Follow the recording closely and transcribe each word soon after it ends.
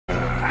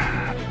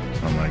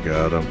Oh my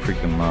god, I'm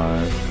freaking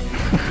live.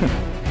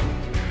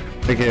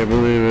 I can't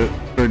believe it.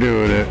 We're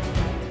doing it.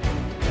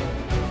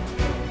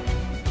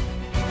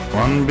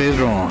 Juan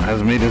Pedro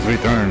has made his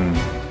return.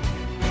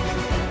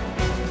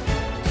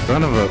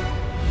 Son of a...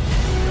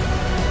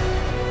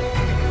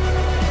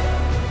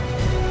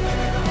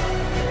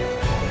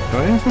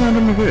 Why is that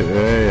in my face?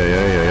 Ay.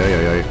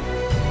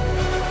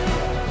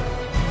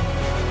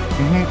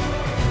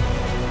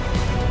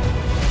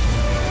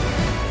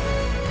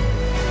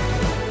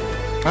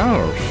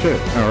 Oh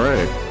shit,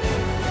 alright.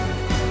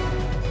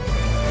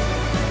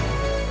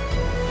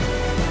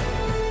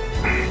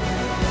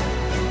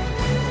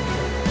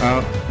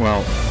 Oh,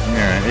 well,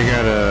 yeah, you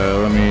gotta,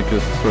 let me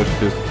just switch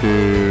this to...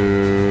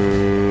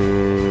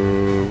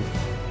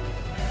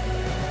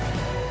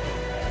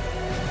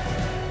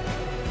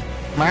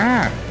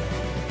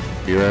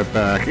 Be right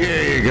back.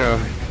 There you go.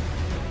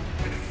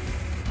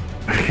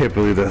 I can't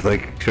believe that,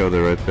 like, showed it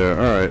right there.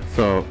 Alright,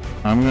 so,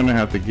 I'm gonna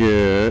have to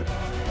get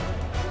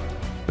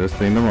this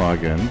thing to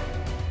log in.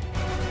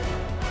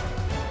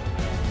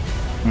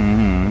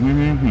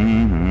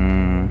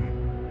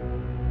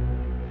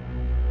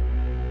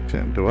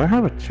 Do I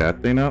have a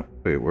chat thing up?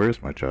 Wait,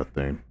 where's my chat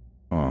thing?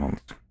 Oh,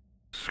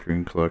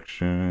 screen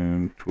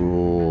collection,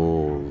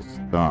 tools,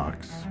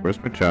 docs. Where's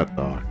my chat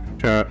doc?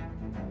 Chat.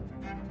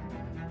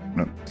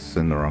 No, it's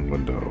in the wrong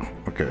window.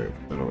 Okay,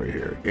 put it over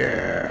here.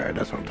 Yeah,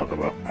 that's what I'm talking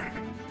about.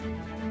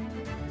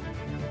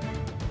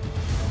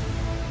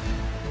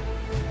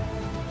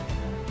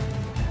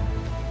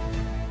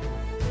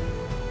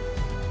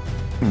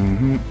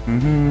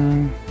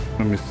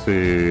 Let me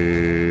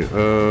see.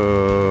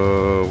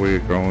 We're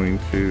going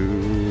to.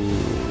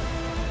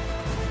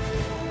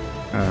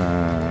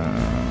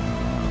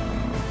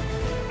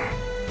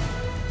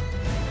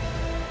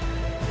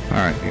 All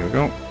right, here we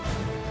go.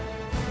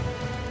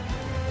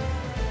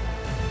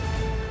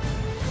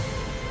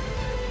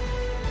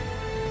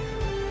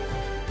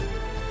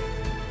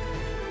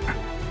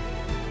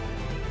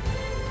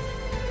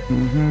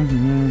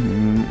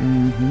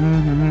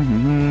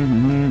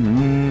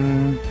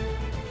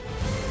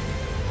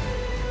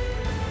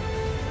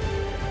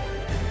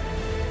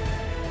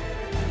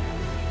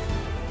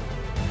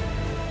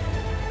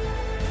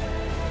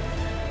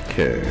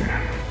 Okay.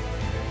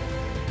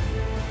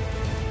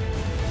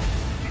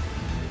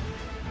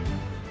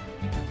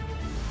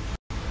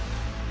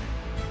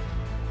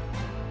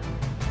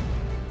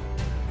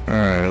 All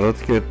right,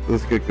 let's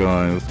get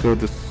going. Let's go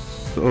to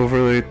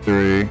overlay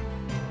 3.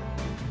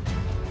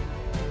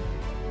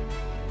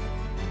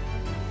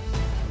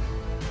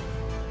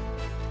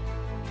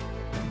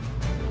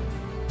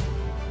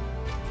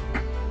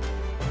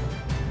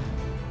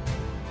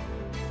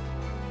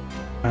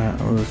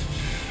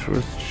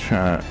 Let's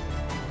chat.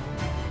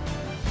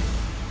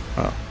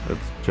 Oh,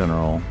 it's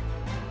general.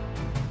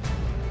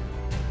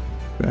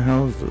 What the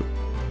hell is it?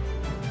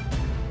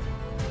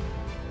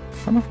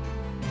 Son of...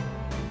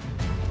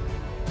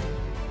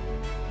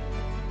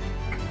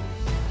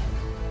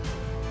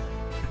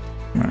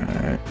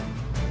 Alright.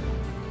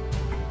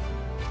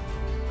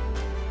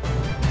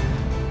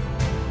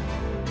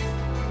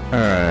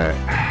 Alright.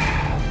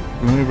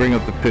 Let me bring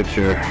up the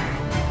picture.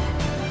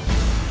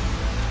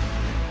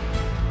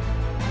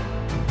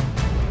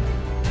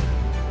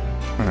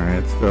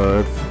 Alright, so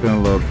it's gonna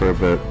load for a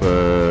bit,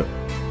 but...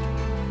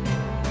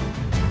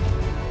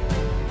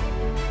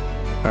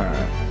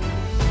 Alright,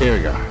 here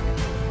we go.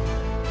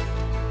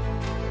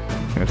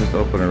 Can I just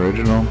open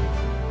original?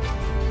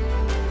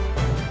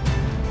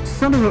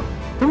 Son of a...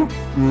 Don't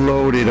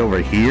load it over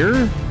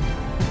here!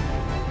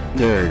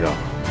 There you go.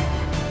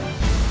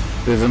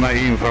 This is my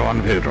aim for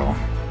Juan Pedro.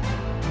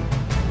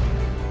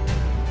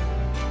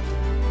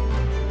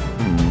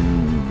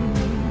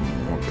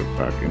 We'll get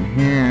back in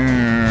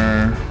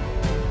here.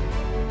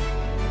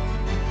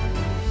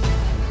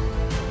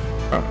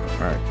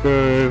 Alright,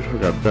 good. We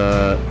got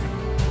that.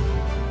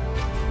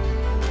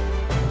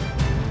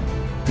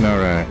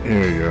 Alright,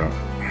 here we go.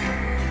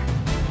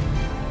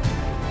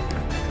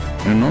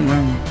 You know,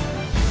 man,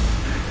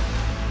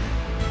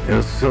 it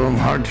was so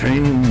hard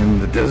training in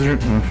the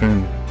desert, my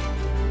friend.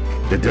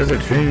 The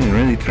desert training,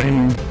 really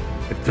training,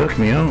 it took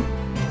me out.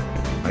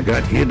 I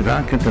got hid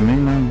back at the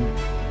mainland,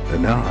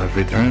 and now I've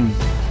returned.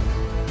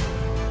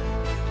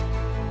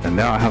 And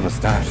now I have a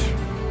stash.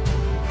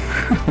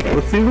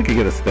 Let's see if we can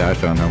get a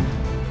stash on him.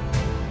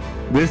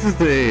 This is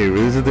the aim.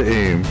 This is the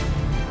aim.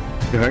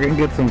 If I can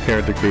get some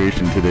character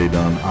creation today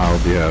done, I'll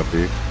be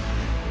happy.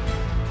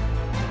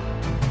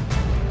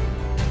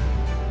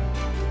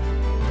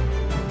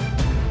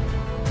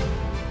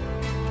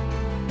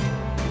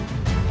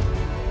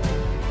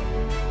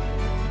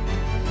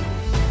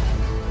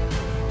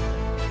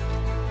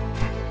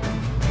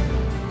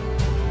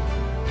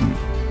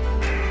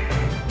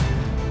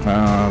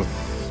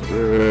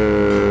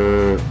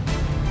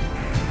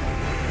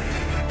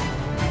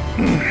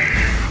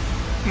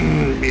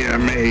 Yeah,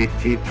 my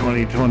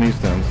AT-2020's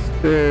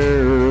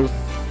downstairs.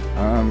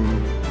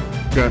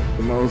 Got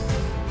the most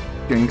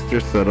gangster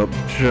setup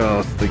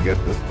just to get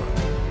this done.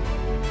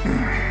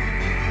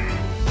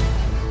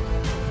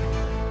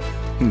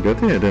 Good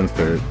thing I didn't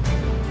start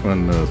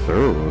when the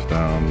server was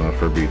down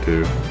for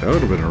B2. That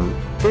would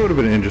have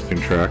been an interesting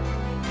track.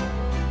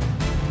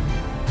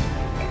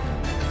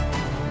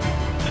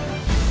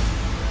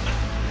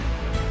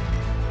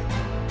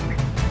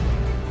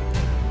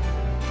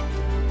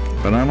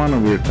 But I'm on a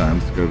weird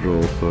time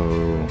schedule,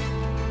 so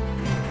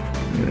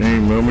at any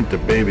moment the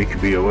baby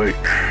could be awake.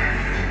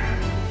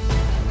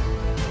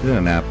 She's in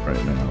a nap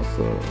right now,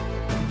 so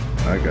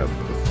I got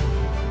this.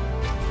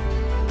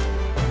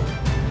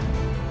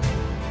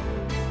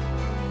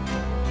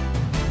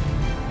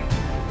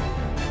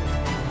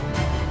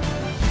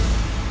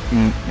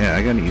 Yeah,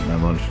 I gotta eat my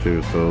lunch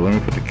too, so let me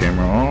put the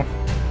camera off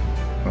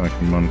so I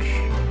can munch.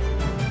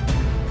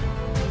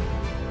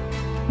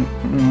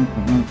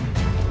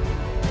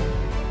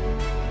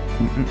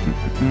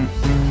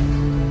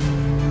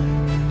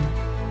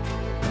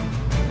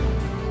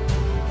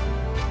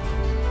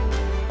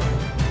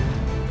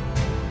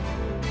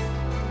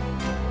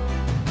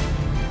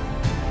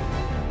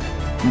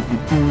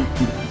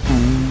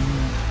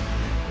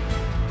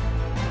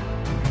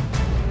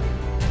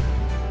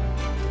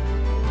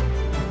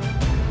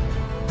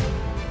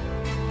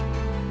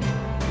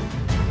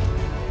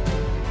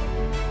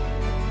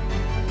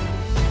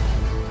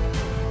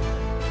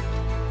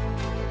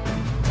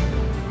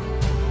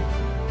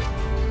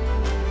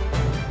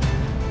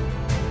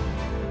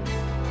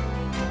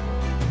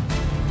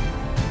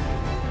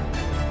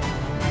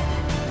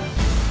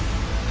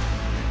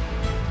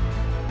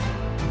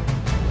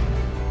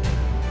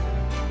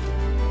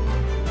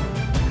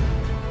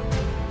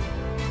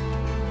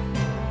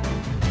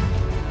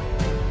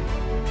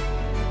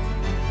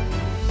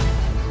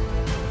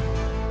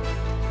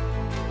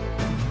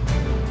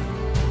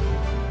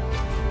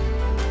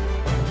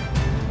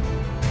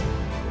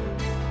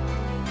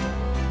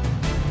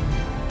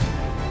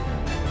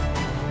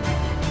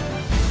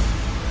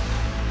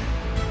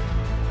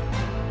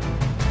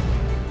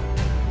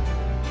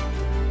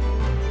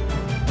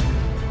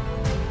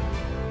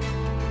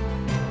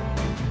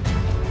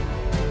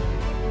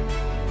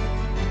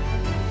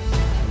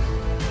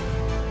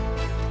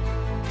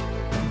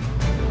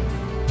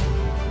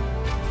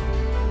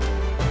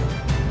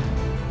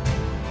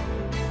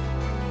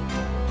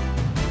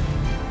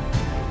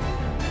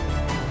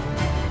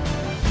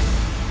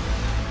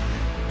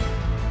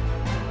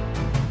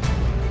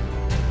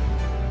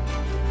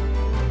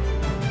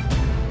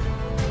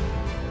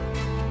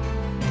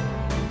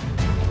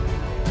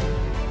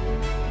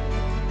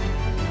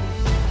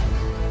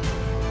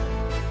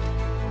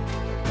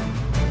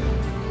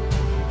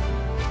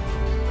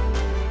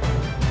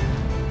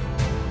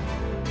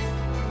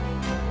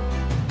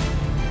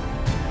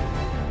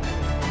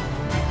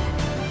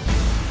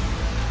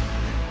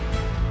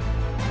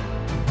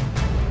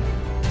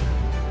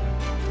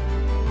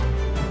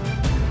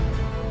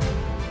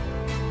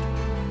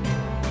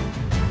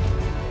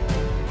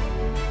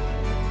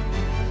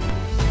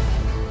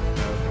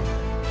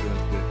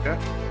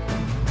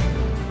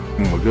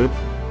 We're good.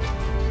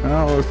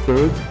 Now,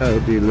 thirds, I'll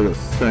be a little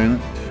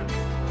silent.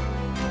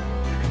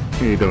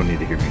 You don't need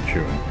to hear me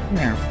chewing.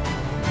 Meow.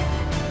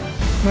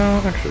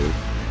 No, actually.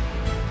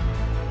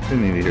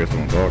 Didn't need to hear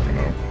someone talking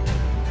though.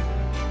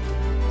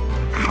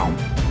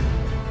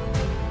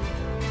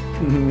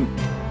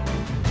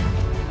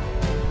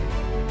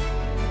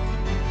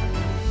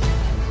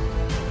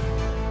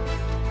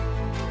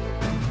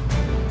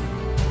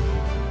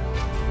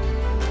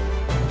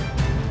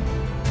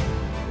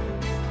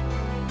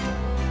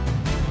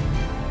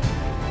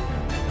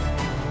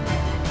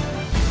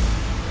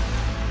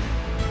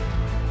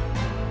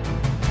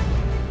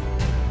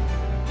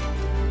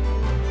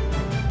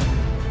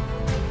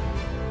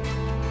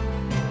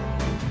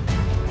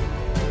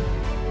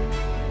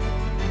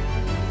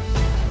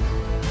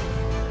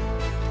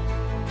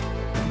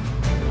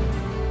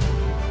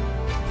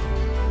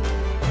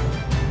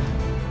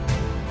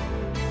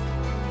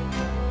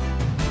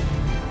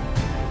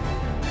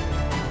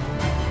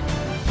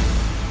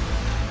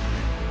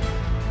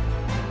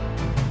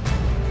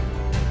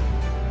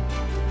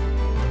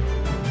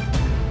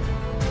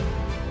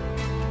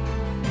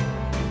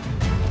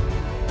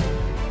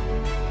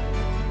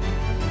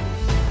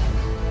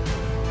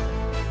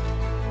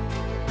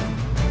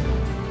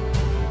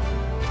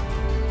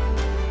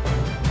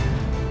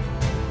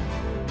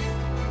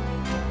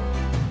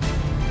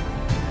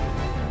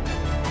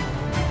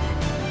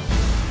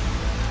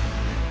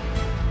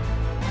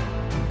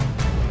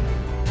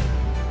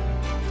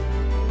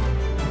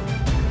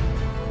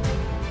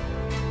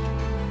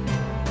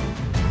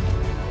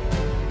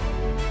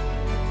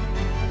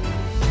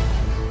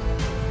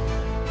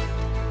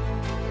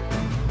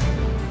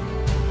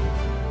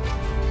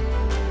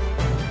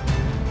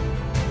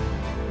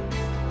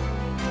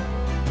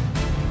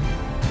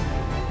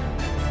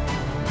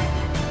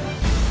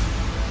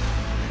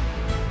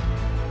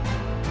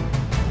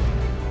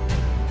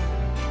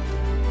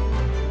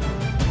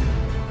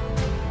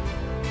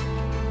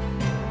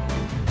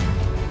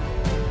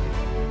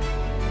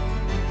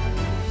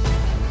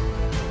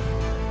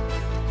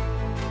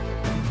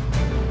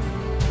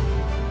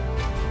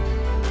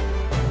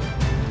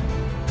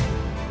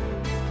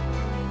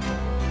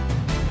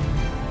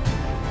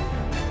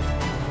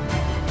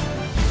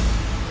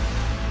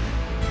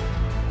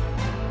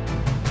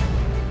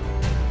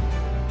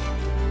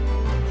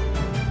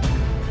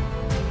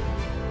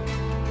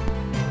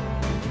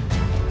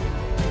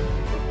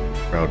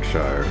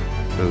 Proudshire.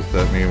 Does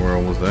that mean we're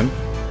almost in?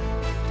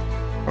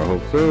 I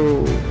hope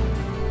so.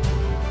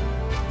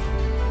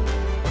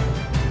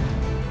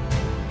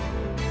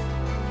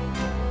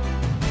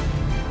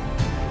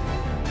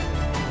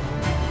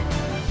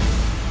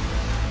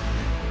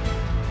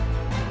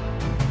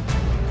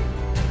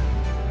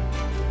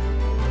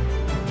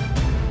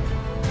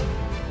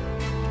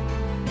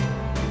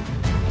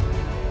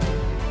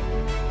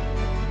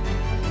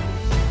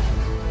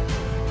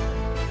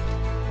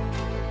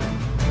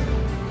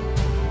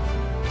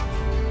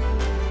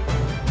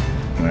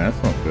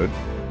 That's not good.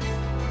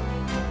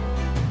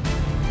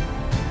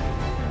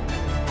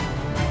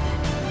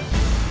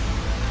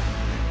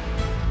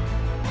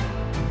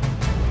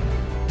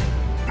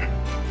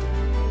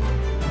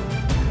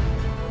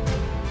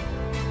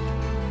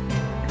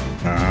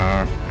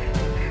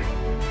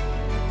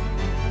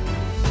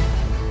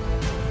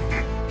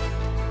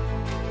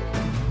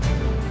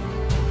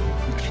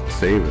 Should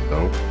save it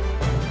though.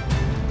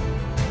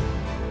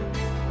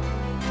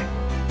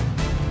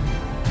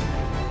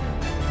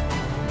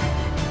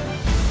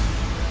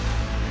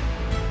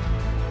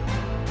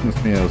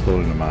 Must mean I was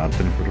loading the mods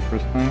in for the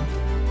first time.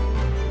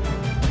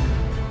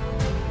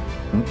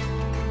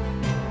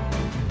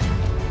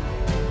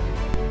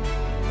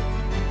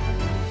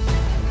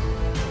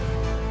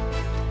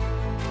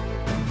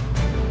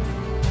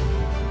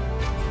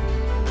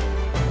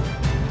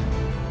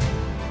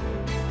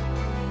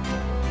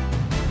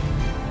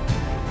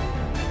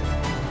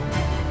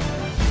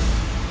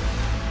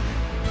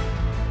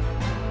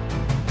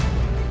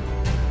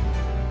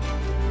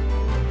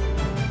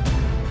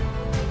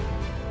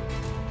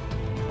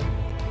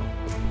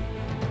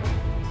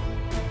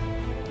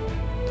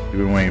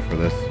 You've been waiting for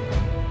this.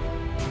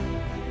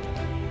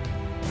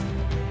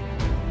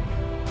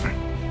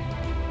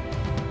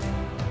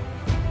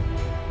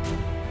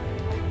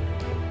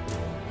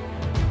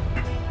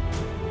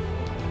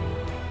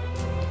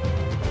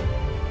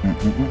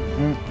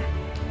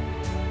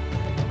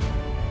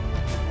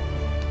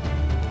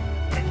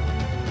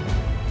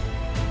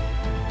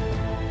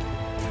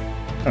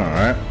 All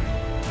right.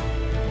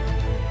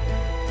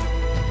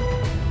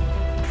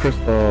 First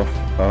off,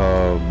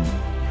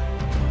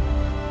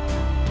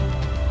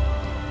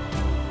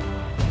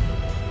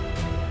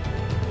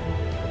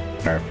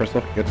 alright, first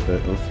off, get the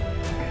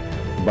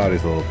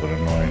body's a little bit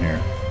annoying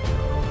here.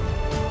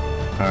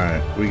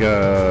 Alright, we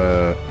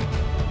got.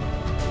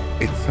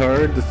 It's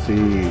hard to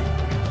see.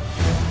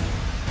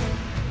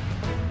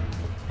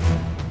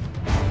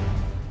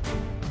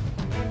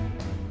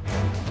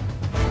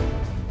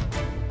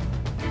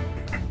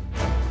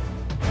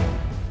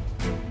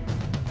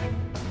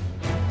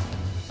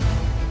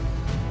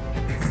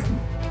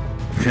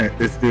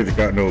 This dude's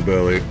got no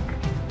belly.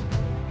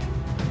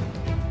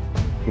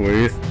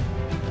 Waist.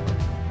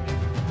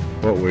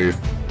 What waist?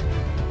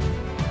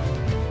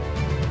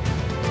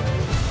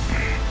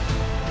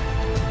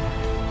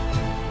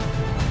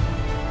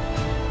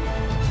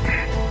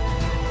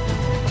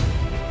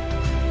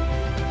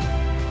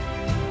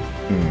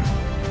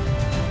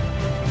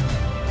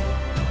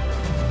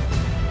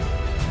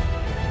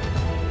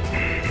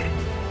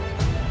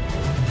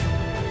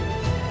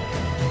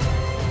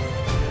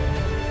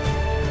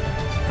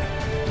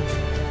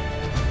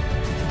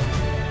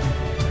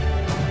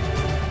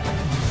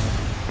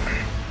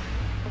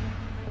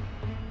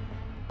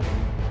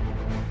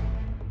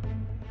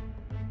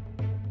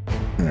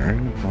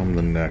 On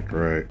the neck,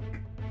 right?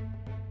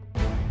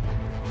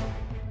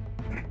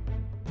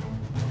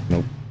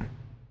 Nope.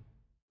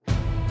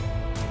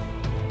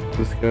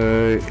 This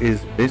guy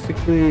is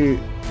basically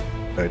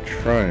a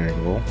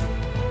triangle.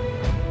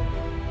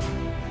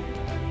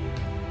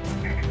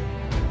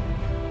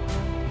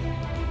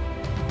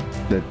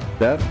 The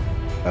depth,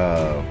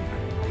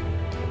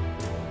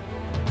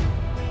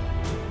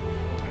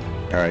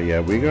 alright, yeah,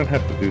 we're gonna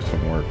have to do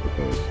some work with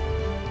those.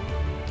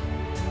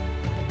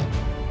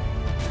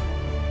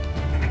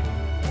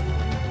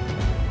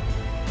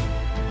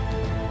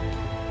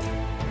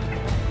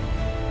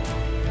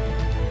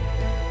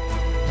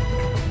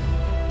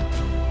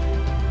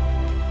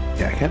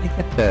 Yeah, I gotta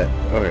get that.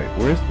 Alright,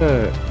 where's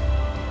the...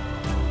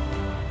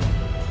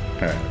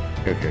 Alright,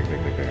 okay.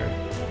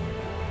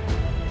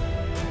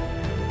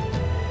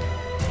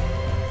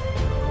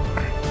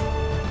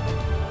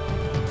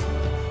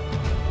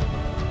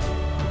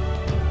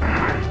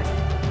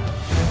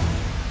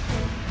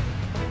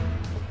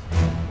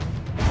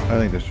 I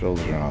think the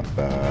shoulders are not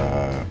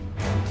that...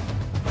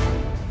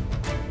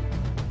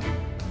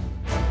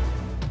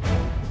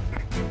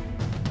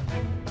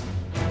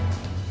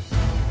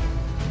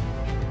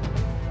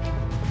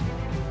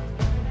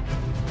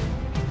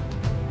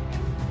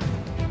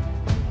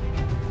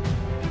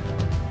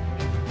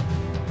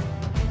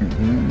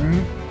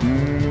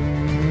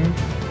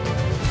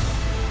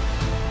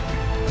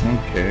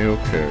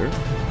 Okay.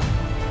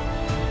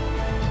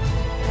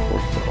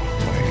 Force off,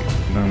 wait.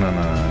 No.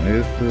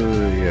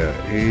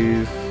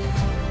 He's...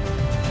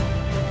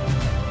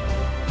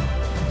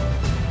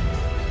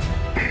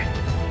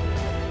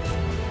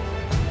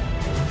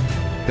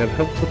 That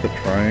helps with the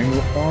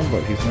triangle form,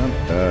 but he's not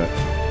that.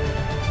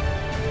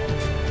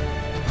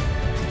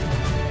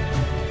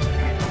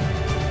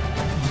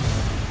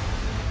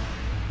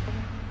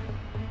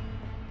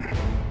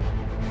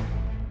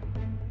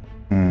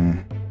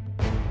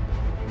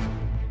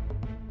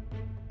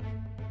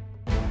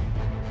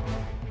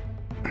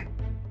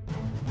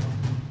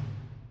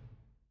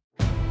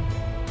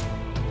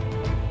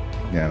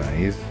 Yeah, no,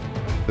 he's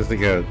just a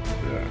good.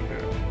 Yeah.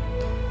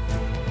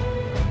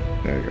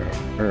 There you go.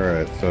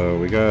 Alright, so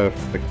we gotta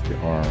fix the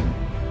arm.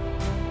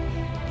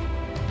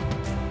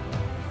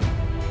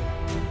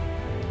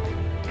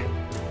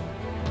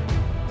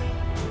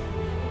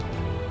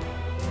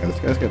 Yeah, this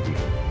guy's gotta be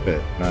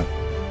fit, not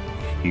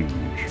huge.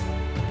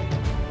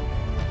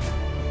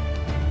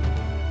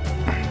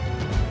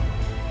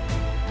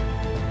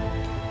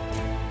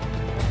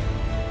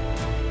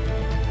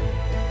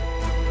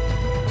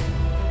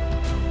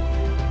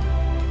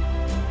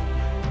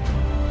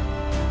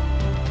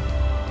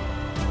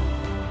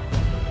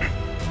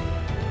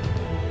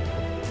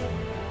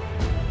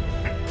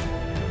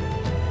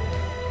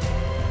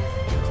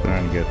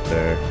 Trying to get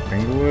there.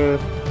 Finger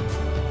width.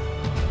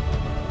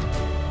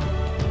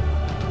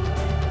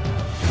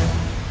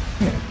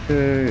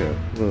 Yeah, a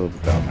little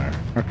bit down there.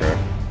 Okay.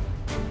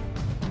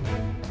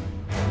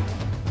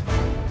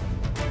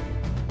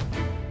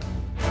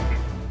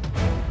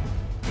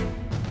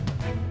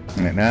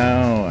 And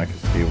now I can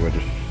see where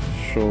the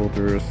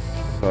shoulder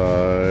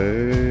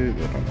size.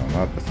 No,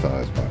 not the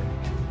size, but.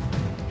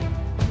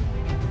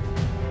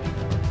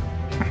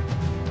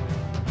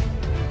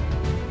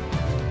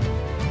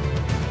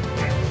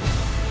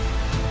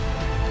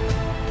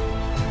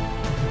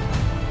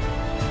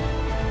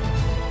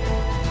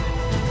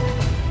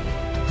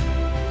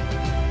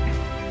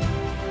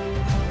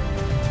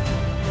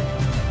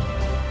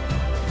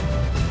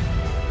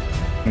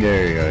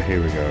 There you go,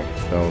 here we go.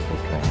 That was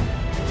what's wrong.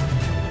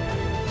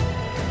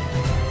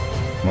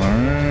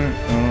 Alright,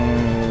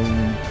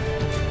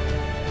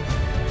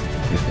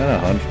 he's not a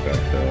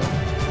hunchback though.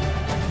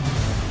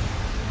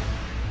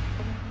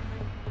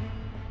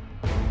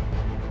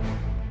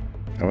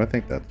 Oh, I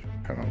think that's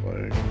kind of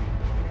like...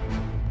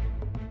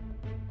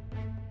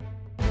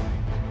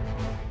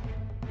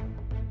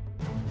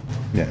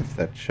 Yeah, it's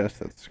that chest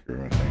that's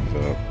screwing things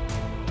up.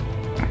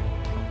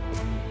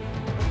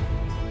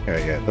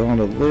 Okay, yeah, on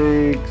the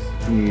legs,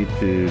 need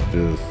to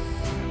just...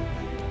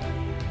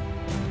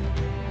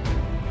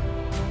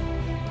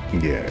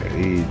 Yeah,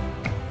 he...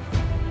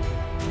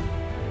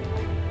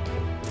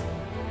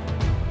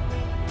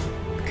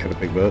 Got a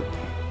big butt.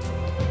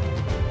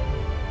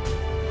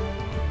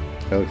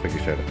 That looks like he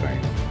shot a thing.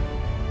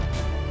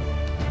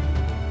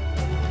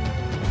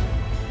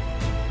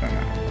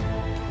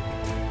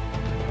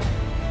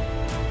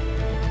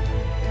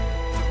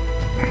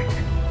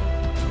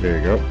 There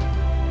you go.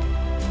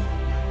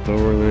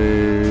 Lower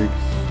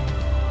legs.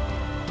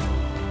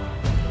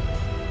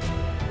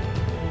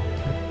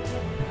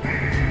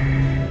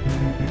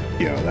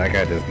 Yo, that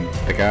guy doesn't.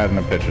 The guy in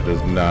the picture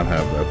does not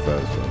have that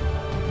size one.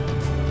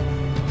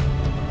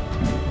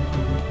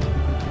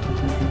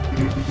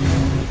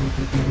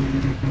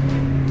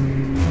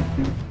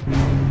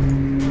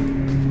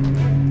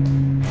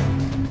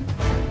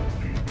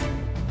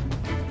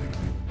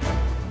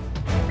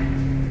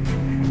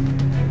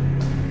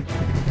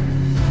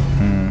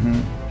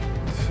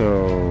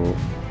 So,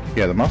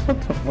 yeah, the muscle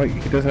tone. Wait,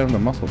 he does have the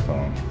muscle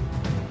tone.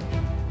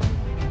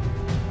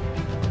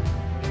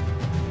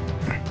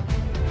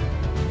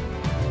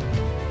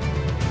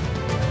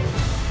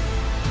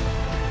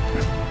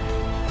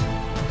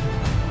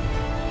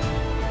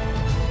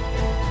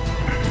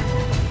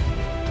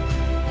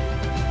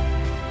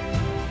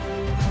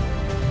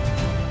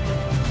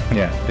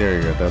 Yeah, there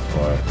you go. That's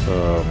why.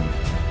 So,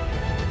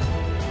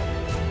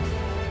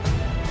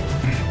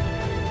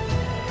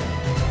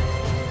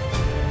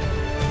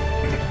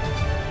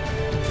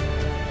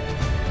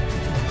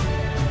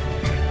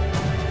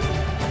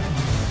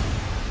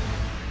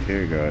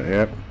 there you go,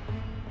 yep.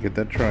 Get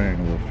that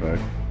triangle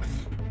effect.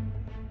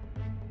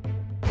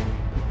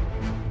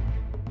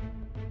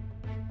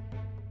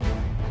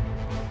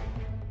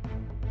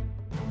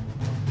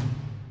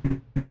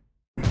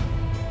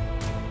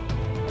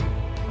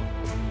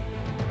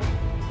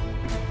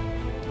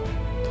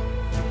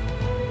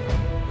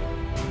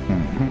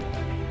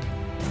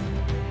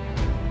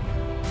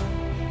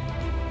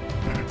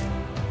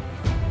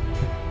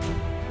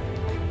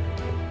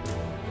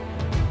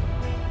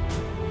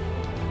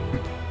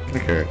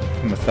 Okay,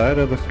 from the side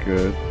it looks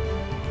good.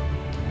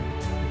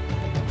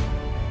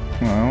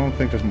 Well, I don't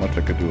think there's much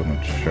I could do on the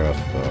chest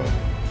though.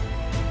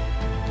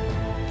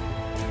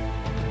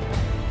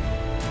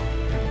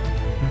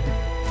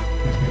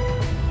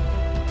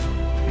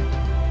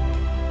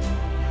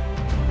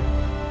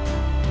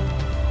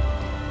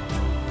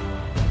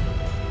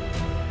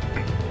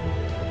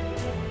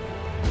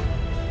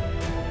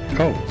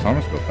 Oh, so I'm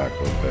just go back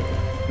a little bit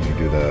when you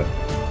do that.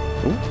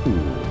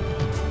 Ooh.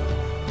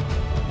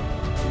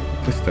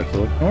 This starts to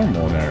look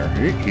normal there.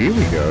 Here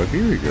we go,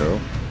 here we go.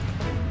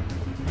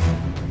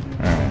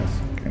 Alright,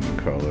 skin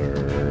color.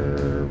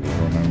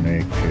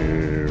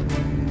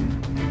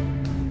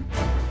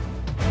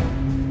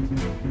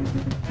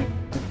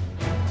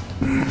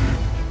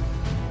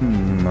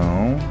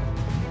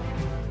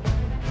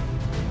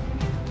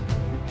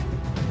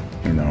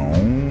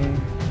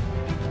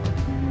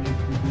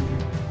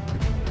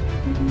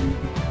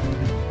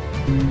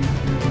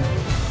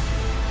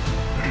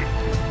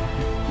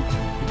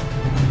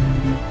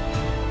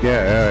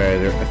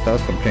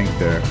 some pink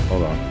there.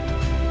 Hold on.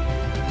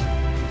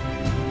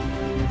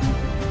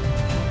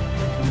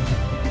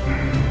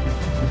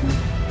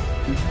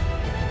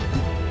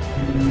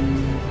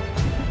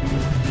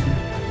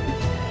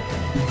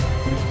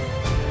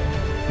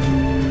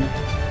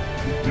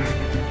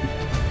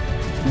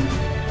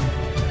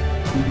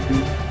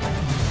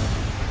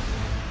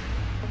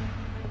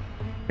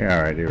 Yeah,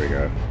 alright, here we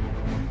go.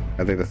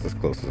 I think that's as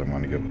close as I'm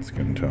going to get with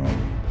skin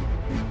tone.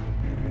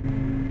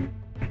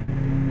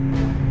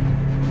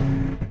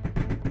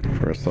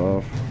 First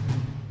off,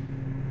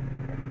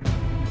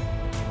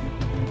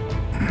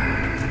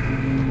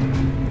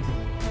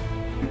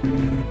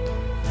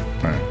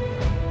 alright.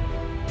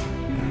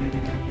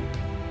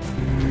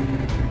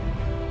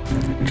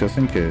 Just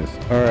in case.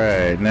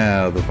 Alright,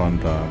 now the fun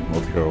time.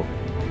 Let's go.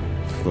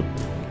 Slip.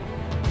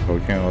 Oh,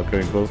 we can't look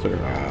any closer.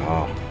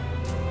 Ah.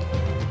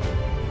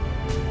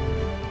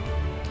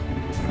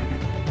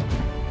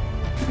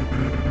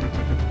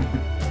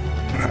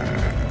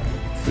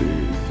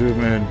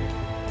 Zoom in.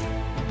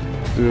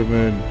 Zoom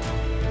in.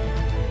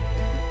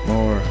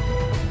 More.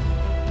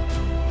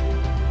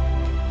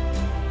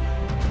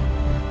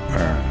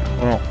 Alright,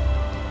 well.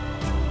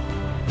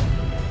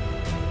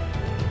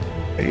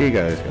 You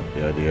guys got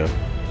the idea.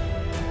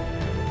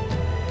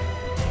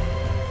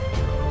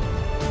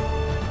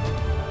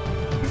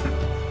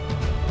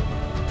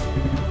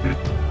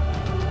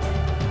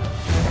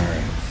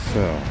 Alright,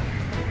 so.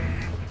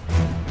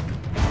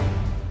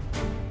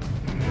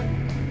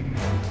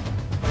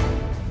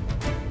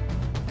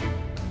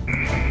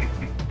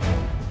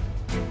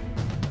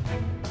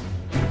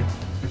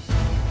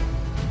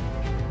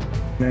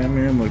 That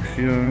man looks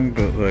young,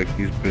 but like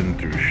he's been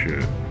through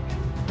shit.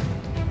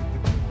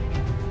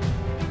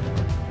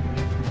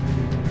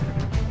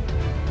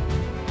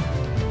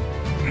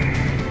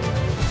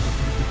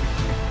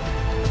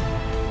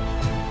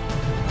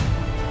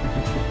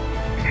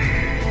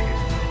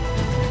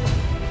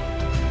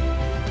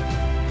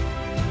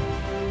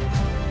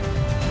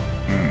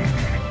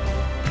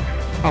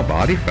 Oh,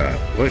 body fat.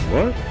 Wait,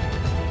 what?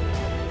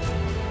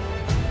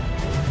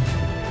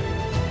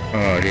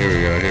 Oh, here we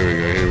go, here we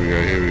go, here we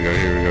go, here we go,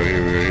 here we go, here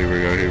we go, here we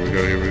go, here we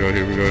go, here we go,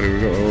 here we go, here we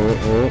go.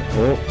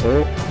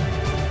 Oh.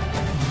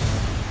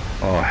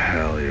 Oh,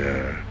 hell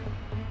yeah.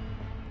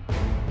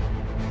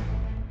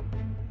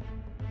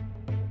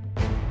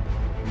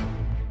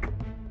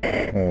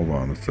 Hold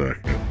on a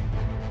second.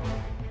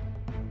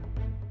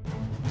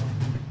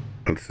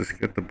 Let's just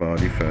get the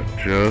body fat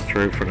just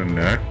right for the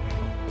neck.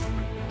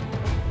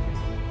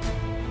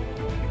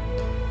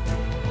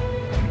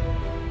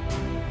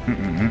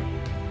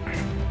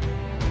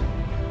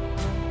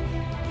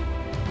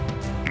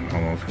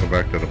 Hold on, let's go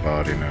back to the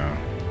body now.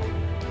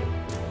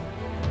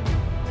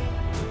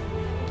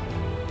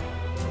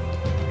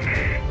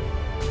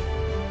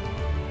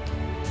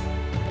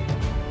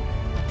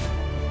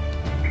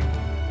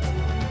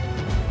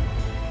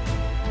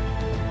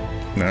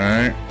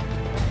 Alright.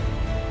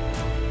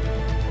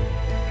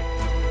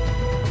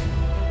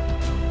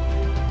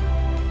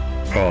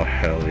 Oh,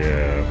 hell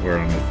yeah. We're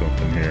onto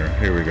something here.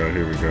 Here we go,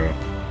 here we go.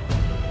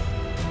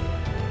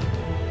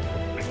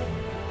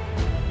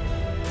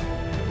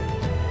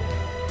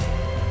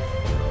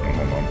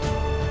 Hold on.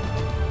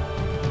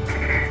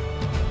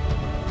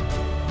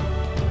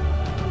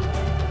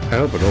 I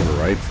hope it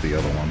overwrites the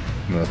other one.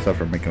 Except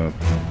for making a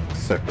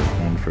separate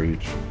one for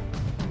each.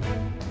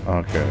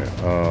 Okay,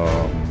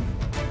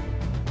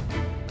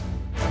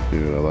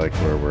 dude, I like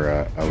where we're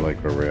at. I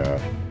like where we're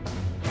at.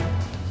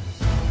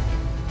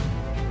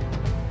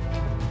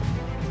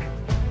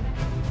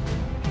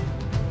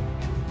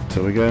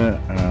 So we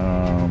got,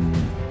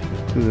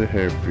 let's do the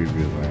hair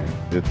preview line.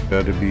 It's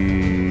gotta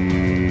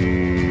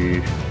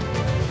be,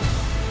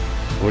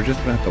 we're just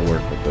gonna have to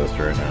work with this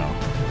right now.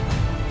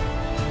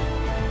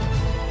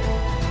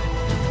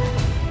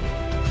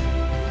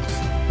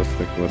 Let's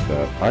stick with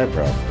that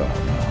eyebrow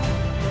style now.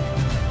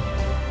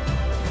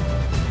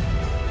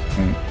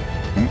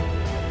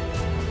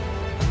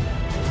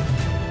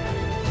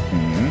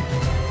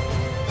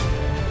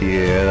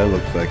 Yeah, that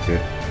looks like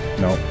it.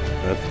 Nope,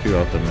 that's too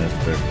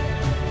optimistic.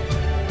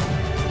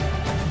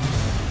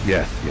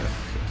 Yes.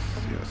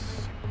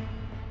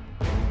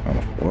 On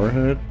the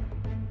forehead.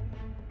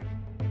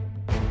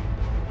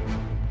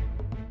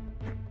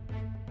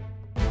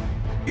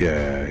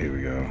 Yeah, here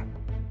we go.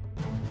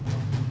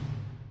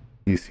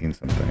 He's seen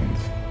some things.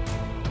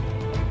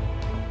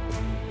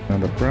 Now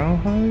the brow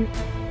height,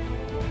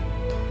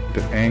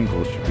 the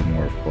angle should be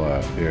more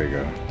flat. There you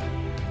go.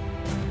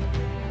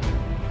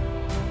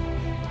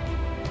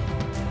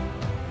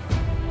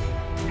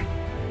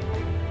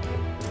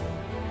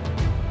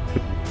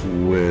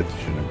 Width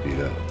shouldn't be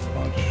that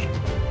much.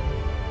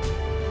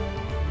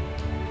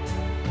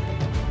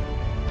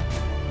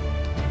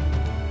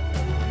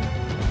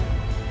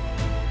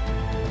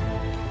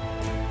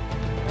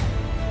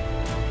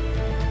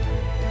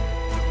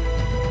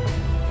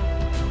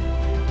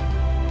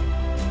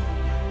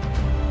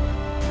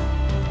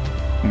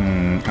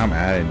 I'm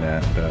adding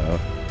that though.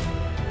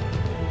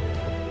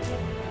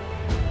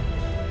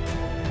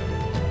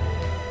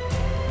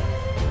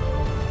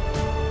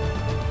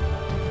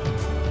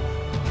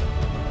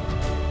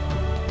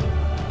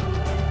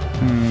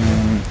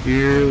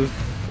 Ears,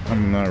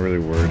 I'm not really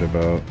worried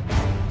about.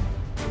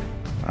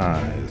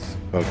 Eyes,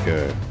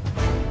 okay.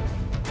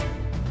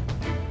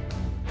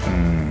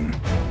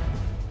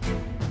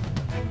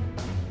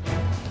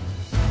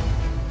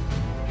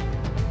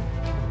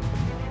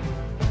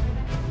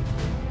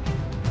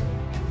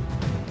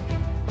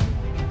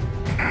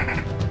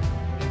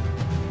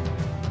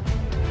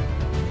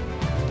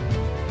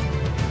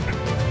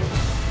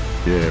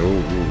 Yeah,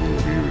 ooh,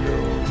 here we go.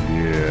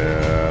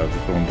 Yeah,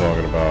 that's what I'm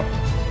talking about.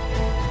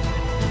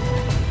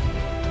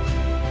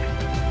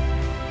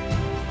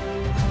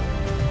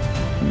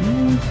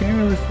 Can't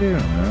really see it,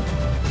 man.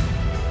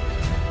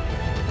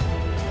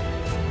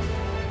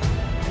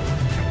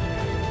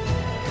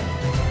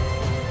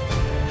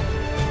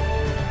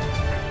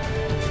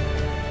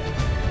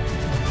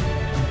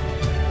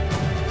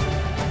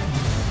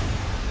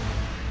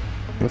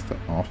 What's the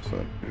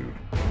offset do?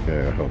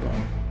 Yeah, hold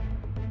on.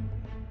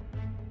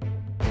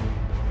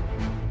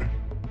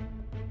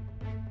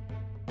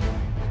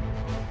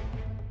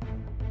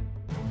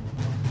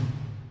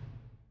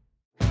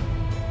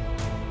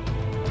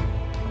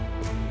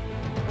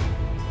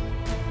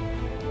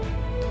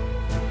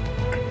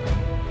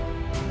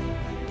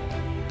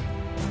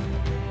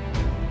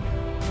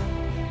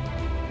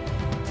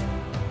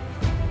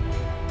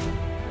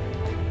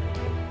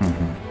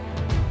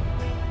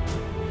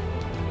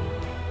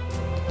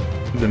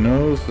 The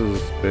nose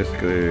is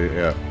basically,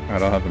 yeah, I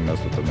don't have to mess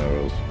with the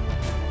nose.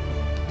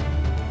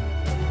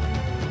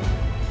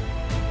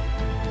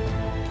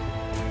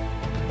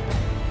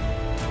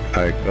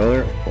 Eye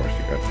color, of course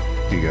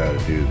you gotta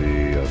do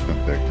the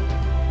authentic.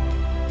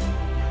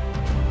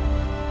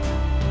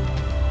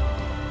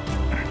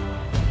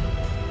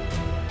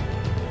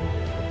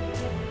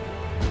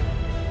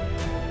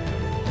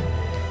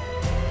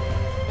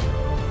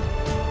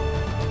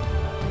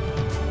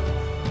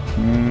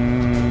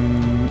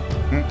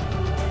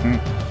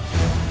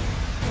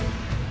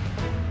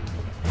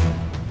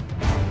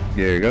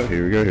 Here we go,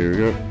 here we go, here we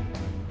go.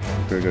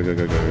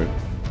 Go.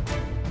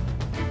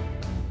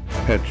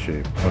 Head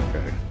shape,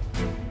 okay.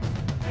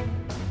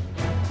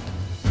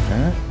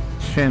 That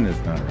chin is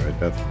not right,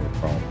 that's the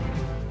problem.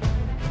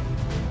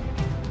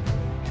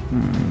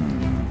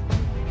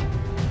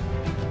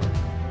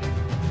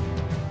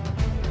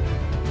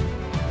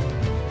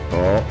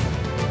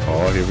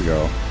 Oh, here we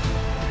go.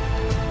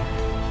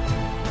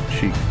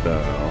 Cheek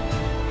style.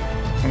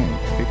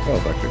 Cheek style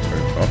is actually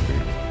very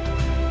coffee.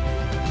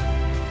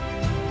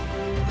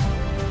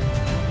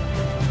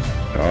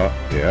 Oh,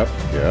 yep,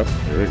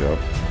 here we go.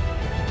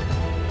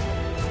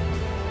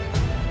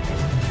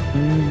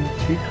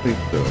 Cheek tweak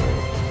though.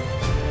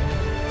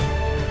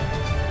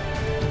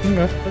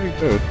 That's pretty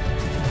good.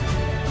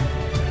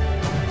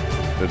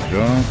 The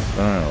jaw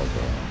style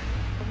though.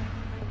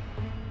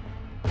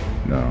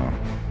 No.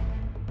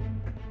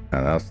 No,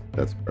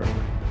 that's perfect.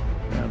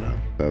 Yeah, no,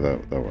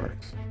 that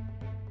works.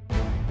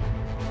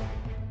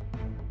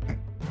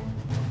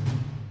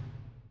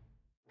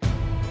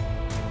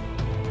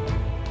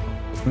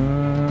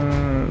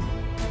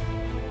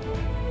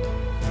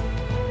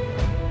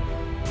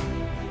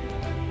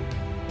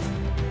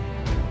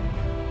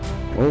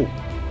 Oh,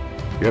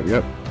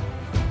 yep.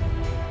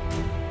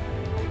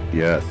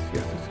 Yes.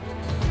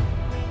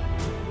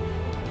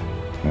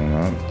 I'm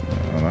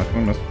not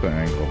gonna mess with the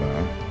angle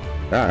now.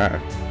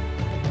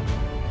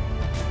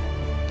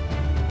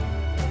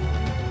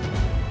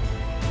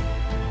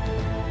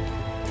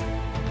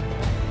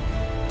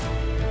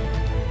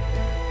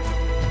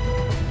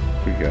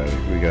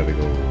 We gotta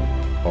go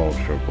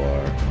ultra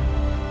black.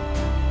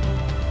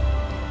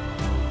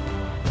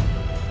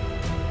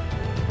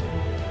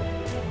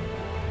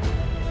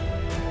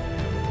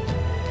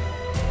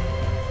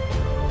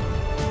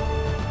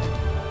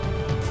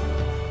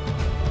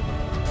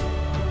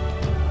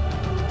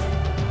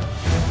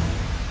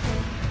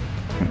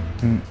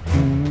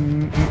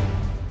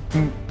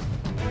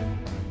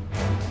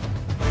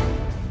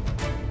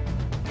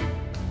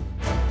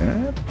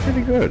 Yeah,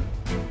 pretty good.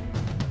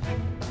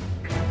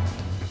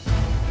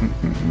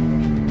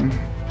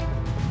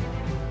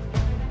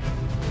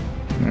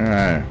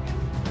 Alright,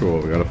 cool,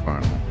 we got a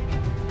final.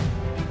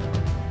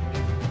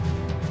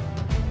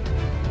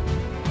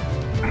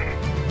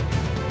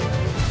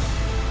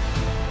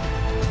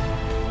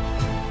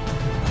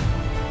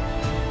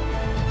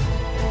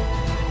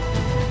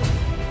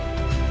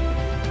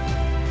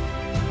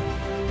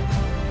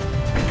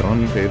 Juan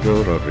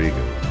Pedro Rodriguez.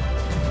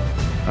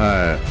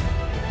 Alright.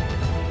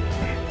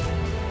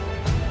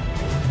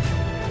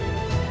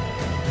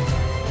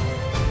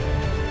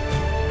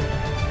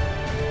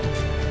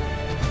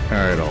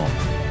 Alright, all.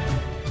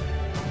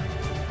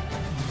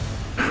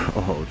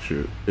 Oh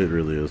shoot, it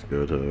really is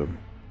good.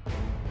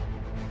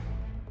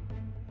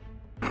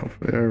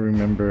 Hopefully I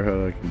remember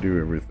how I can do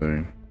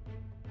everything.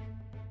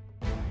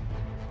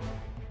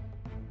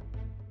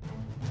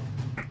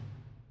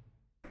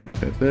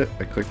 That's it,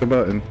 I clicked the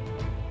button.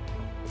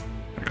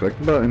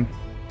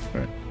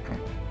 Alright,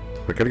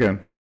 click it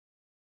again.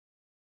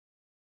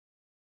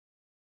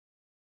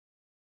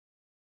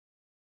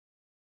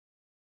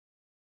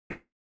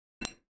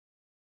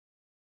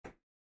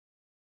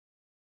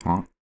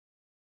 Huh?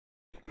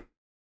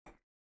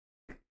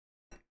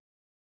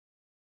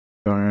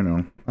 Oh, I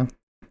know. Huh?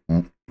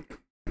 Huh?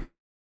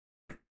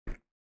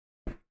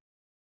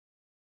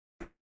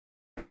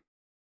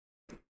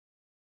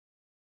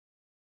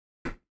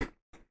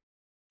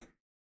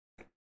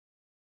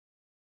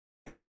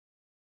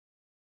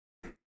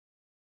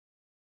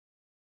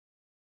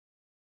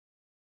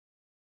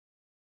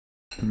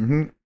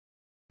 Mm-hmm.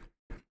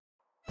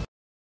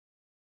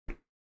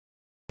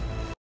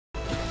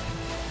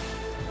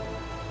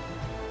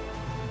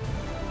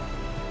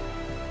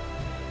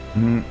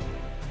 Mm-hmm.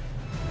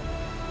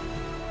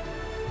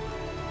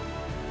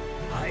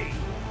 Aye,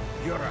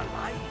 you're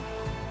alive,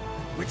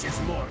 which is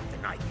more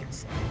than I can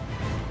say.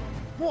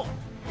 What?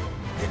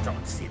 You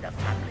don't see the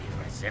family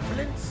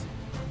resemblance?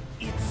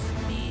 It's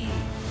me,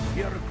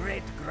 your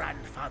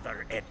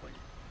great-grandfather Edwin.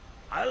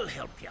 I'll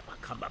help you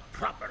become a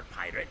proper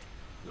pirate,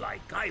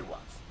 like I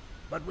was.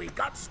 But we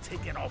gots to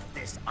get off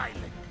this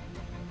island.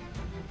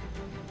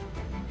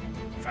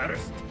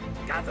 First,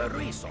 gather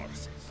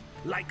resources,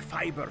 like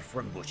fiber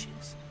from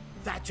bushes,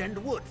 thatch and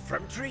wood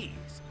from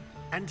trees,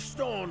 and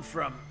stone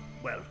from,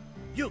 well,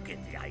 you get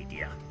the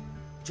idea.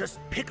 Just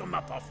pick them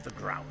up off the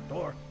ground,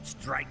 or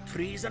strike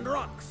trees and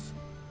rocks.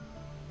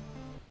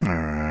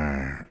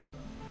 Alright.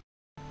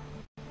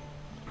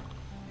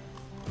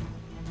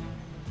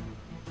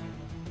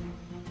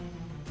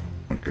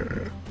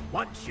 Okay.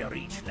 Once you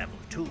reach level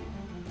 2,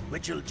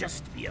 which'll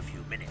just be a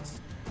few minutes,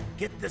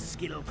 get the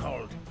skill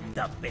called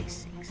the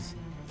basics.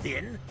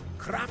 Then,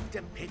 craft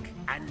a pick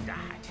and a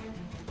hatchet.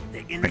 The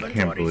I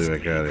can't believe I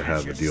gotta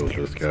have to deal with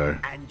this guy.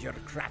 And your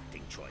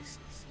crafting choices.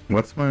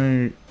 What's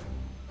my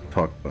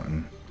talk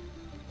button?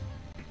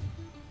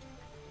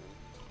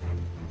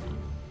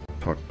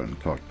 Talk button,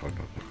 talk.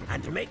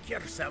 And make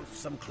yourself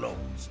some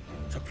clothes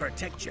to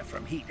protect you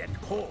from heat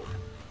and cold.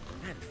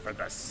 And for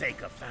the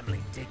sake of family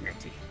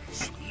dignity,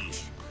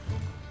 sheesh.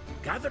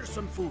 Gather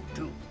some food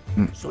too,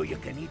 so you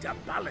can eat a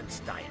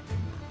balanced diet,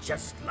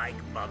 just like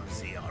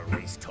Mumsy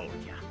always told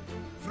you.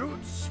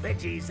 Fruits,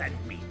 veggies, and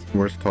meat.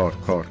 Where's talk.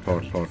 Where the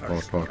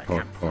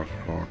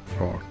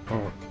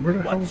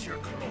hell? Once you're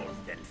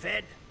clothed and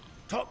fed,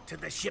 talk to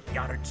the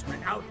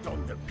shipyardsman out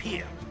on the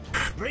pier.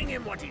 Bring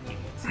him what he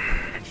needs,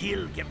 and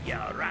he'll give you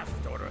a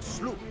raft or a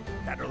sloop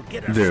that'll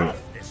get us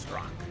off this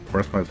rock.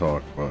 Where's my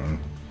talk button?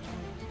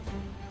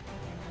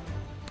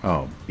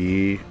 Oh,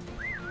 B.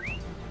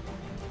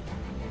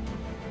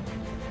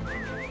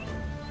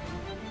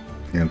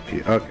 And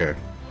P. Okay.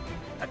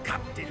 The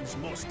captain's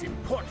most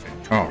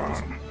important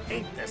tools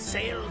ain't the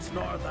sails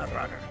nor the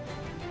rudder.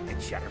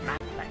 It's your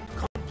map and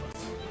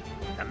compass.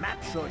 The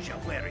map shows you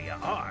where you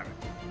are,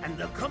 and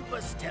the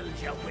compass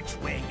tells you which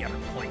way you're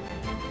pointing.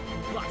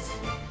 Plus,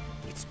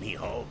 it's me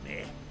home,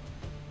 eh?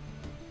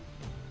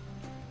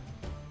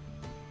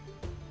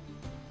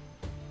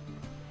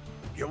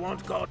 You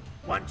won't go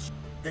once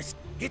this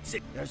hits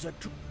it. There's a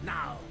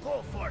now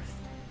go forth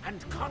and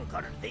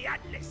conquer the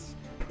Atlas.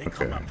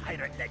 Become a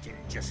pirate legend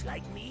just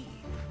like me.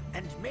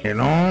 And make you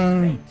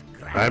know,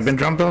 I've been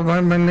jumped off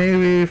by my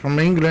navy from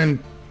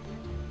England.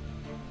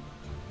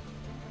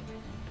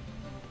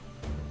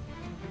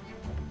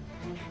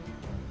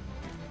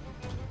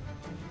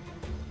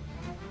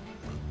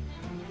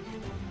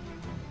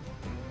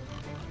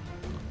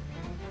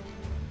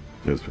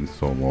 It's been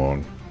so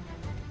long.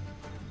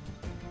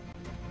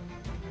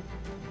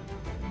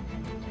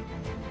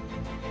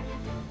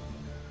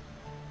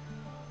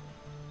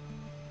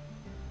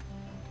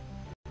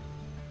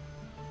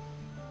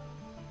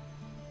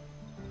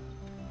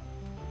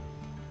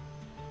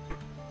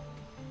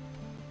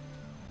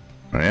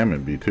 I am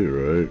in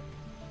B2, right?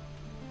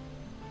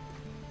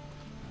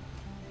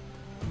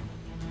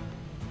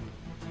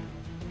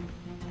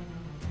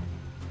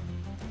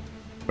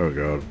 Oh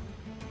god.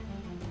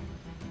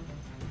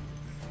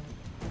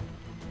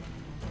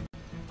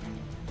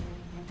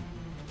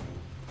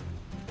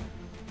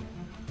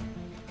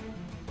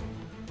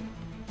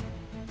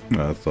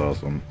 That's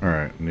awesome.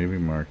 Alright, Navy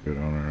market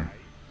owner.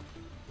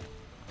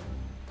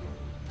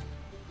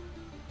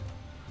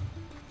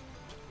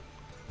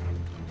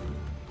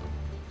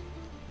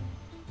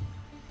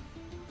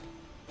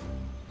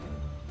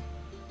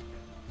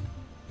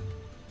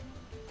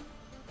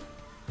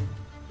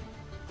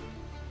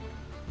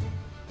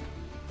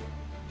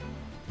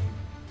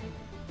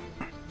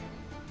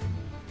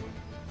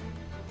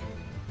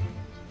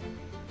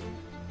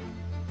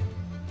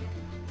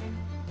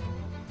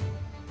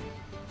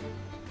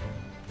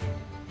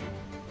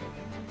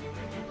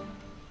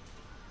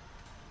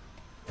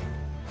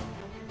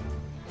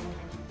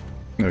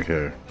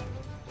 Okay.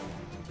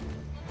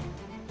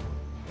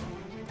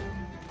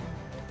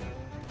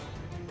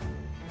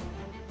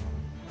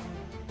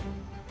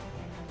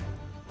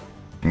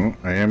 Well,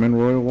 I am in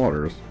Royal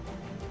Waters.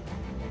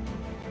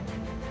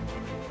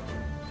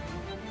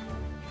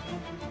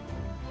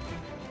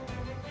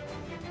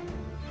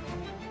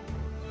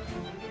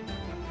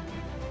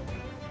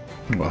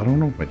 Well, I don't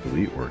know if my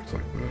delete works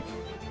like that.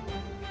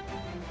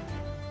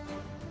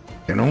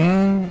 You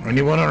know,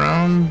 anyone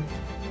around?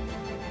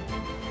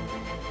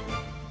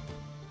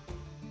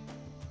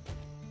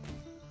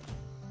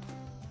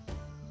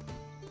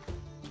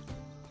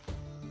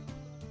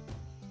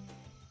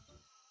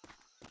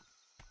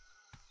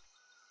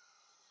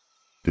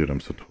 Dude, I'm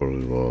so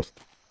totally lost.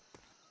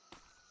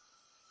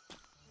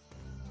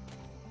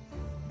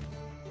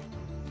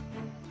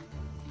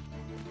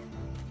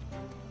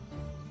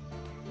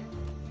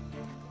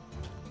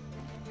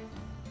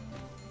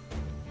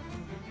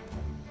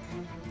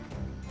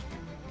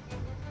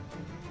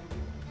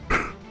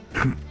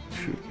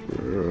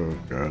 Oh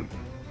god.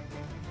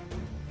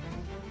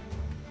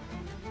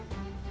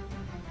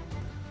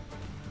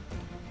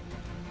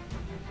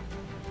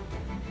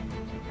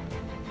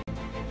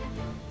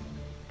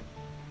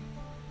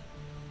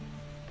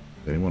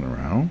 Anyone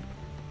around?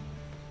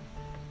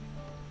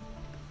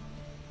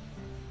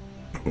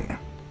 Cool.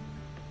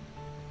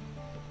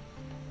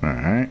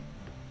 Alright.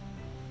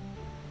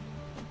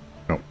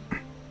 Oh.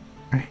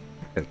 Hey,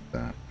 look at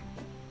that.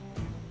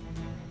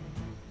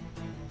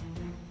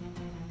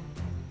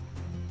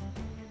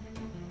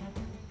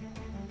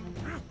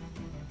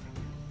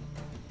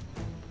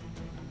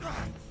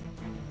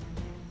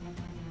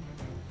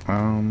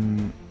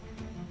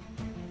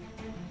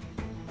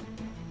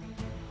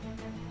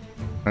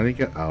 How do you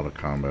get out of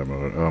combat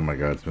mode? Oh my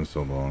god, it's been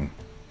so long.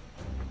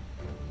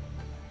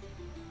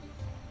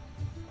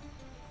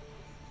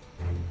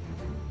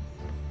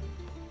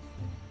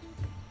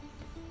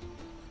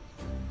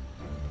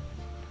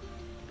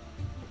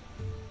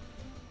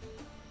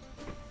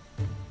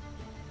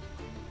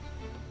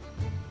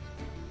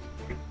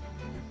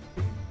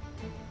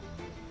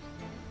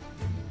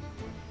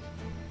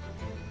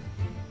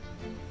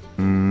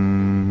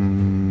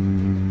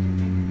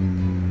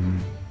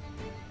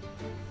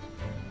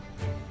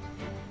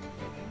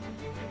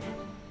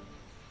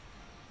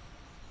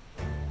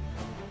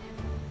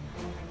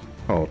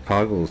 Oh,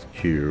 toggles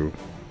Q.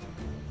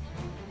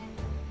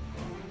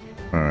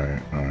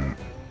 Alright, alright.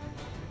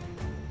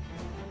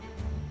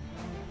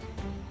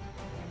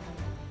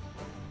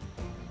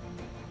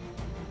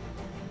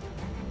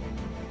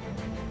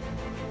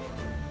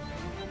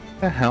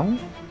 The hell?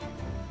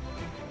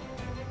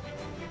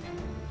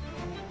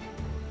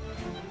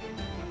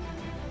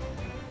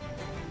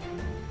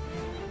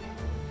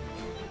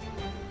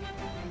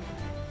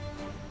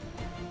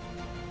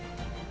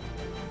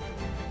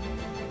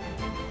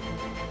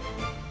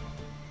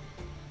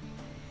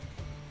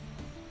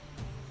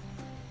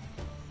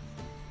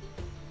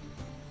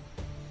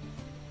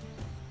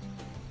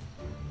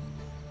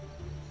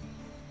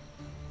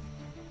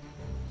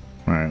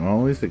 Alright, well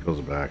at least it goes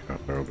back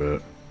up there a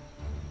bit.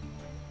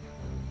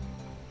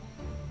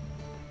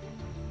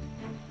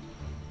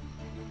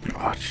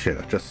 Oh shit,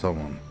 I just saw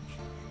one.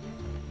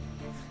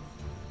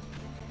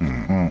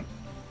 Oh.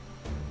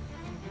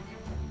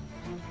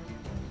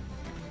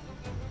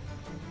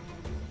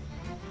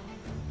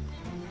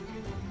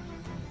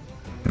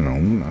 No,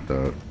 not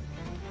that.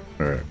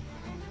 Alright.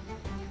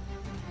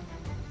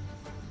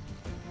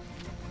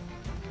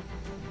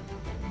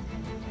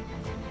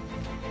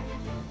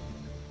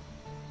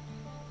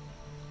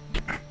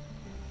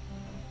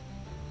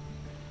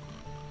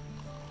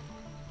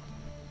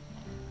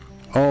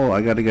 Oh,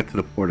 I gotta get to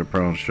the Port of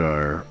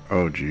Prownshire.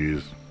 Oh,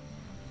 jeez.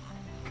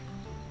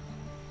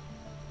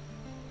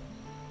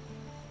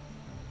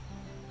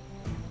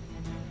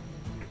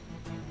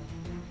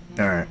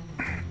 Alright.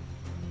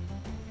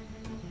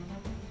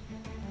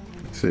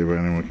 Let's see if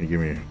anyone can give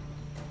me...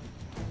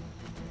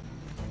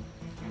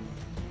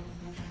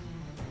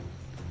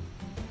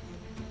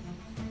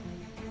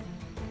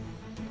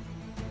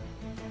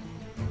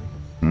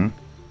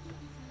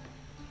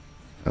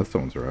 That's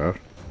someone's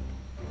raft.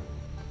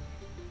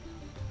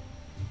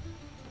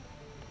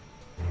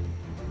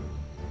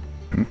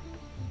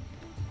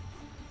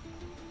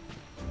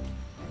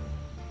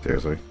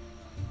 Seriously.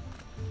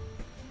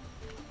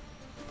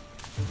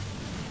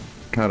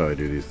 How do I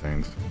do these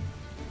things?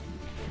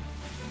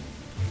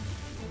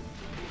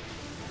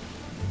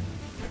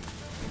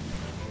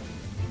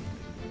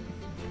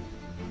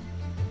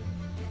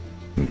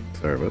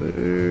 Sorry about it.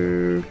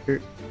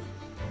 Here.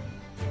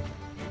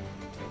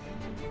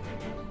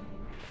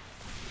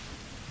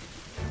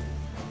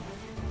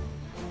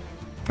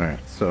 Alright,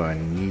 so I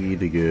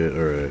need to get...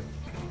 Alright.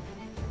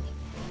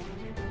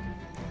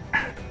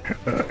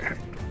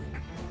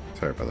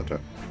 Sorry about that.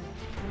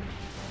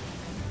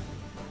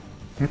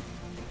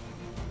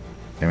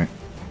 Damn it.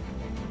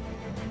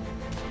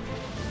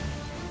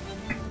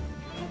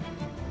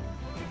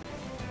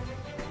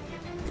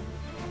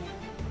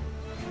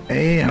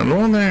 Hey,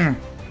 hello there.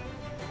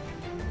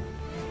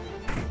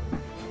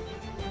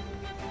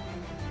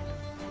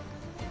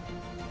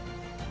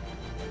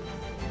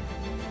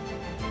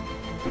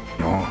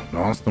 Oh,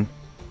 lost him.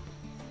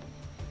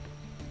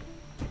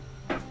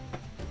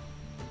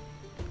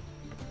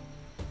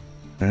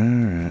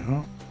 Alright,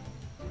 well,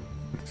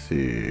 let's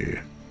see.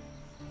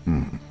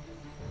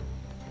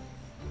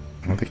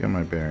 I don't think I have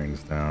my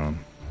bearings down.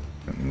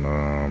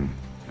 And,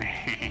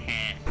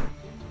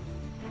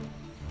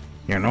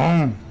 you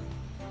know.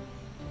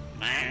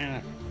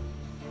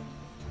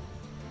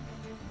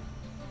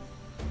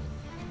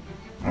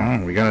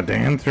 Oh, we got a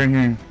dancer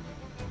here.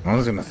 I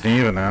was gonna see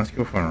you and ask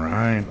you for a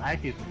ride.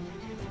 Like it.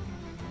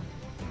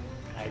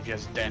 I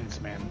just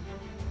dance, man.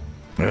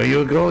 There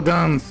you go,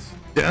 dance.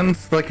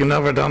 Dance like you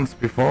never danced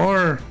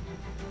before.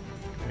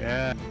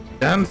 Yeah.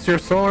 Dance your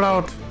soul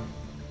out.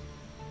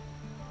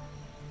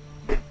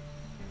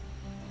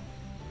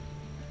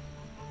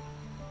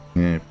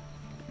 Yeah.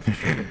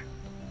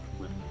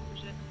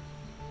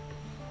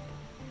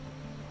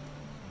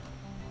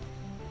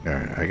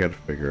 Alright, I gotta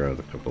figure out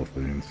a couple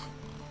things.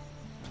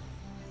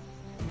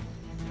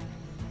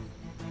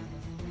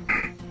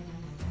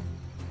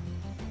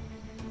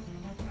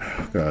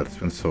 God, it's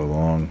been so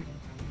long.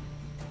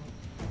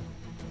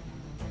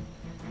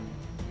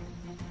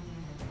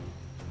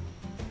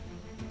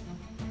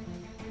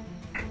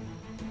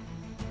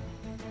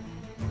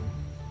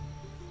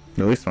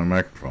 At least my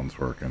microphone's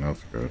working,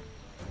 that's good.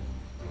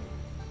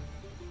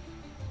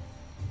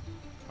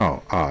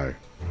 Oh, I.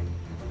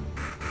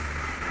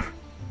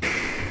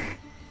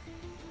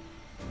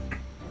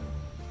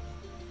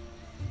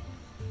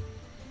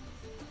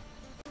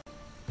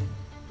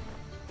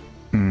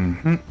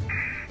 Mm-hmm.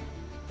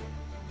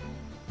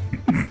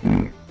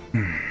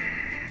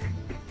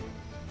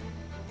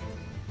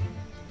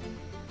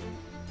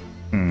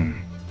 Hmm.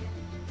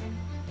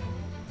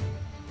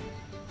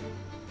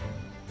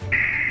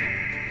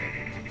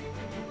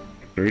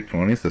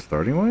 320 is the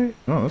starting weight?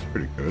 Oh, that's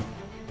pretty good.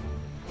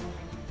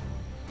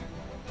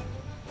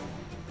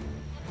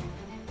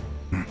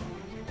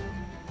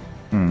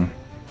 Hmm.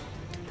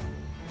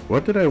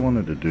 What did I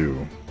wanted to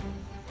do?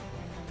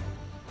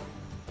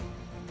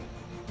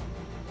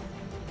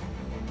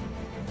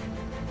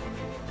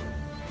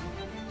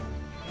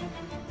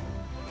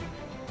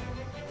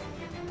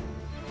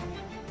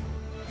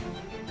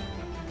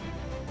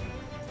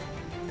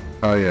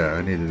 Oh yeah,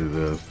 I need to do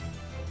this.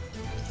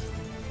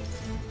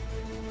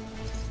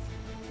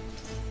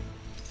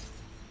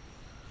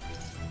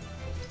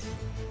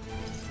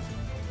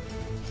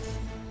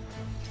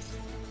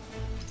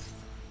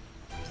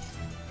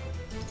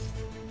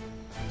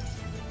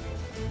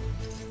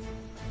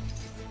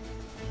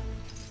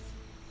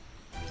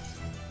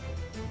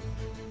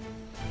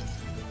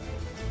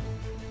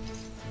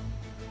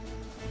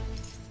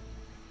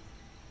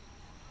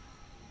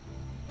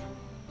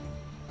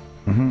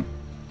 Mm-hmm.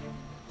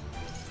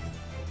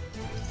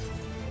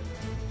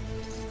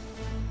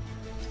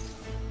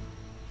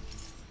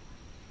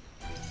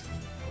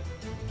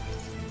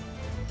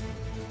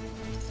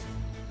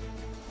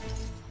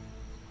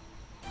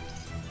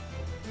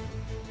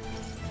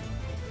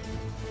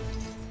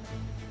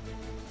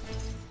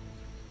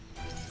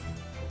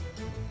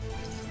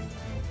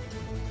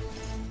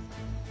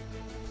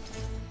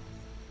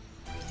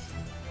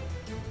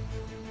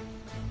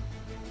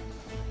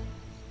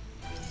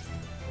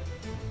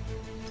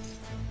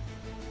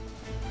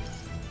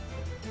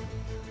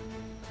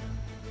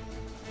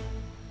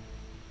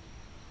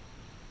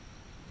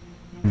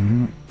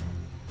 Mm-hmm.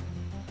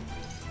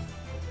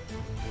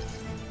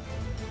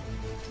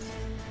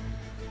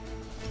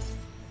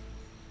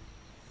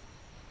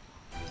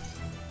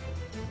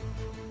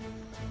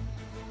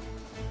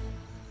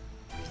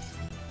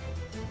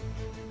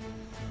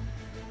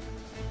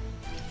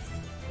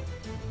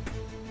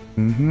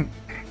 Mm-hmm.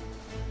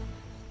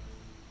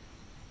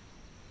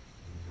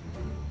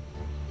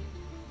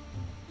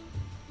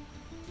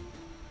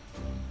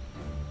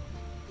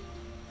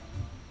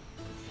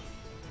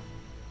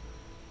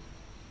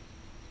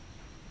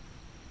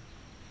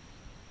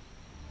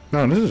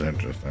 No, this is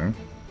interesting.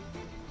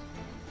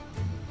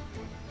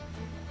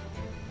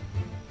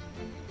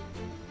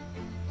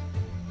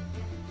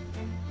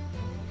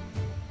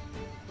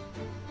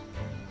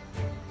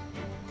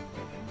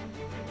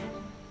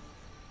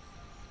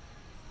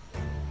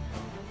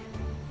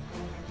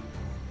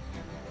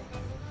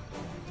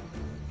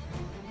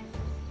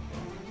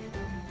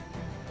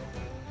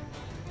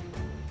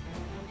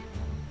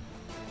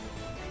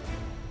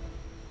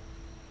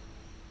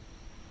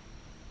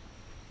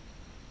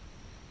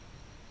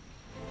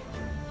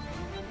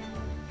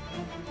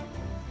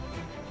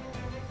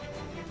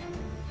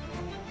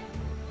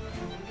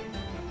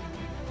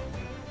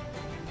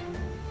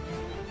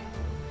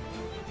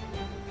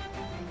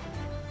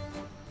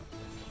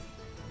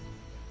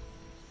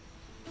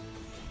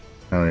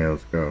 Oh yeah,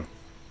 let's go.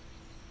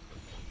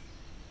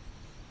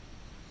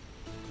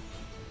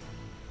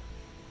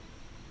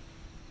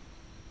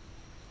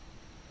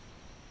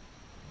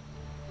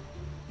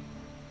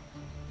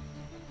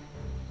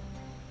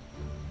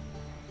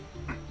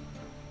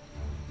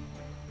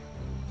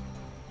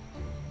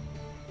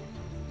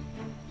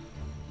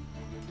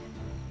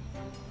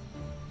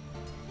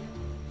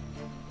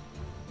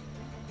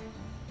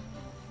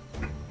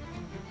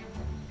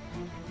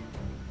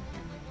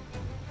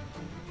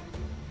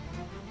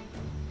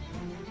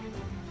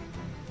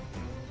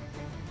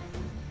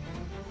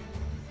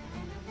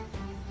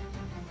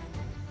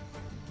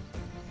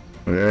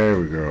 There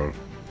we go.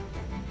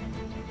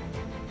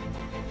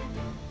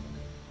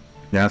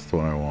 That's the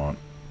one I want.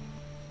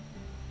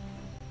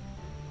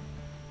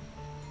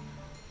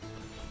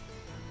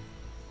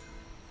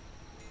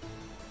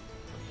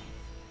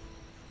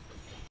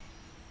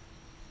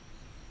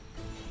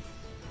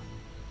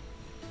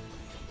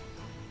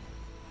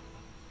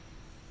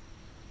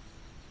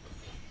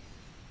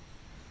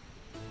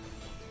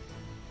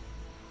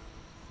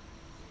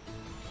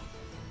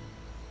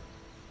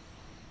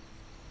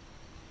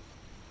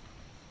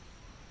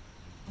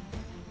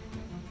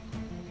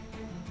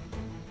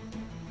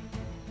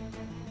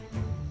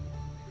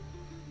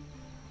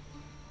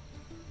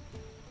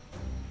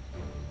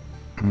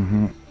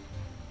 Mm-hmm.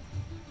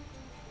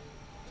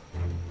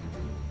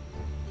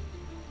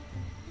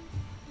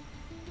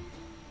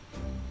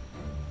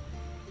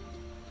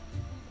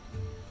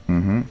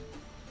 Mm-hmm.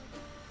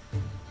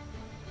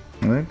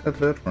 I think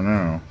that's it for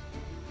now.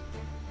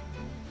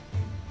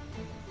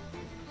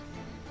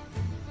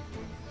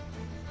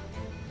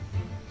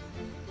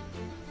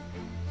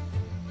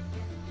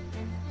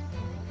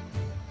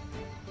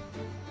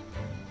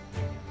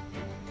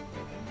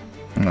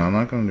 No, I'm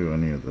not gonna do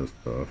any of this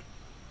stuff.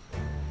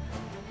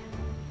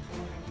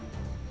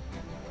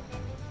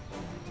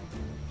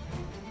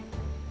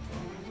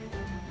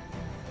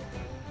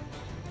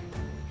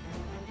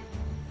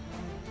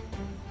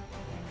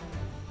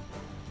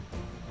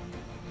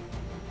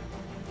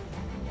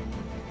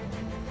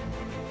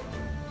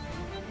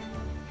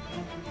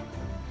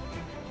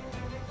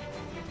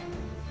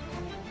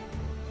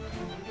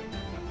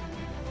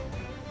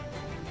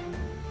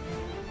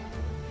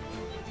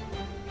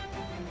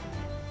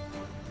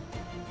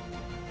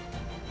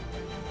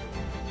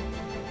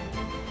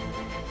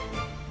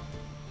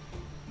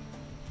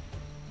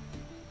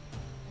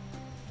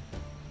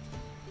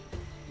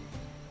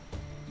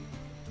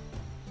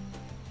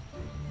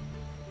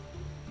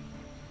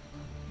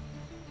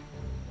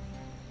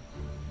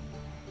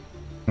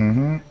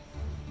 Mm-hmm.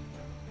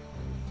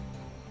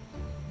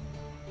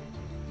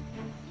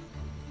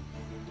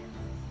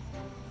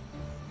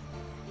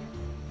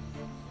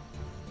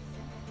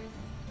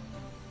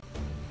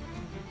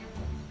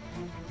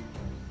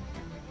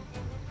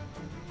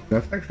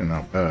 That's actually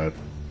not bad.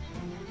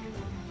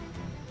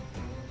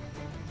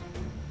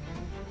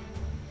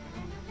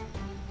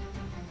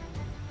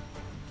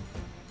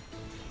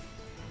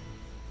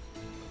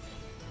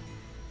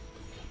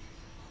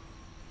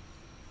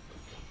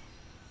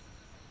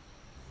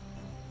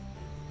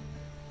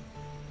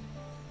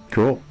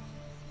 Cool.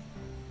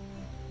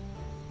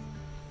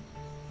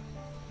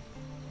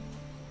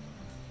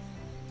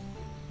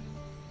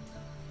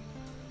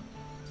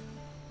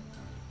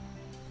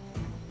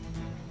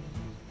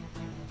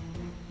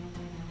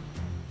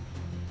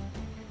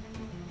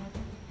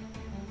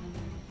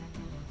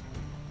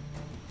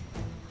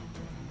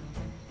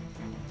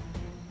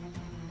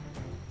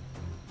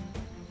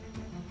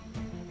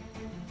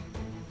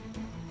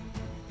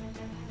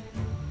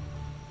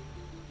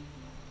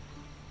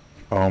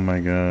 Oh my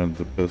god,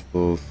 the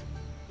pistols.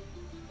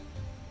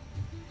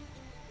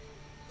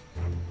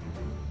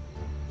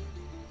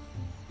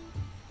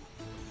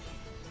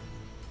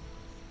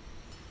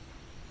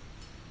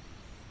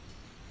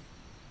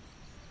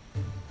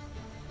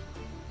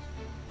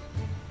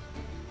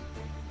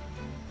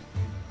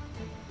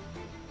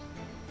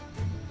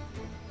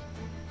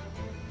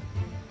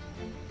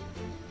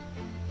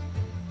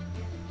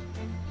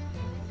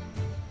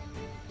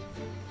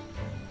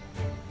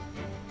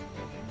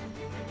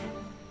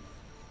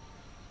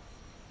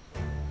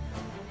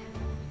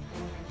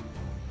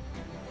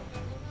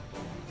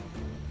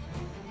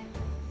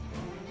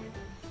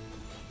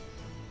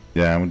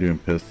 Yeah, I'm doing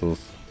pistols.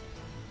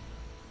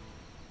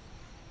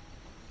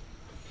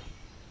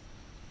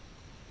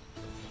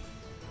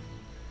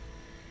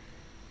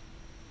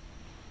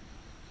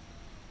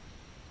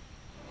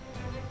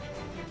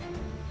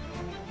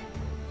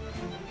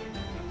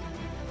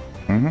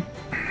 Mm-hmm.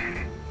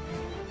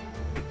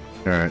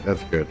 Alright,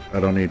 that's good. I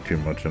don't need too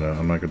much of that.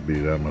 I'm not gonna be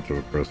that much of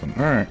a person.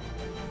 Alright.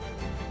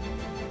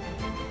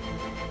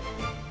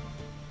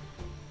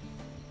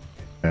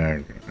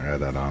 Yeah, add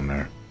that on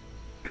there.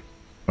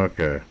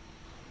 Okay.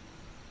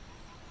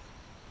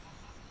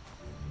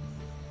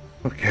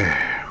 Okay.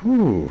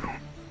 Whew.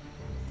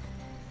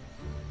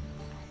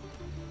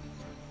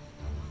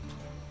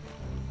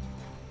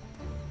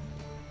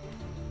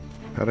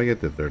 How'd I get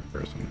the third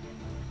person?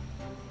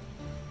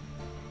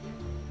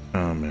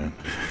 Oh man.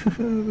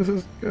 This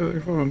is kind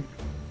of fun.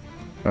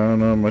 I don't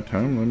know, my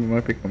time limit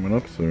might be coming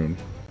up soon.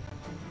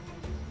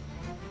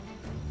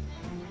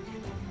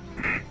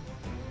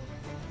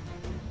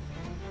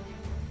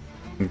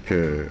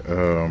 Okay,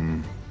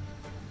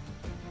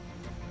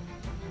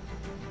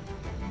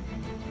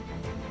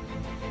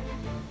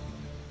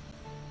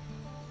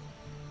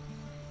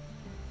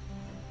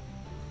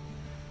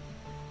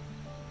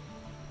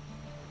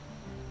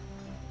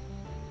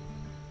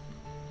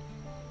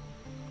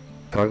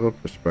 toggle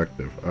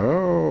perspective.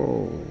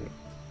 Oh.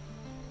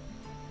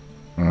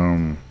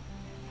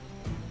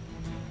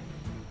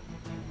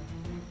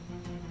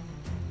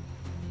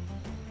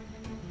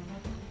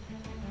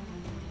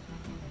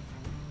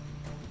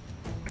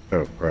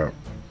 Oh crap.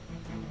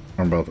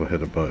 I'm about to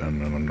hit a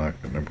button and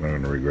I'm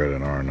going to regret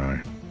it, aren't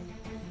I?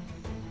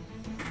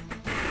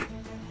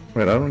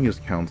 Wait, I don't use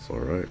council,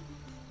 right?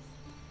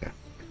 Yeah.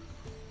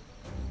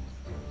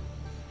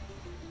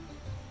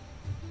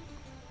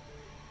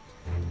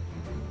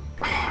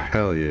 Oh,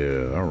 hell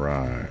yeah,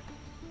 alright.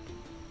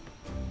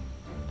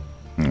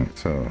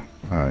 So,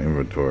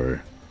 inventory.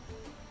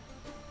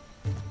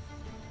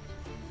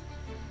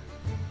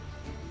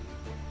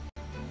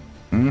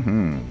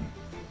 Mm-hmm.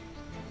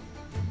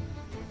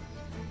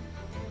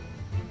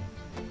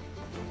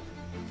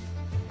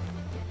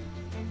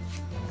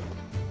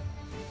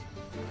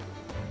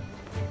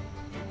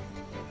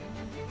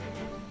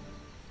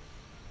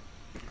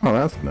 Oh,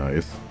 that's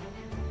nice.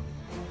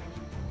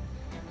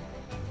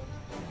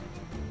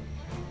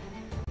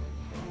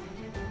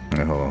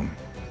 Hey, hold on.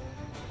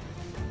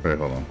 Wait,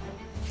 hold on.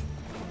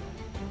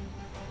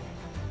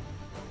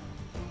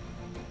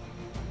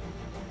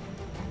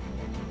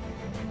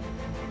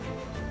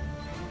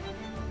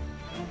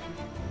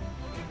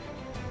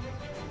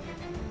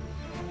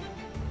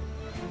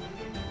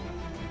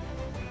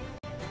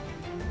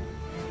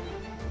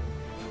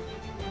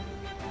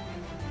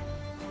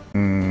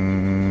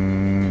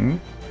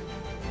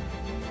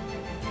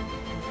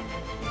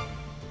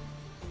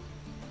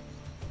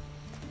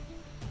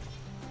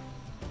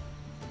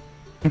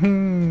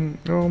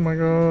 Oh my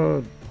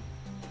god.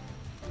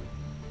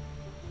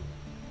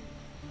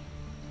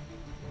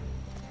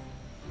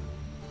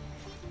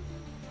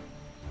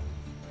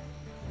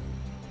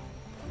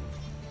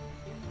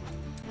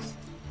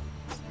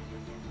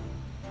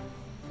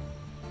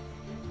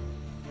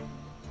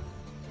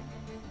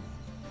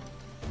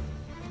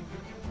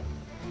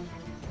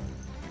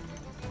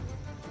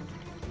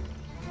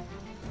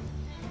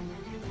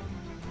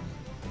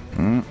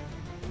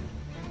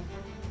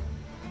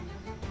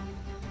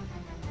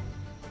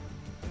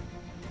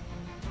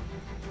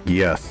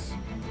 Yes.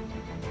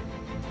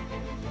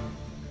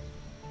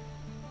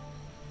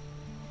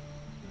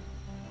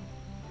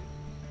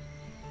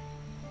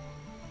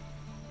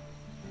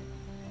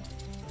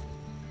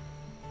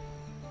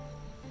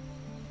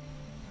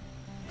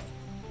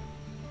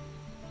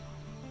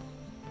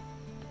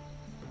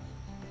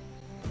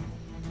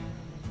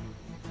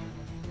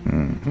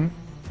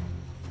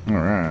 All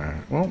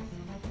right. Well.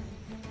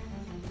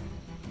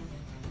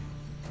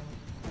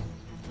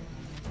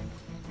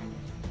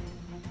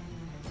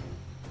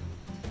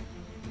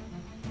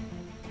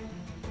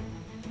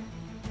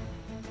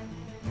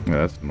 Yeah,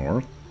 that's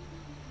north.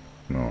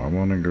 No, I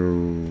want to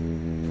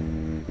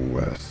go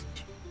west.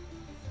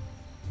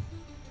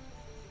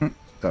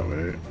 That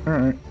way. All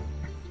right.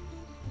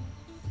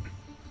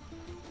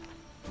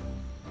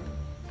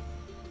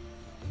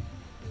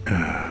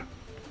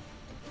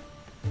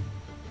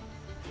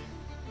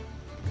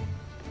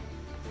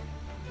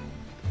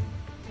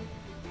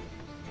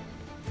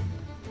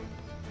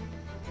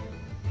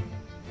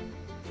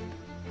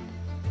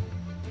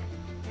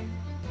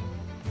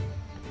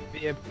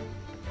 Yep.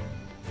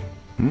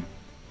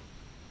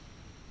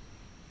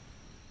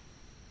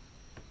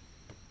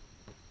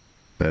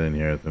 I didn't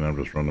hear it, then I'm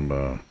just running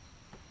by.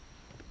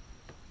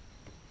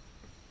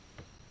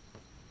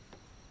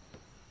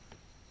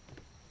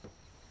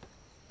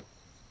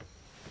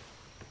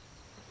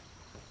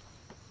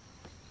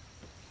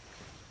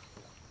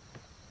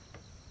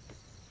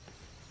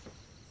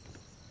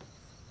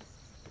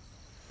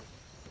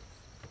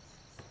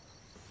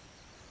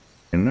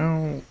 You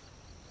know,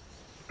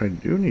 I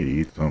do need to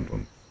eat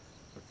something.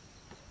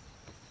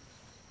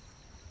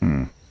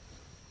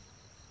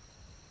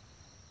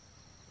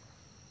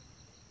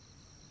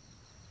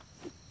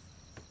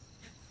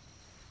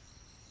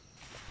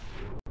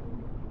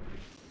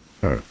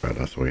 Oh, God,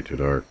 that's way too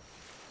dark.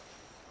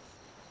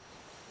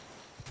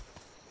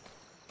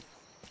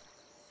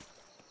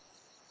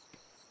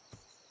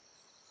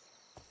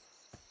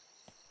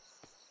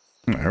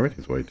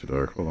 Everything's way too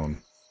dark. Hold on.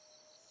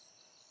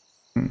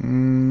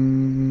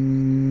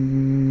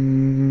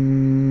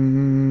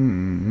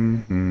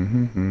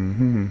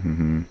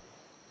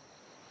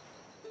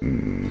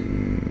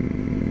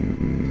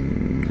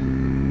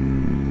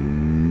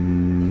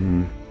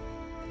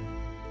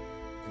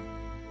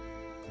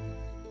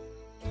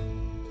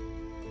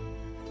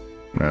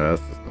 No,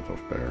 that's just not so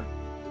fair.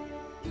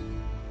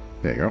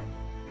 There you go.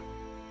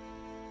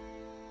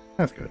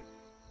 That's good.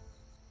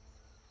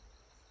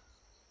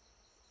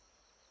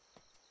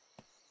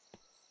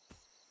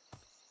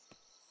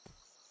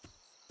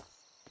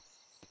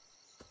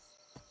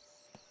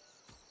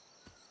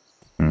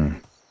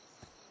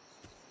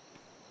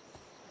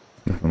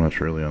 Nothing much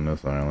really on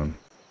this island.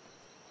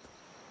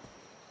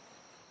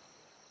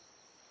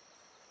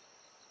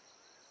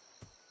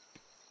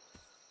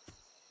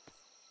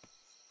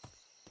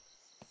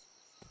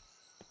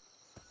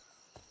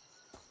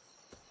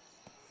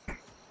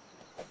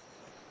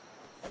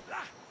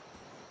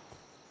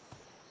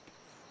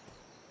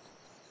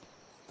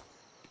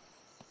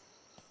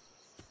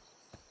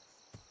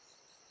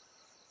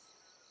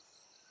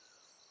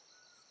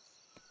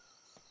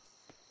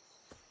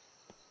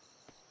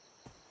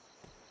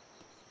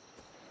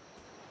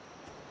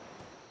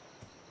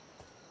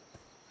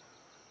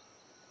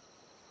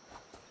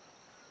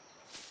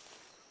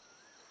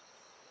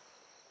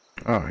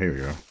 Oh, here we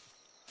go.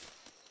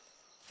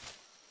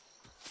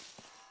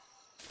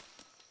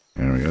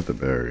 And we got the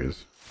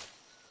berries.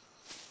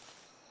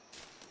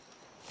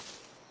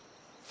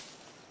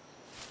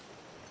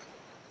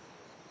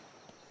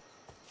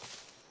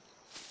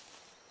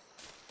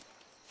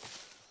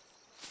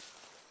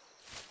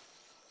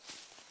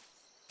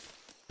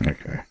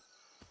 Okay.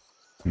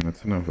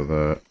 That's enough of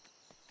that.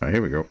 Alright,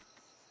 here we go.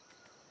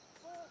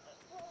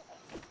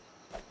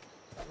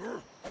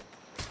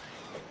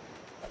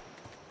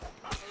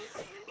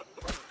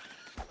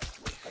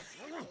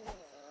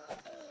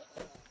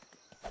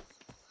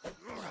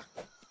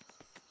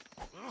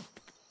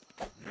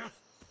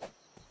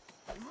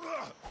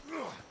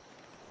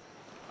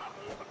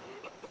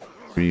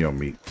 Give me your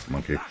meat,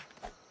 monkey.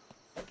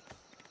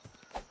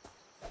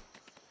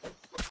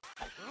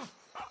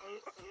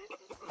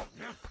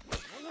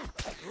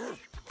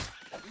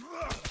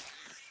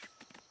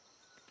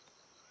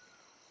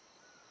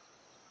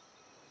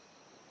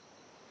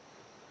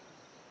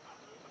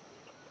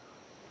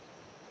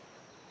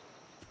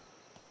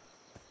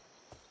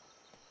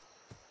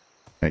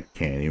 I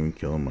can't even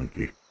kill a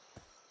monkey.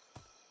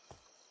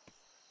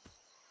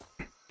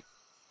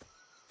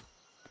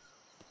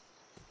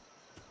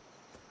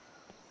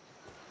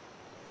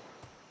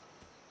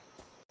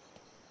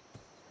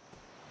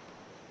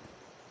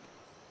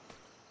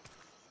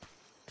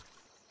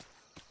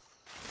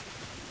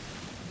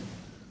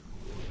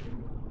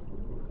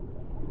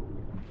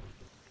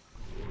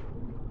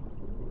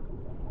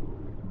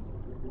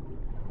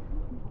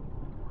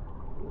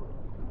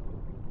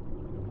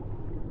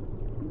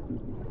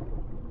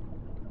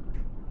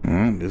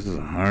 This is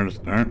a hard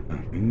start.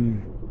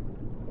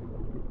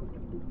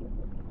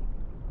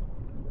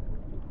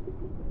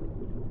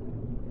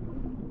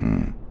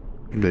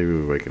 Maybe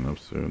we're waking up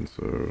soon,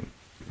 so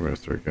we're gonna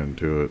start getting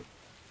to it.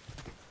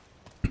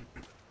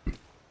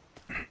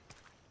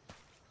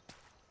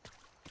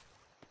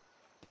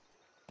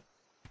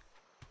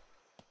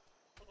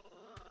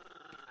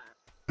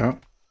 Oh,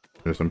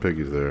 there's some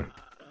piggies there.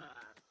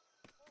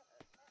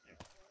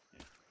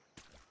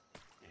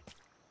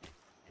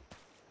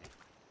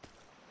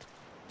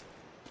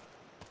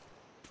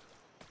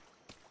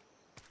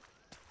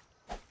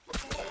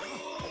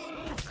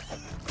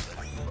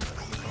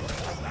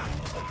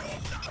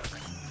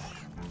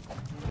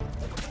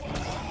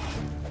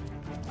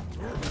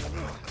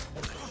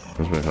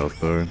 Where's my health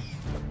though?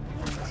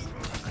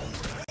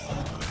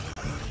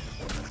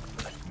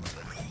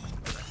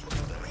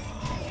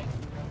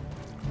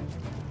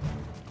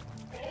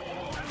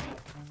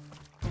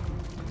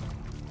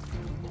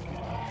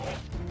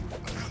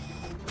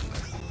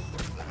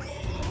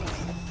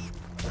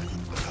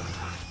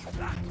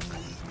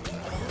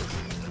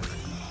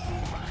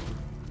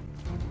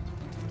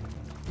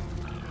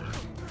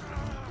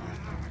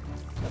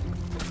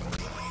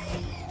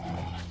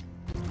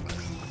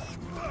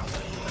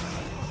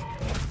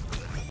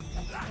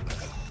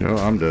 No,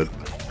 I'm dead.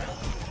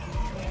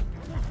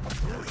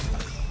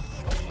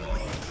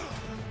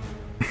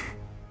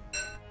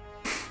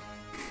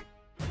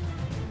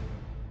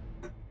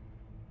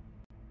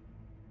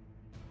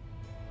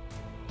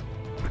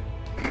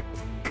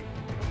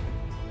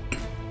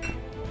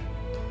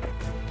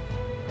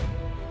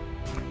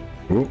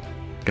 Ooh,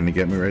 can you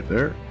get me right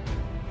there?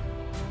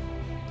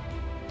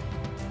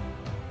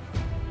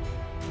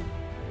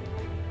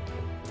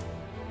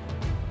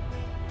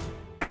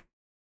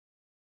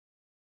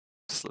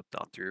 Slipped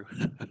on through.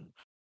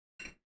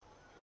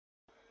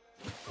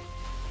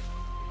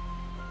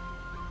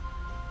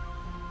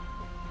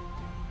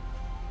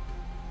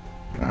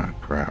 Ah,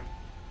 crap.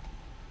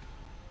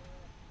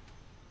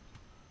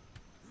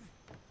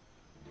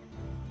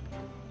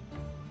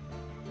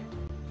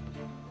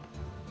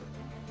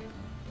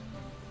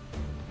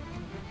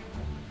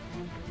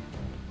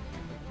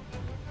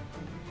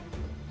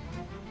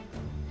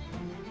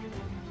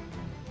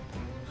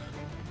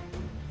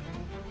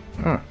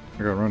 Ah,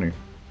 I got running.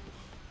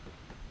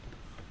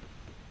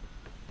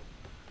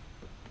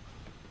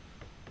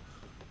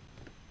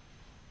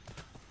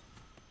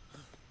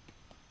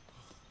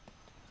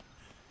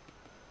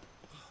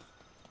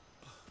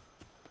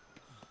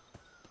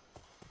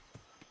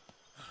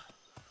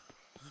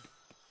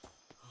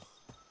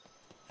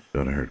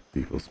 Thought I heard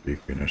people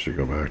speaking. I should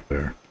go back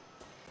there.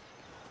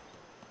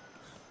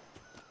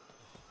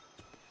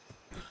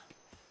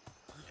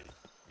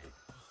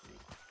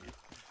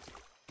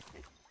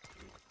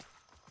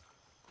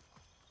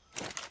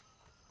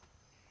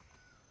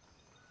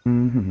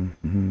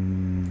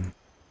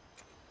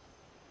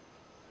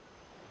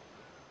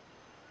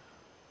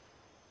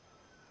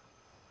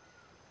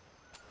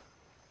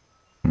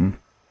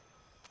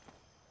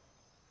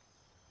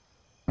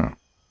 Oh.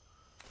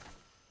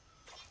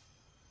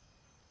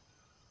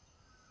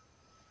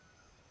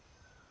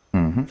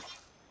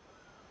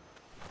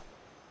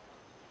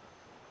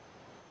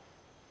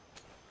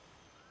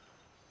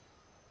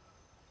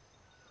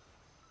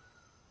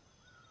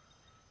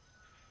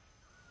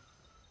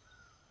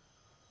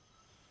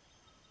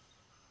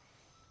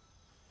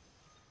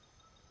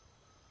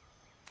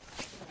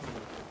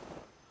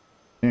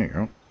 There you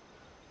go.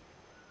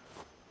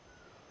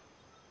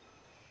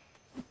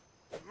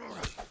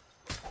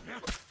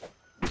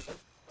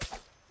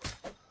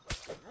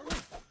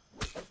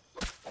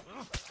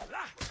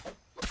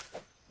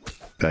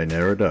 I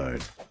never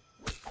died.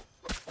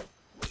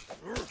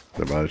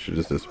 The body should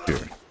just disappear.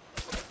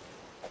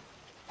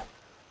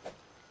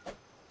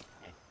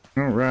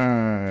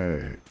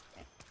 Alright.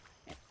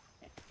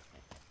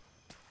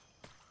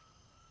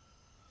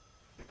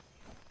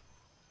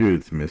 Dude,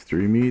 it's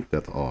mystery meat?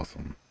 That's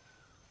awesome.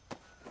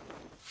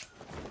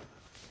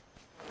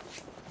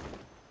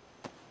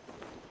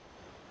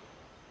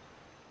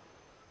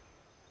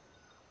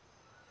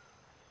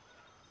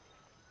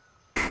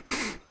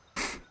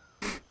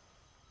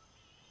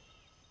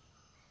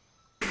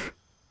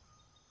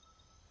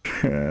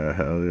 Yeah,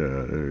 hell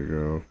yeah, there you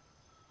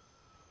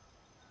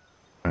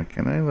go.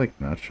 Can I, like,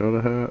 not show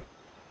the hat?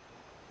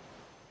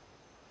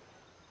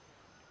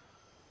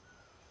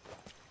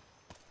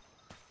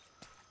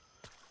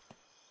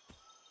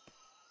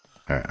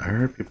 I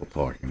heard people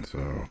talking,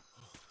 so...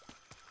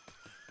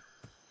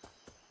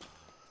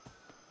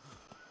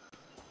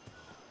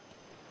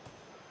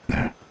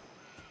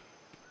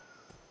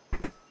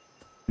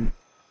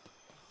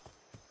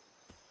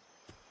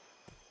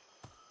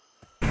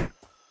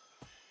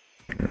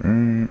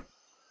 Alright.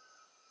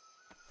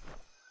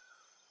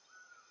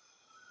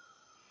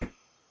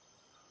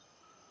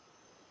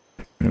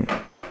 Nope.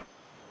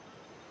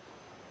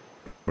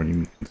 What do you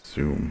mean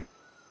consume?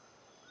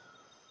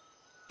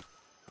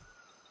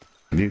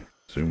 How do you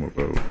consume a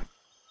boat?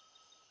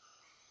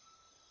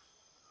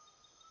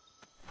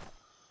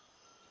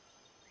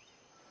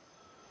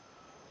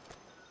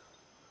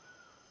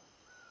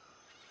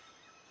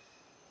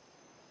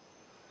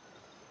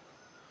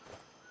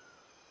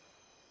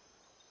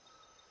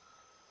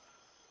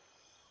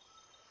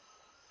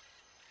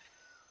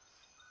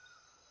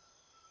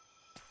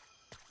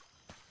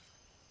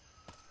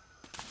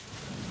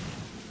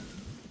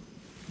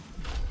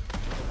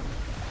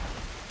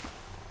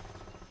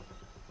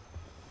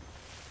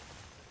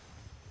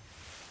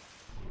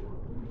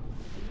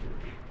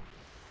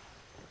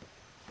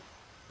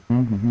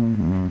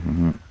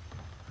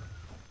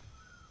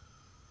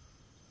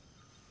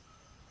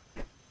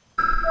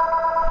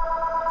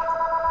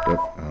 Yep,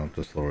 I'll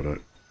just lower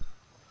that.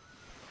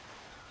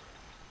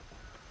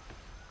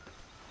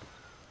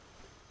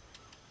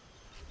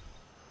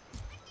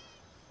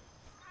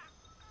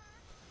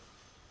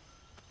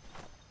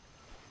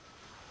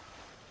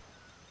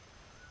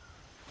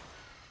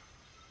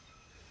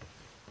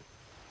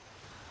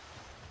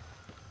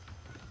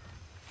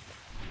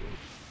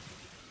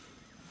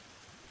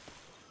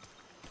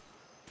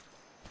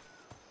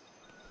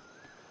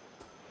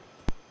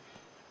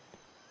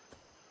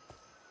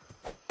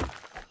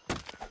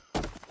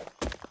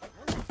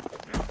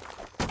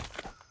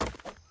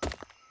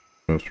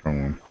 That's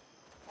wrong one.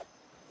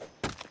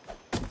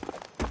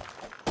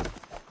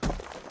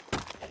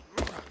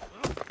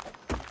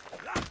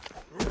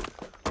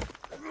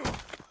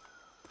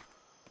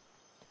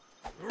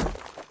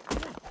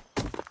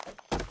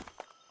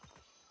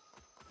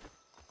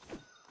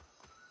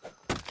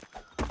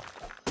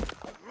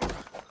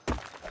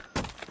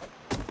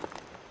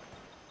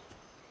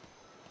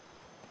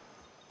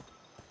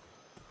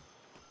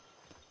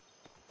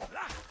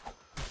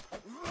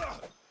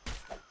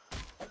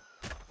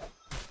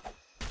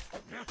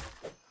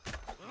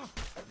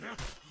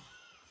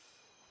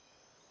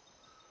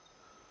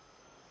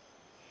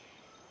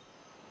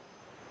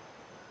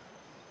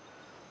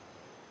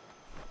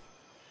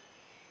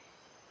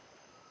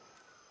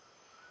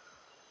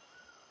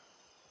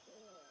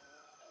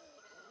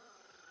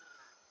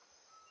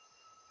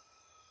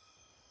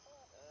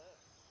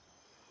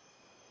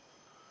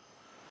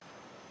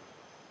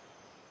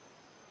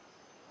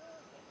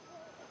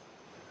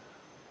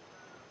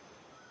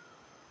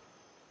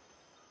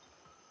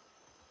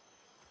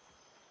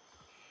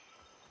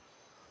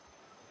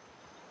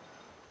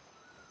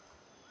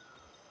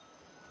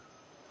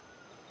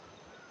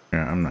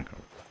 Yeah, I'm not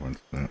gonna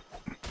influence that.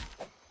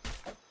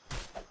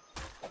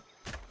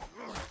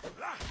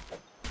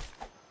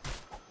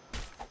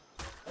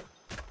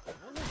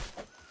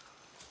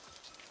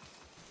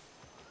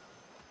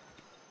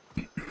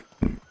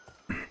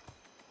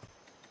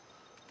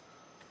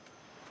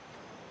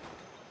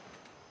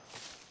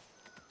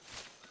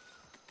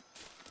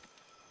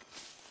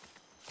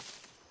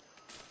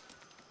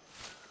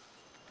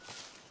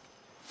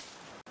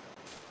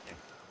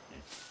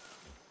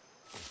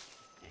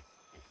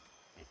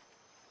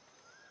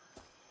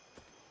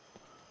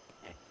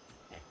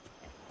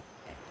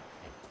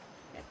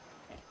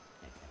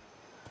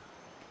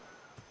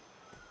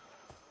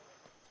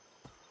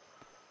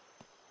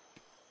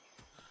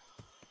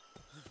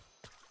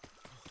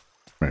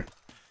 Right,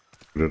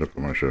 put it up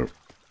on my ship.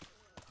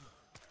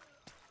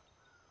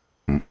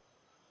 I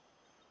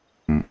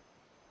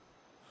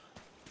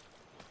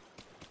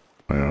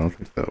don't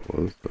think that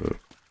was the...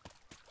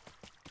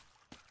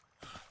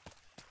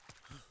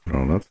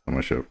 No, that's not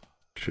my ship.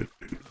 Shit,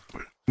 dude.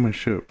 Where's my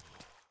ship?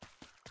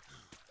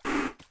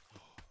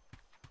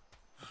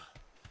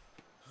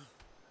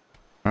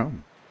 Oh.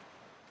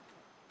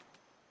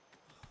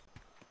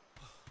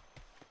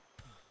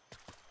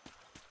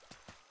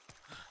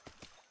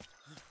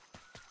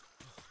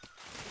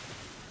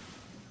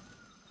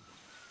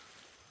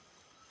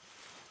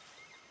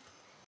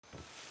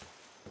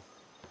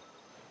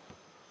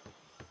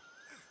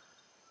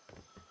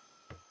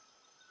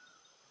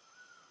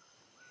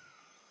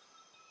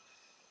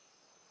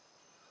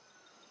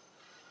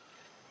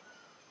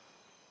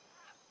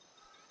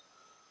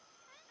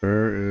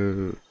 Where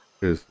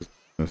is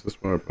this is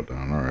what I put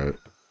down, alright.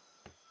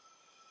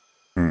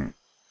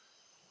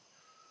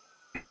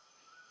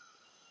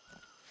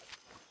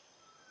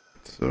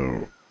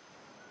 So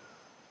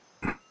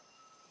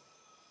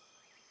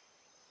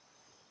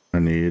I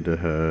need to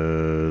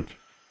head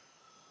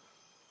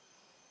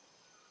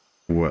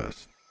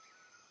west?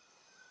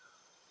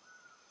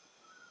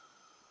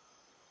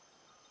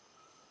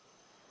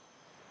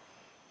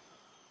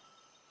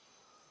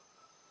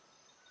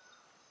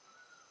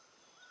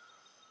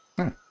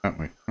 Oh, that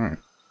way. Alright.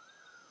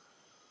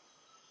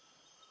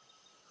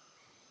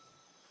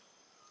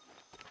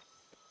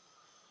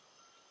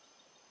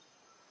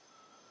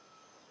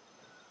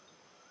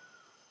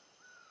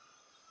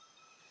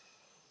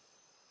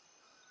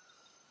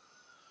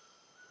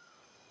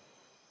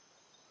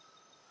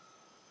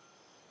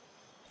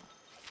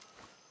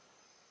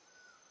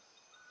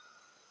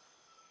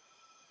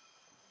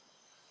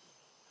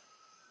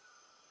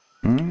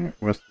 Alright,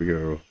 west we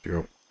go.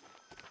 Go.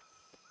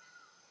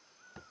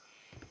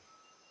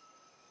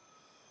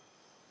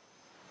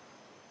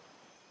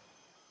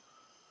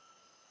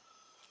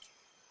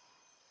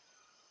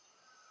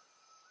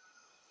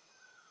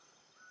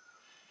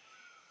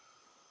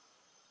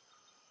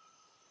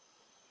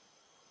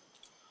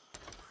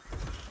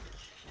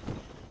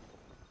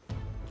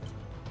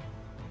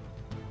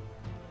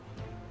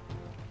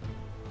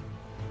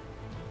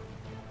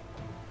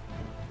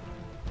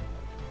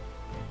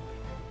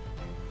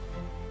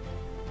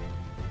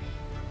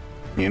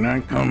 And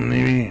I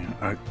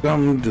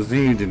come to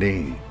see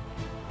today.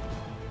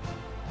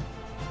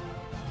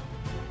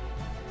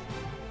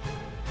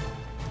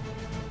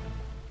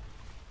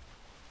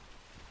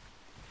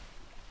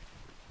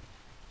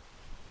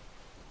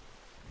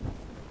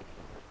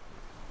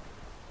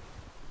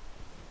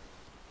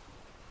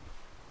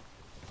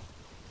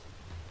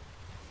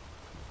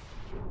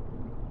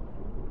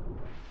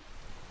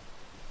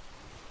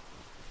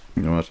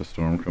 You know, as a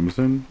storm comes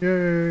in,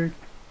 yay!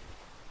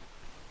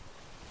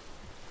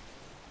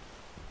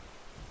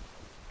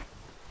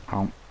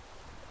 Hump.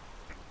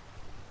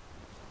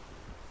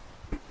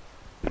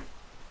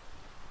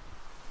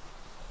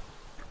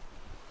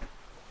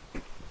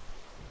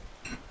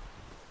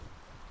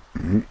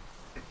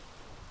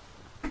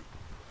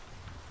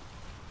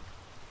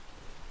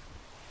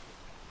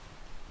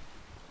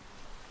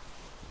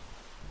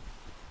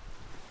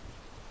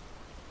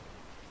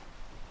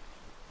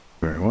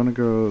 Where I want to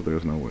go,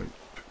 there's no way.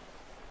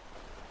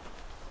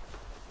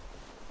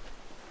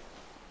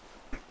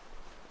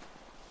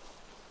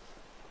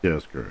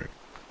 Yes, correct.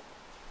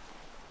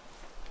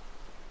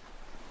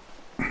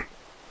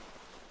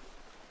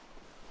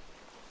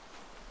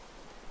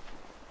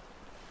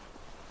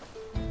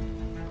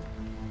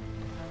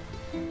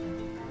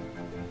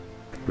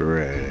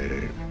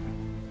 Great.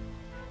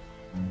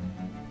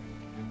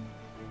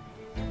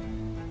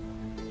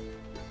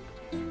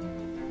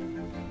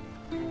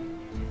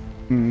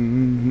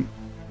 Mm-hmm.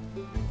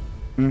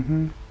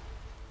 Mm-hmm.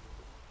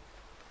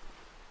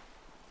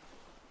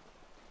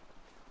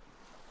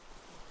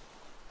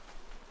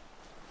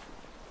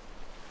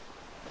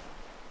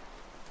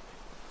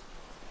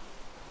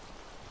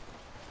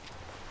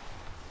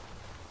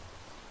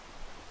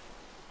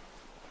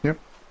 Yep.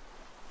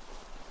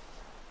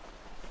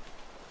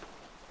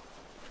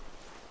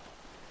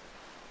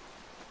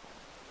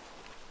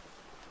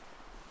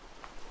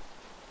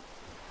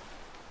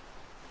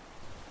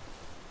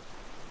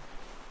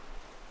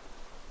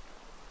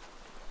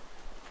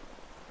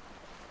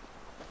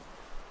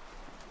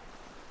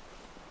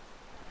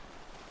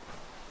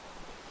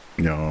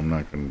 No, I'm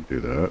not going to do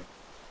that.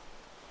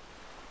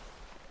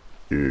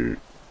 Dude.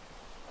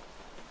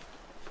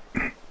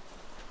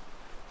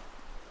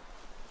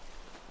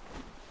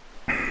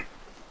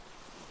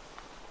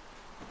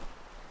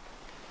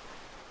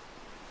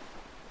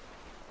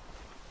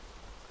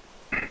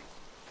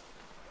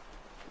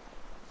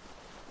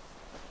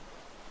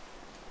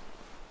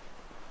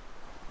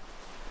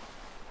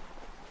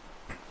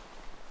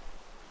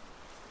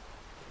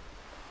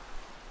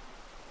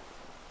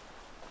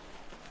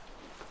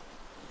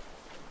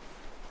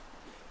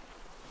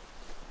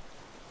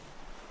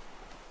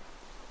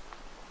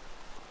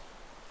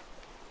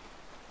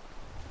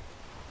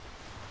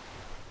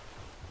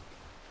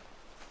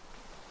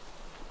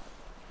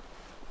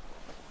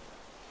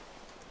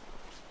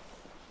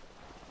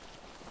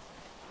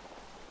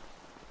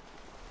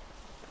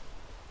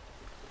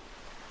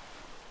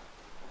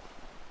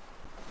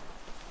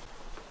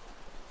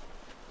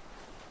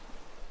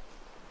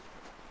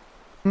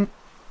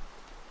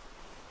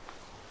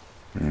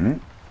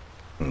 Alright.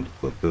 Let's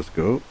let this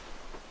go.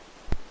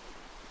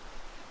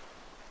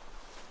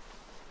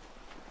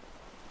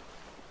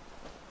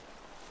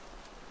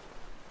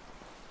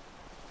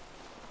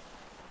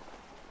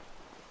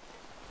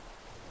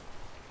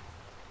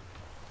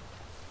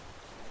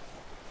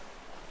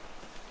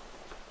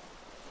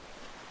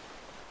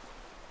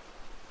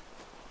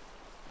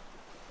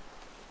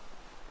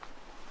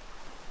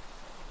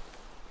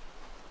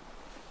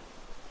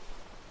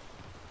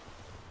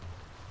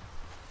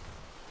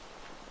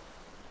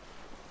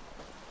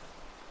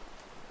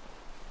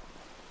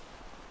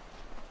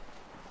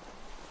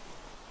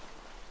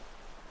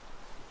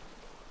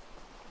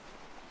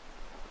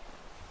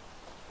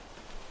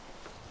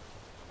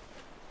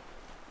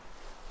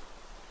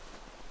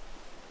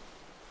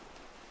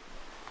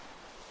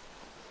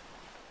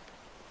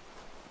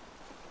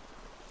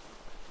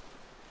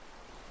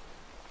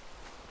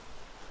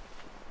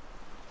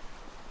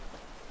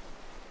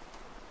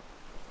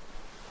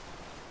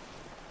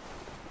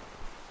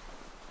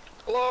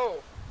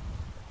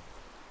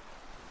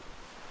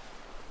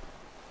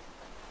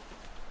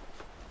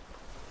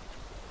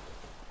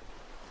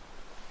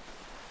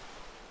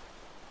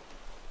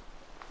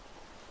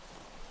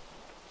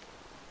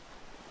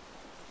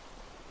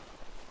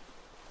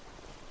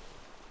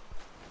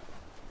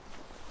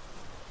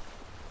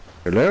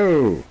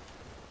 Hello.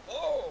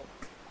 Oh!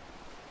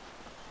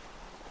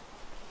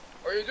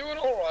 Are you doing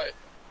alright?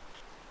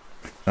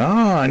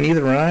 Ah, I need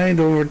a ride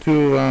over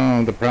to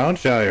the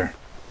Proudshire.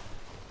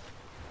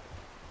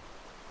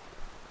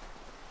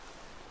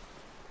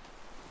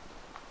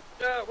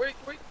 Yeah, we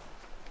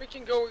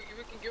can go,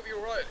 we can give you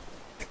a ride.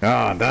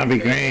 Ah, that'd be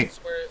Okay, great.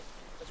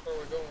 that's where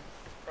we're going.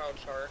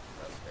 Proudshire.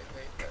 That's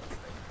that's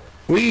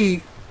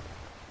We.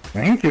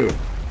 Thank you.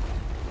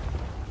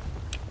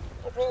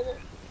 no problem.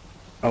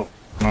 Oh,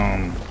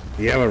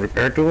 do you have a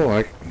repair tool?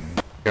 I can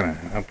kind of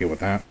help you with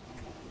that.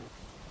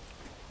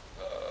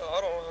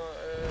 I don't know,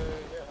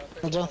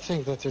 yeah, I don't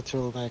think that it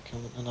will make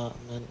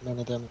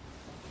many damage.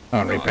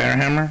 Oh, repair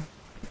hammer?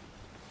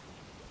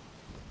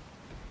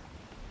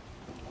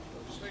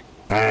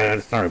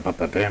 Sorry about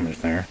that damage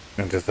there.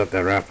 I just let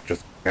that raft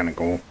just kind of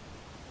go.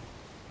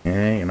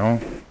 Yeah, you know.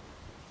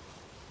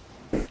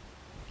 Oh,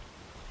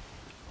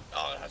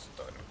 it hasn't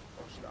done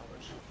much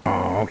damage.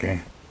 Oh,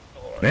 okay.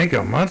 Alright. Thank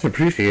you, much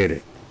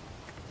appreciated.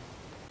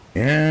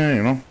 Yeah,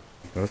 you know,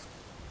 just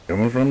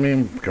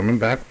coming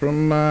back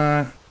from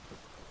the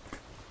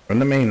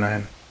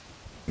mainland.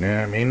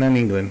 Yeah, mainland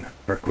England,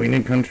 for Queen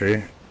and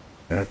Country.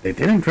 They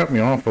didn't drop me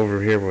off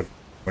over here where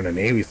the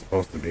Navy's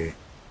supposed to be. I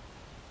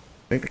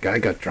think the guy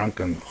got drunk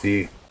on the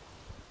sea.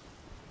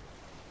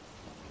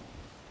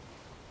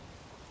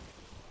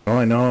 All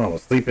I know, I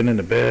was sleeping in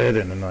the bed,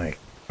 and then like,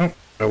 oh,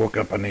 I woke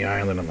up on the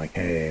island. I'm like,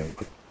 hey,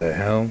 what the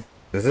hell?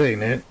 This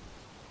ain't it.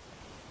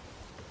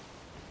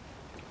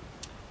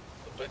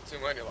 A bit too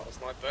many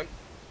last night then.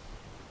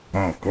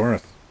 Oh, of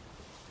course.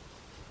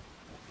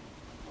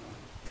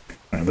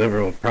 My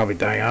liver will probably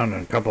die out in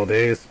a couple of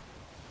days.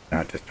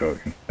 Not just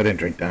joking. I didn't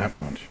drink that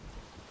much.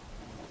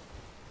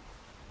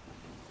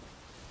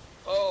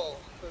 Oh,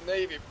 the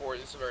Navy port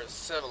is a very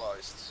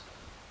civilized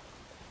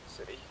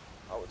city,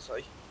 I would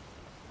say.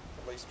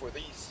 At least for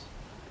these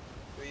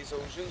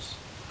oceans.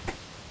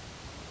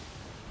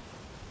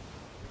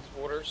 These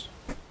waters.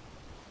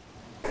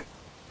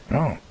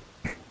 Oh.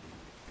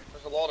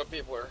 There's a lot of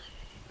people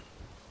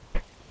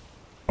here.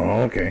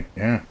 Oh, okay.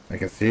 Yeah, I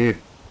can see.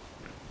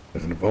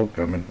 There's a boat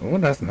coming. Oh,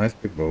 that's a nice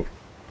big boat.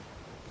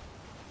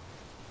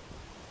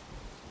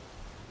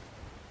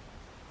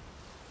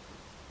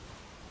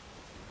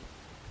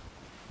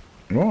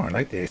 Oh, I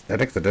like the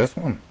aesthetics of this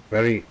one.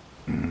 Very.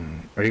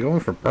 Are you going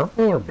for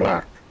purple or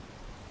black?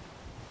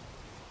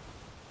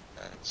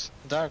 It's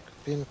dark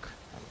pink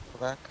and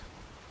black.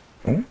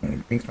 Oh,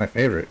 pink's my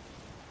favorite.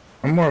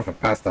 I'm more of a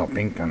pastel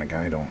pink kind of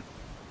guy, though.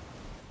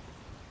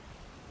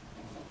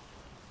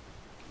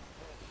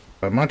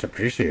 But much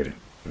appreciated.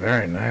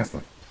 Very nice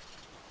look.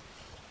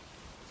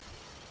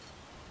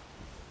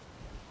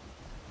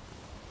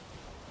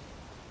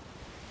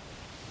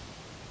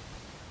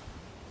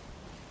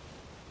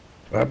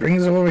 What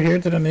brings us over here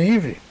to the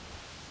Navy?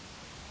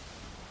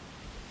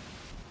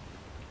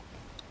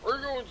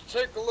 We're going to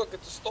take a look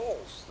at the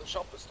stalls, the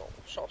shop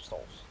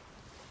stalls.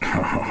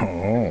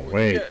 Oh,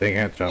 wait, Yeah, they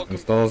got shopping looking-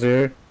 stalls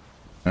here?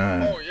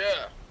 Oh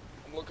yeah,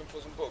 I'm looking for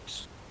some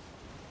books.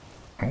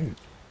 Oh.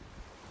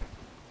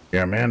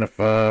 You're a man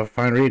of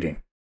fine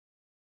reading.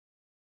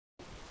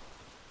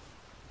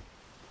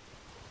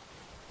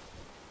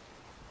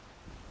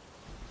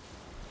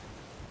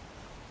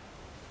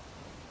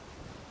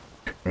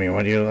 I mean,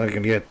 what do you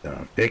looking to get?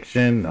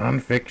 Fiction,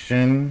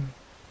 non-fiction,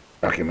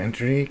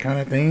 documentary kind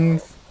of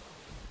things?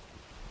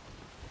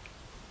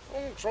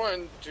 I'm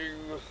trying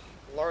to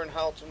learn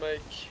how to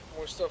make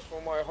more stuff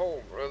for my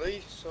home,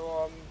 really.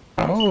 So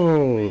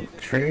Oh,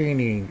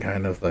 training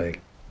kind of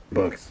like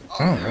books.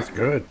 Oh, that's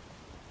good.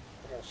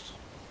 almost,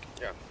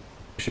 yeah.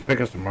 You should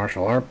pick up some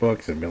martial art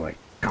books and be like,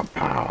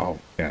 kapow.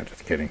 Yeah,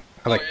 just kidding.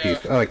 I like yeah.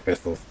 I like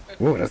pistols.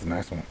 Ooh, that's a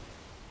nice one.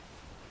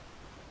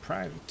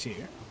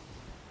 Privateer.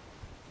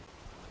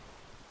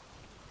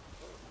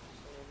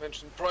 I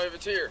mentioned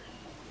privateer.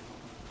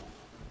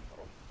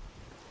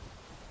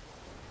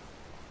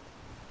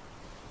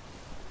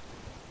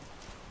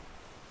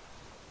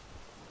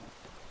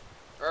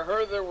 I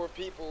heard there were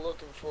people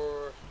looking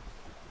for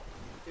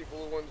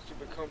people who wanted to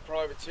become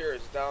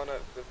privateers down at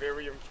the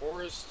Virium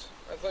Forest,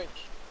 I think.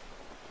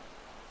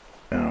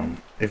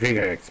 If you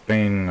could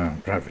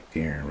explain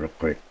privateer real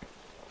quick.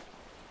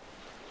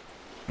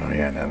 Oh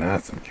yeah, now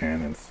that's some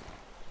cannons.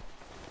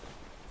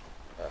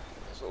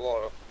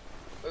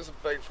 There's a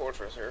big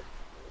fortress here.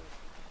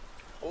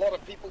 A lot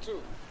of people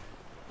too.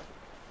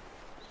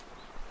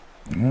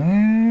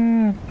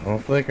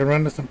 Hopefully I can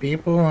run into some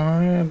people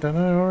that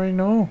I already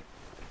know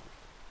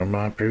from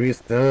our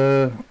previous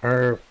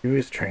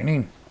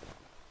training.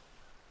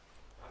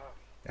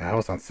 Yeah, I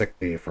was on sick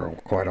leave for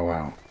quite a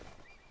while.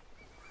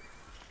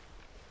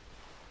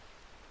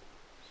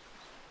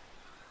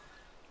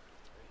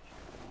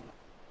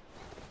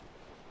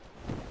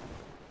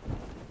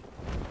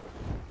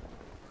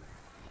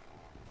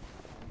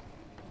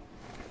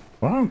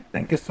 Well,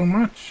 thank you so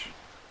much.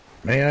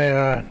 May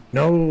I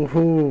know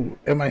who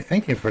am I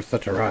thanking for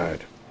such a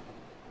ride?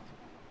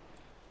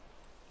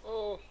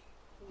 Oh,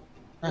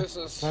 Ah, this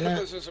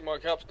is my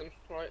captain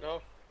right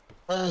now.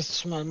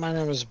 My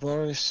name is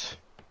Boris.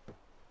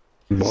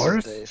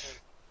 Boris?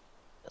 Dave.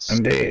 Yes.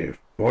 I'm Dave.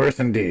 Boris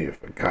and Dave.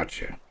 I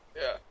gotcha.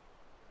 Yeah.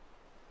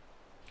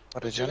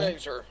 What What's is your your name, name?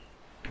 sir?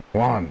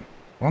 Juan.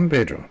 Juan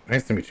Pedro.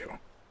 Nice to meet you.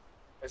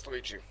 Nice to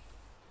meet you.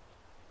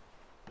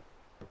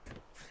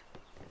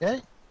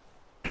 Okay.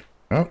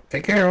 Oh,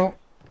 take care, all.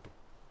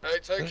 Hey,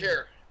 take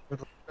care.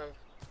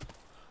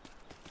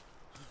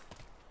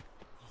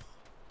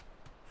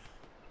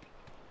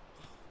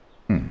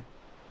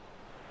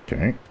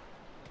 Okay.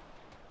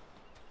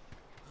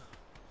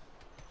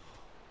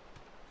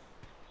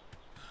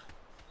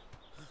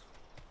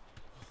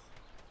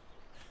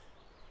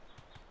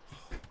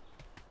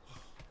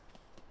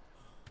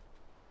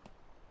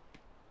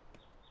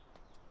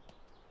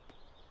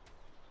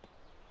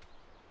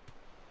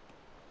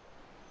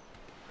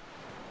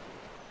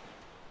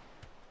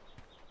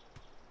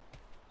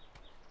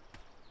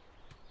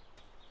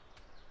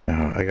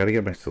 I gotta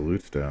get my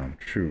salutes down.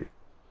 Shoot.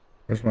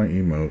 Where's my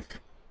emotes?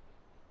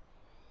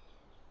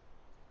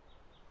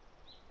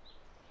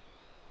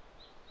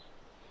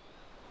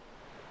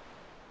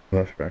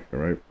 Left bracket,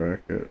 right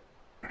bracket.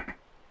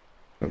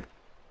 Oh.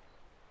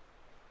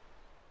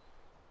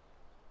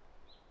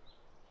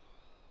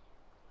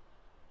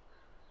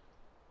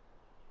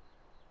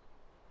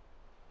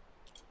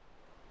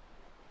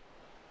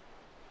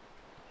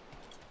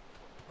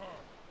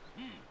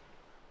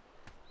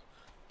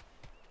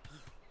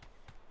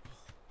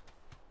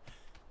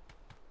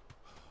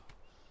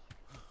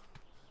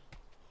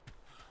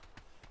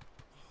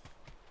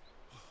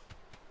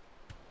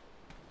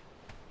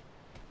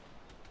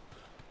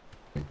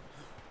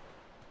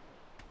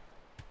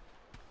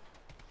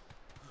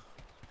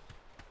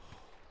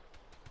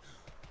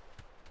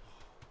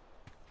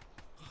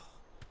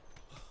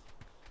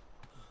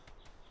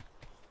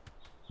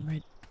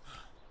 Right.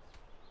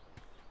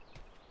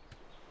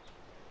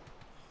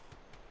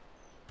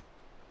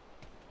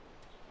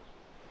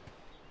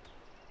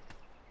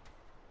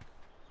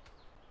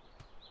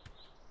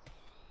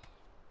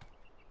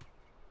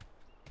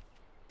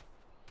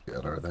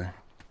 Good, are they?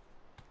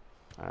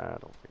 I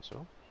don't think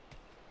so.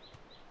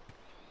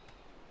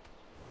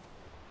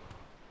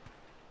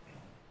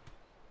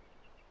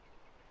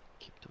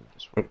 Keep doing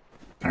this one.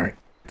 Alright.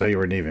 Thought you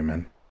were Navy,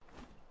 man.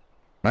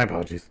 My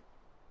apologies.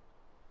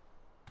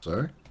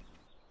 Sorry?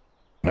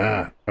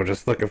 I'm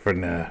just looking for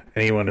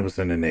anyone who's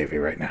in the Navy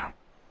right now.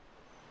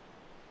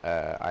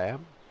 I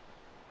am.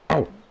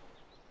 Oh,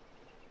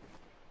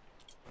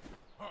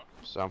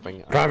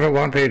 Something. Private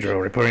Juan Pedro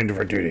reporting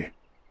for duty.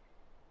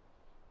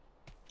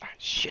 Ah,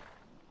 shit.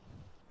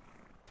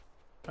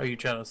 Are you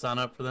trying to sign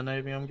up for the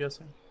Navy, I'm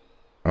guessing?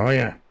 Oh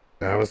yeah.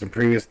 I was in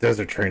previous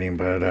desert training,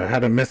 but I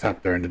had a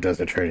mishap during the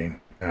desert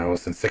training. I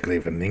was in sick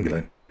leave in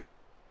England.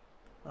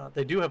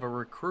 They do have a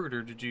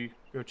recruiter. Did you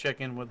go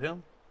check in with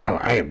him? Oh,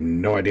 I have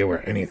no idea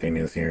where anything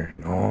is here.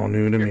 All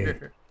new to me.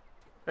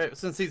 Hey,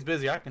 since he's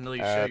busy, I can at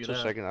least show you 2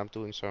 that. seconds. I'm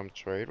doing some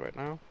trade right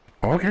now.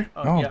 Okay.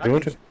 Oh, yeah, do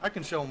it. I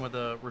can show him where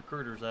the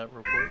recruiter's at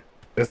real quick.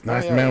 This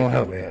nice Oh, yeah, man you will can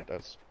help do me. that,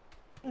 that's-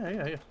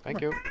 Yeah.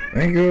 Thank you.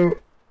 Thank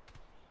you.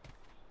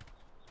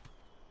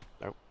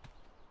 Nope.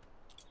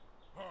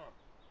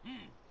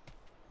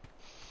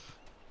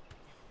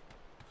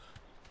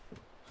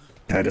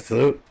 Had a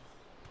salute.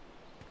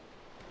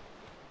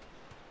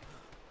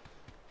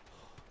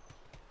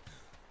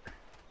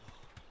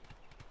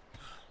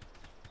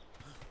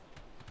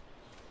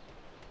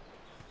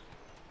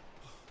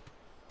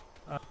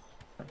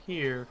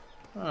 Here.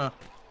 Huh.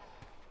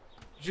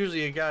 There's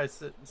usually a guy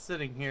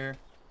sitting here.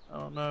 I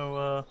don't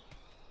know,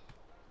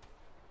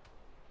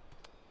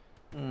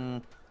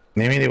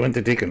 Maybe they went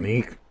to take a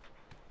leak.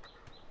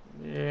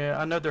 Yeah,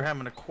 I know they're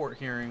having a court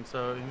hearing,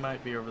 so he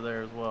might be over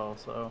there as well,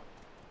 so.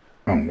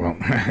 Oh, well,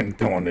 I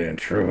don't want to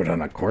intrude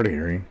on a court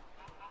hearing.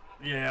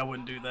 Yeah, I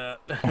wouldn't do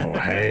that. Oh,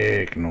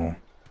 heck no.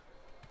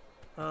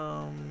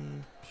 Shoot.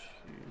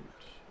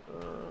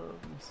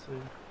 Let me see.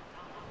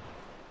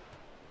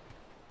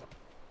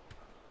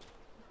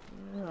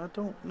 Yeah, I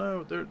don't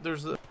know.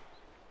 There's a...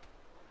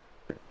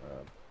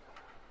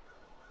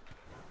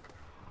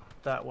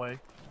 that way.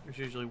 There's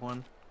usually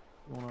one.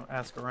 You want to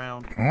ask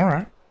around. All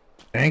right.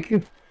 Thank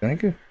you.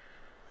 Thank you.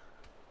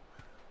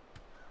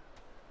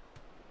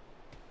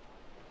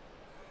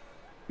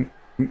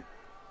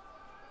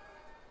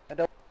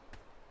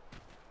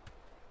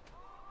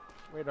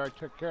 We'd already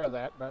took care of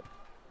that, but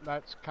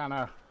that's kind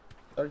of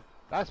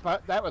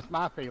that was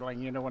my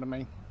feeling. You know what I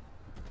mean?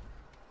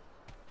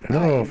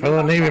 Hello,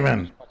 fellow Navy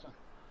man.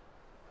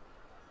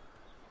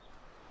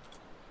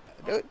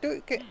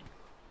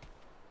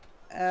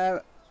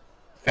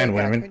 And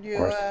women, could of you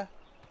course.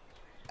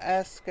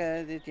 ask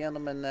the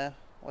gentleman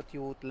what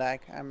you would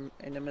like? I'm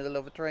in the middle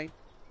of a trade.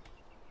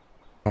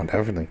 Oh,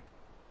 definitely.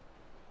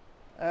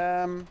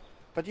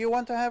 But you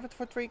want to have it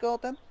for 3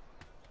 gold then?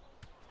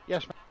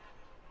 Yes, ma'am.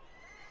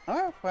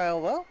 Oh,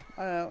 well,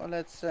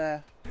 let's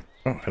Oh,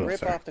 hello, rip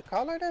sir. off the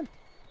collar then.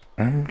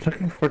 I'm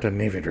looking for the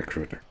Navy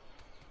recruiter.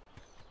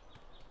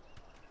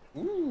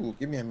 Ooh,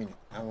 give me a minute.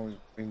 I will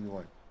bring you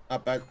one.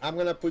 But I'm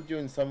gonna put you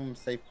in some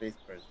safe place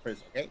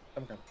first, okay?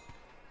 Come.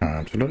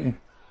 Absolutely.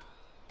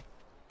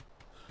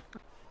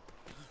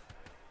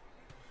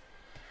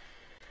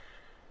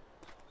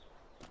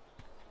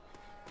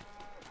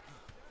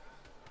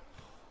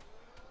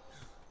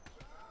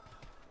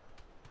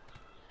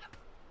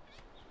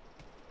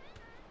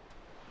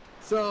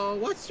 So,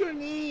 what's your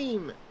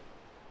name?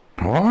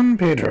 Juan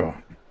Pedro.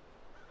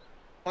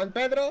 Juan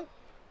Pedro?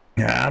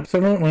 Yeah,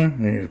 absolutely.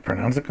 You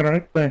pronounce it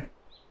correctly.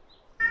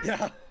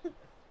 Yeah.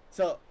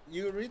 So,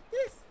 you read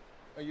this?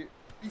 Or you...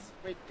 Please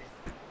read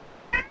this.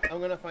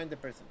 I'm gonna find the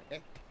person,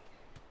 okay?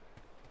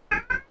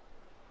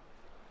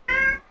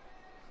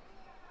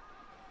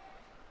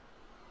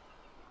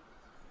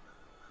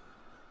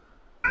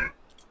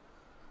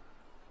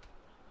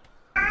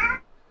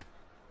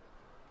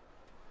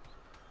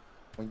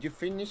 When you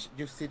finish,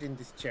 you sit in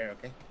this chair,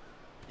 okay?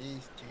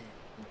 This chair.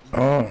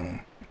 Oh,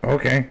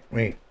 okay.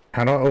 Wait,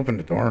 how do I open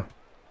the door?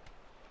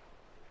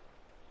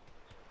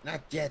 Not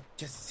yet.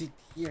 Just sit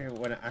here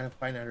when I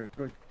find a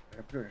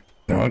recruiter.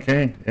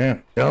 Okay, yeah.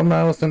 Tell them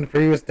I was in the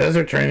previous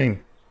desert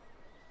training.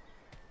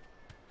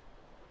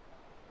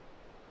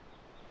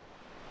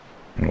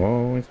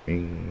 Woe is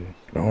me,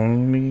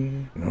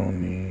 lonely,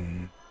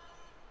 lonely.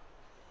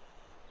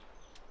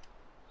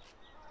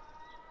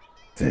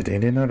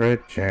 Sitting in a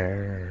red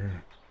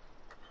chair.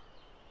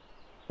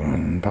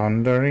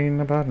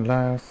 Pondering about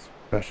life's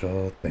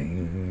special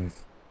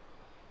things.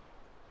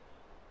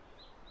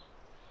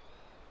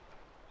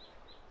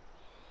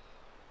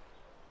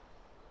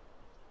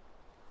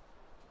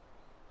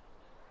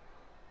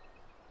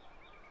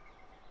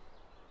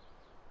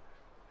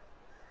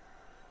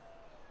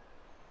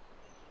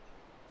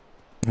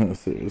 Oh,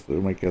 seriously,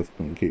 my cat's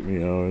gonna keep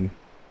me on.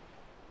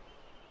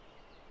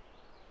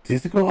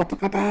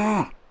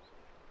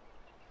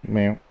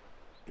 Meow.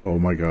 Oh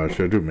my gosh,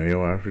 should I do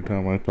mayo every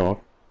time I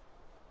talk?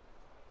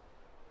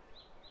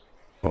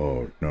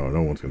 Oh no,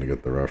 no one's gonna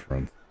get the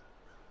reference.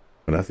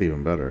 But that's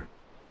even better.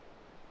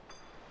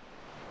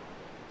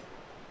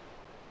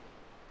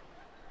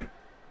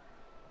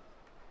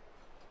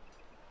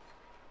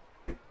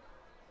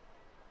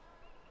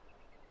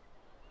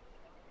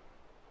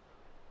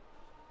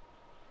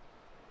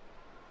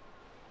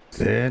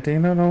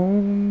 Sitting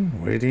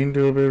alone, waiting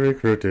to be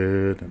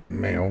recruited.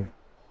 Meow.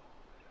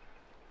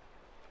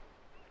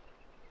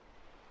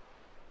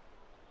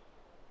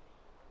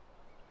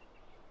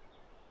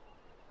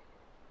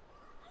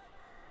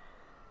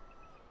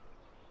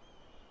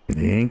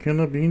 The ink and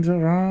the beans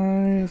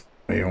arise.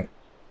 Meow.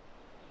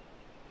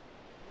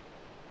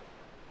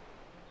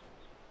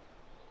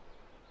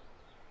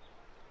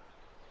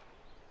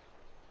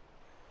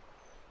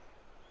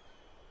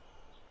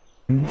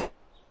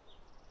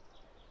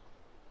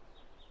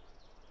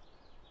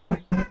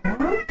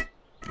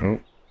 Oh.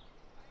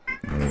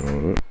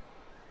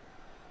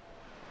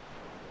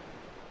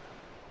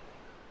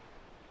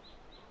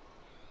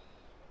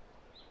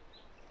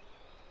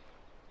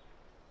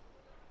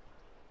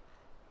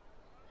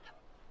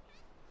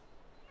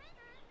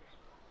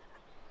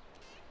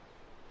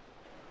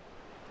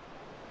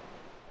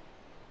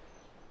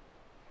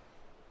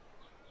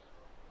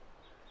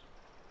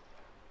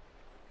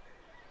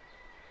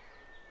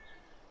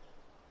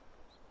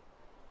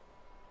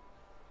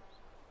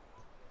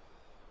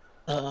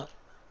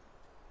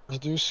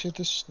 Do you see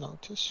this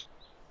notice?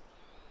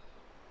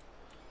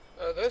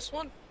 This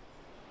one?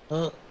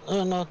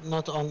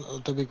 Not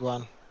on the big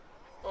one.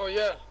 Oh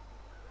yeah,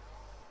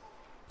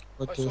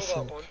 What I do you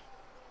saw think?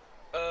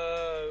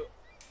 that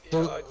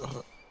one.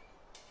 Yeah,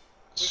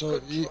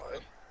 So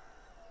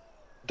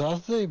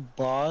does they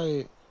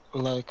buy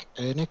like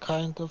any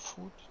kind of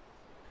food?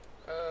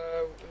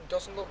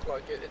 Doesn't look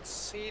like it. It's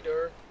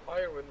cedar,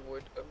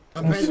 ironwood.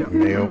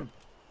 Meow.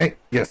 Hey,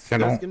 yes,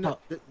 hello.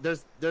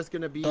 There's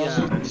gonna be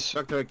an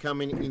instructor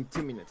coming in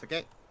 2 minutes,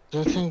 okay? Do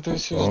you think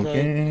this is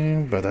Okay,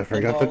 like but I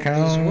forgot to about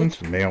this wood?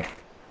 count. Meow.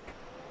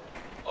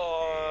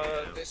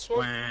 This one?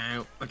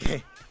 Wow,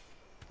 okay.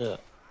 Yeah.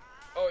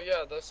 Oh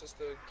yeah, this is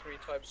the 3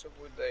 types of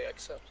wood they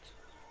accept.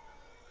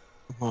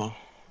 Oh,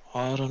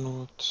 I don't know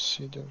what to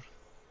see there.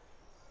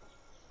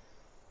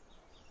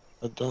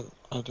 I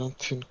don't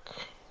think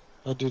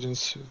I didn't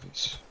see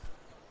this.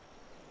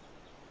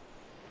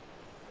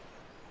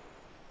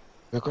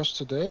 Because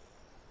today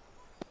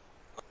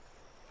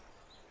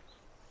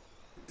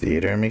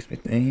Theater makes me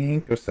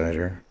think of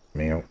cider.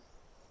 Meow.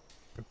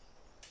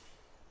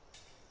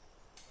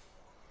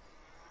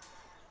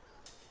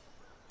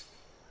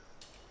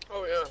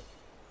 Oh yeah.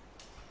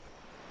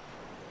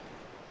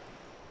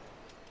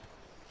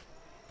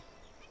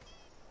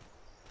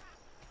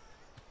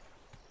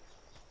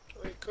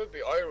 It could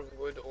be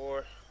ironwood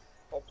or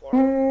poplar.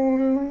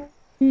 Oh,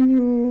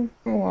 you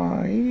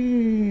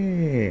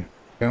kawaii.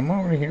 Come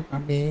over here,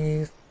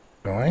 puppies.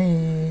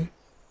 Kawaii.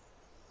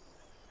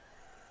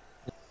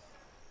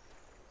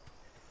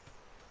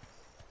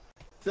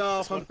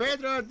 So, Juan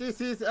Pedro, this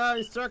is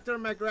Instructor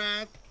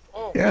McGrath.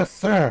 Oh. Yes,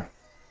 sir.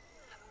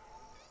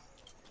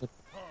 So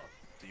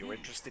you're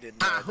interested in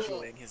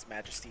joining His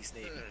Majesty's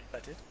Navy,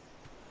 that it?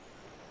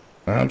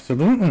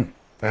 Absolutely.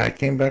 I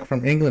came back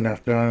from England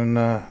after on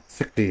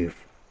sick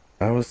leave.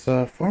 I was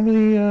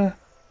formerly a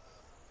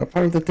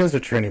part of the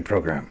desert training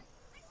program.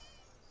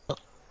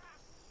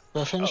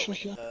 finish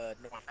here?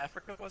 North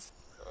Africa was?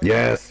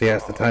 Yes,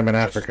 yes, the time in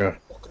Africa.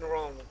 Walking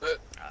around a bit.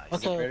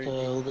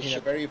 In a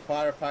very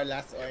far, far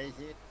last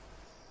oasis.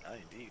 Oh,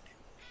 indeed.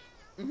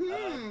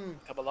 Mm-hmm.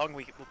 Come along,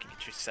 we can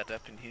get you set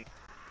up in here.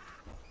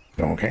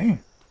 Okay.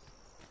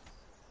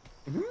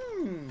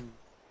 Mm-hmm.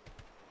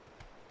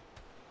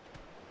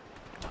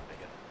 Come on,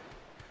 Vega.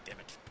 Damn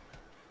it.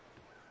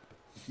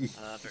 Very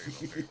well,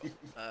 very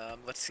well.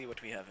 Let's see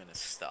what we have in a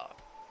stock.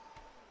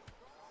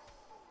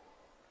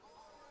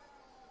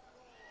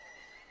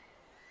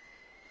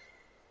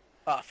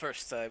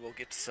 First, I will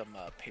get some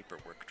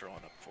paperwork drawn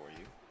up for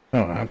you.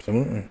 Oh,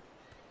 absolutely.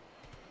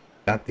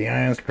 Dot the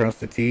I's, cross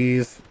the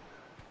T's.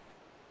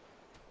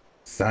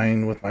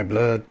 Sign with my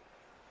blood.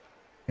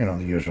 You know,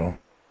 the usual.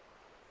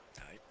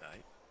 Aye.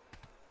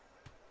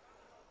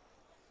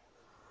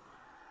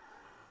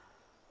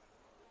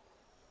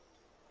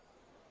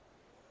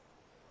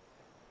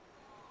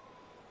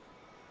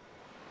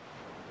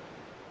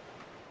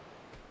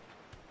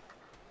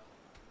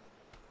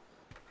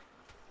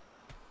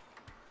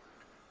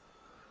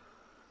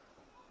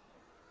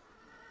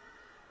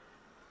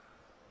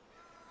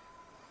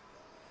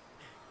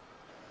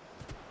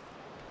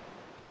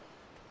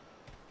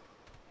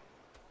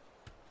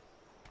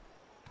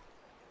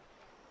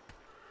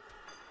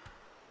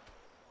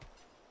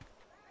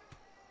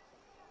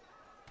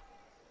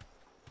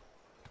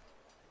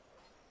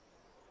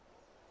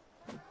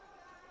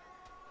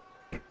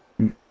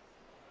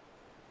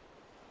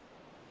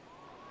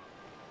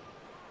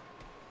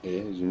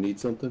 Yeah, did you need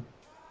something?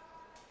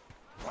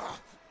 Oh.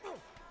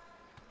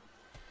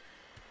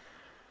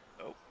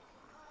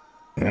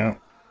 No,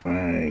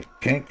 I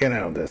can't get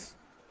out of this.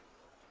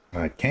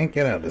 I can't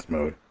get out of this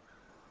mode.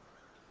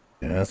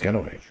 Just gotta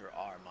wait. Your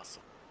R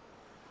muscle.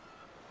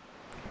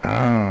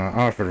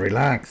 Alfred,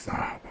 relax.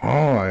 Oh,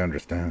 I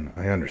understand.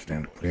 I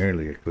understand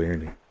clearly.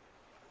 Could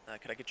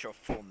I get your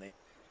full name?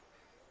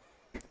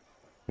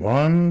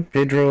 Juan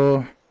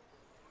Pedro.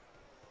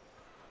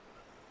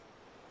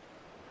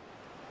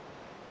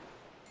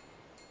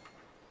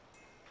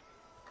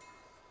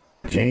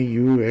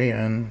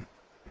 Juan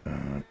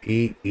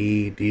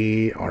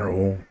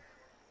Pedro.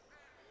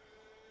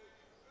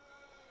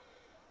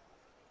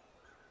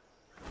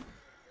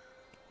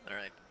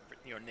 Alright,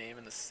 written your name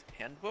in this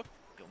handbook.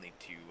 You'll need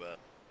to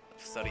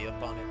study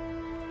up on it.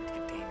 It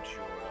contains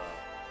your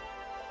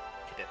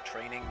cadet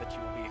training that you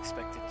will be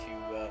expected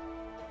to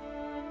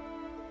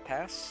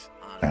pass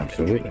on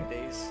Absolutely. cadet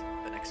training days.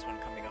 The next one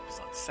coming up is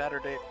on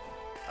Saturday.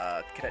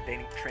 Cadet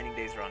training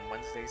days are on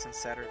Wednesdays and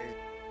Saturdays.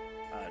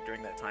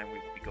 During that time, we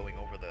will be going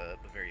over the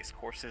various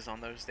courses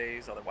on those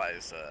days.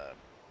 Otherwise,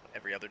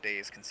 every other day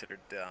is considered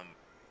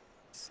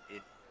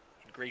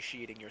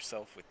ingratiating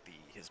yourself with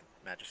His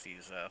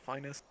Majesty's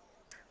finest,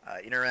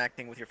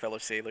 interacting with your fellow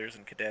sailors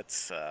and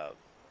cadets,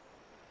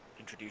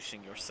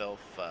 introducing yourself,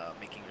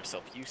 making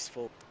yourself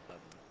useful,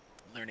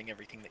 learning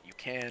everything that you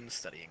can,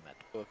 studying that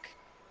book,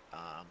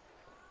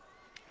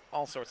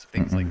 all sorts of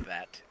things like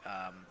that.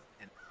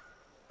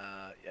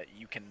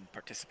 You can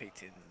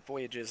participate in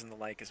voyages and the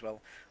like as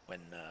well when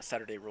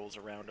Saturday rolls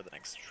around, or the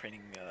next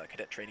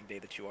cadet training day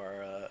that you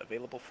are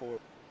available for.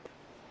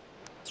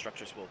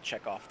 Instructors will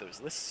check off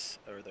those lists,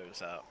 or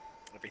those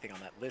everything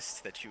on that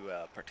list that you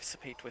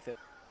participate with it.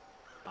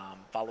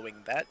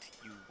 Following that,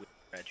 you will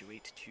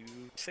graduate to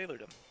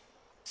sailorhood,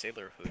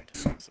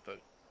 I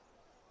suppose.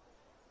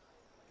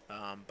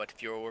 But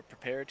if you're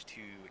prepared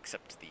to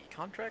accept the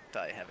contract,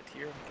 I have it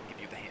here. I can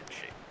give you the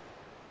handshake.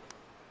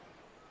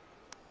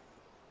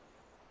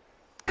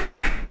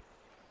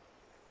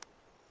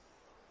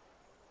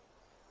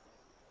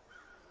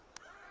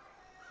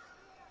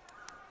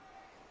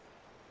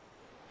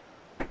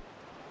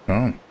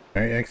 Oh,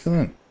 very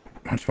excellent.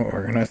 Much more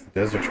organized than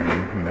desert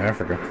training in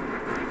Africa.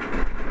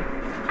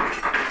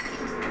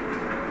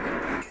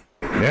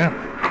 Yeah,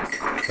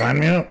 sign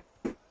me up.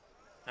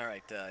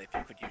 Alright, if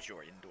you could use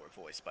your indoor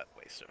voice, by the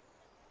way, sir.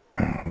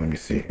 Oh, let me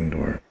see.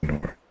 Indoor.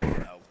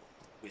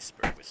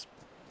 Whisper.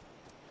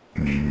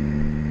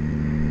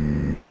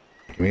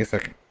 Give me a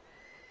second.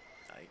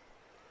 Aye.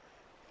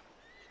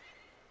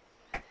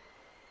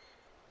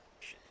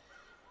 Shit.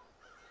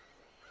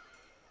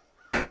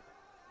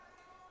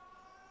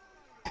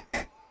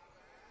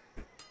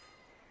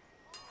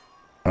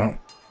 Oh.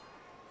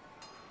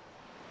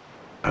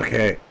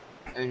 Okay.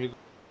 And you...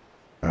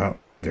 Oh,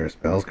 there's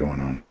bells going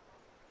on.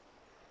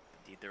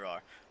 Indeed there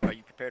are. Are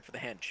you prepared for the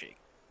handshake?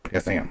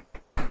 Yes, I am.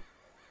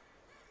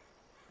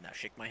 Now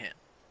shake my hand.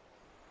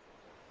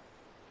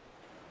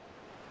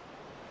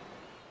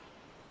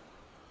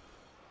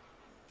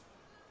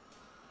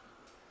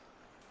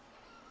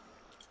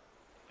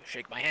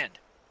 Shake my hand.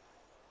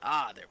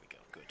 Ah, there we go.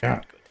 Good.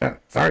 Yeah. Good. Yeah,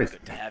 sorry.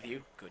 Good to have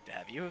you. Good to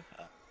have you.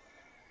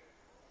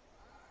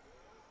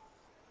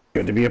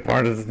 Good to be a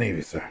part of the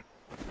Navy, sir.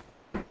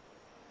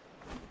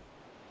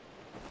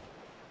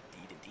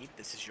 Indeed.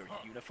 This is your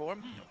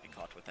uniform. Don't be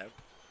caught without.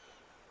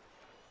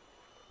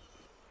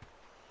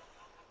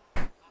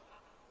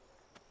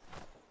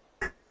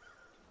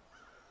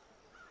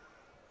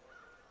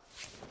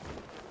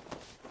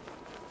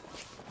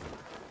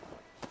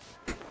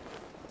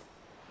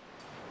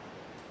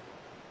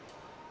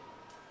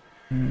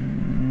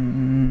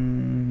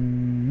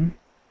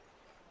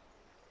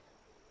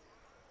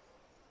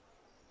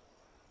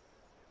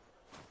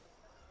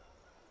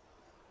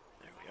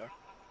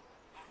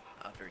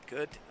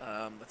 good.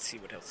 Let's see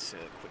what else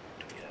equipment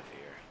we have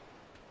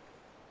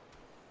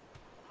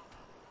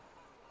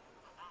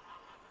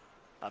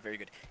here. Very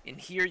good. In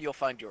here, you'll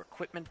find your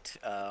equipment.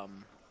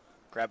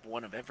 Grab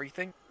one of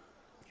everything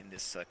in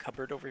this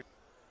cupboard over here.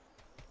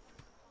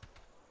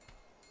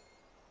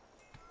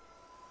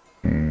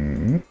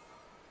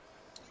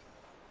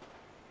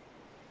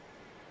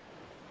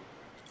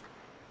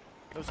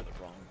 Those are the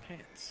wrong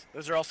pants.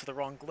 Those are also the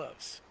wrong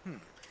gloves.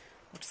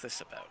 What's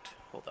this about?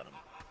 Hold on a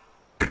moment.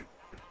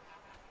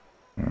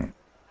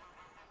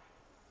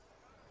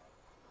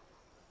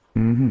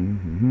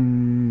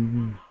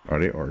 Are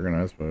they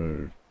organized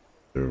by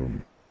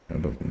doom?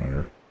 That doesn't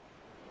matter.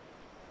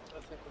 I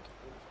think we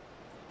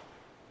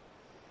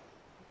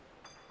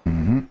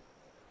can move.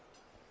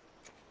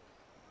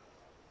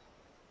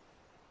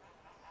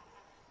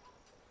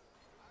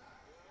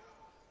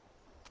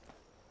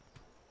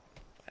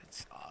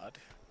 That's odd.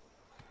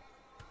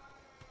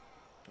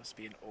 Must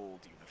be an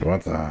old uniform.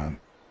 What's on?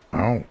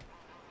 Oh.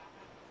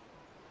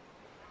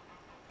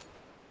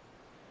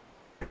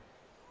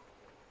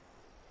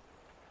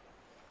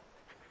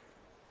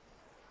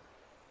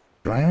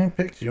 Blind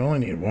picks, you only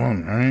need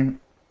one, right?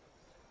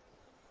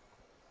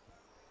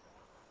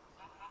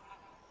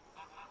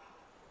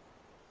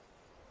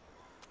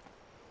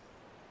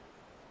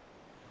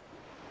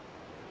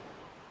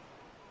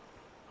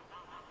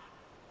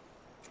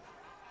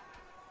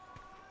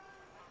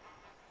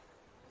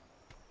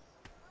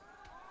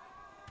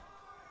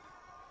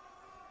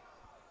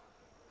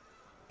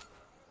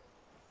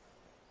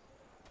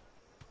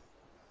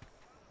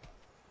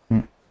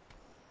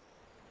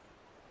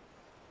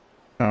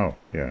 Oh,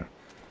 yeah.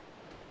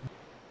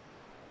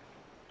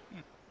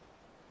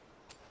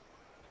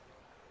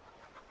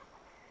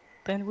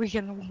 Then we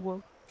can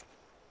work.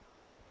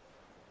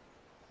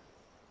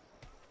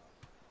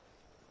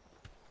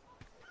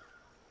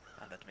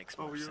 That makes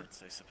more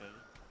sense, I suppose.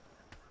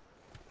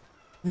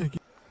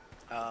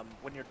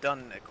 When you're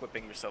done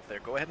equipping yourself there,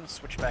 go ahead and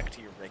switch back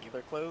to your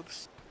regular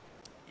clothes,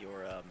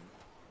 your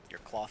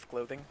cloth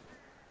clothing,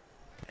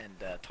 and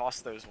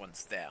toss those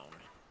ones down,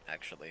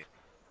 actually.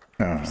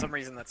 For some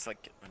reason, that's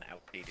like an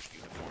outdated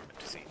uniform,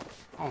 it seems.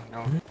 Oh,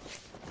 no.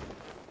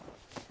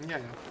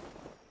 Yeah,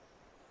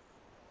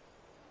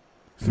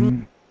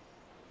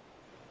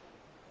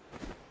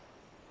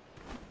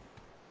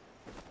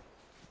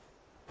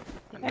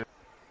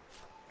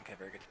 Okay,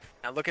 very good.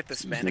 Now look at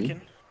this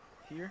mannequin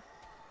here.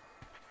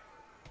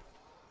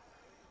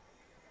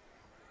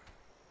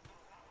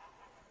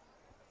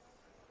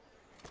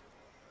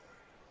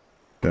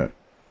 Yeah.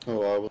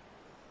 Oh,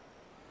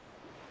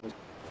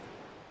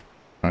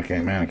 Okay,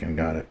 mannequin,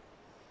 got it.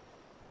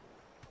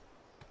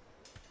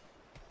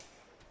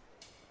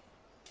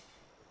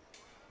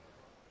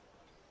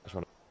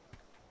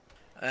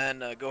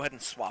 And go ahead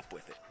and swap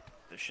with it.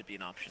 There should be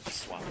an option to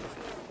swap with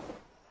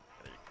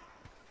it.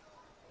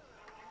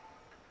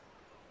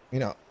 You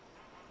know.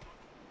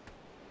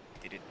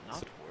 Did it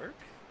not work?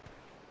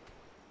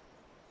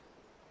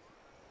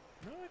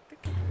 No, I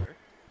think it worked.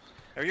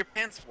 Are your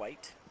pants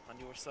white on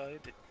your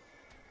side? Do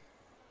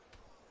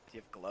you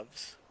have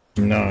gloves?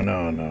 No,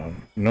 no, no.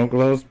 No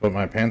gloves, but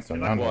my pants are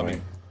not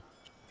white.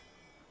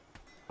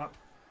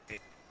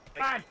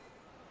 Blood!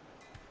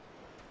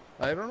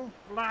 I don't know.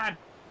 Blood!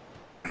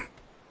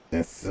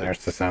 This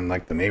starts to sound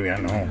like the Navy, I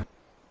know.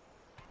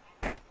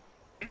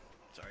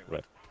 Sorry,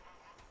 what?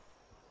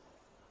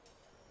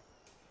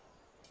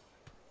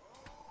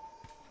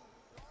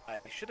 I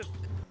should have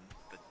been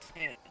the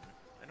 10. I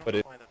don't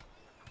know why that...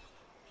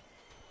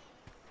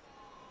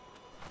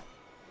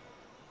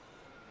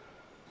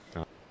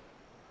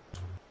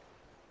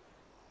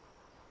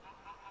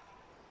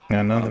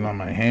 Got nothing on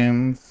my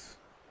hands.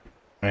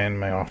 And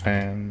my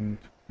offhand.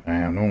 I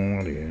have no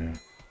idea.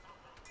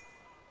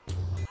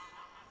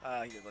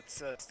 Here,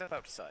 let's step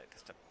outside.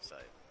 Step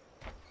outside.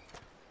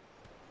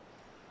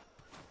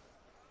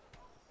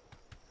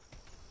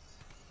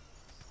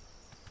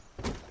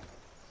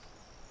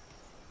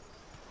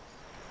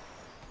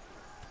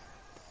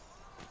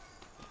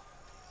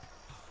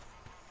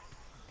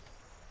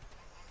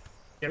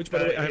 Yeah, which, by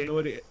the way, I have no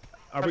idea.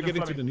 Are we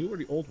getting to the new or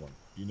the old one?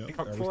 You know?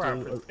 Got Are we 4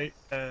 still, outfits.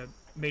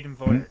 Maiden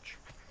Voyage.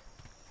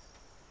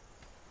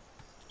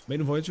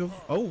 Maiden Voyage of?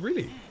 Oh,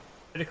 really?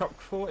 Helicopter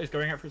 4 is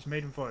going out for its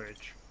maiden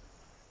voyage.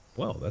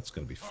 Well, that's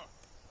going to be...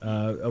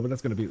 but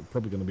that's going to be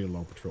probably going to be a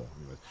long patrol.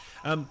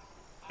 Anyway.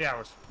 Yeah, I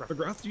was...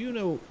 McGrath, do you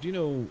know,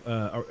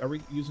 are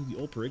we using the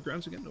old parade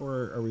grounds again,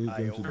 or are we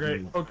going to...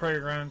 Okay, old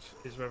parade grounds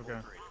is where we're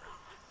going.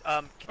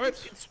 Can you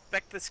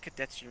inspect this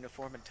cadet's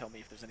uniform and tell me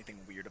if there's anything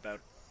weird about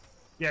it?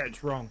 Yeah,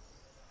 it's wrong.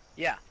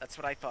 Yeah, that's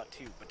what I thought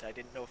too, but I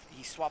didn't know if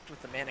he swapped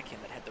with the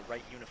mannequin that had the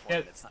right uniform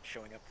and it's not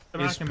showing up.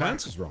 His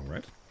pants is wrong,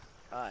 right?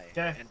 Aye.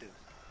 Yeah. And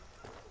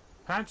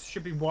pants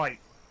should be white.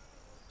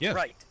 Yeah.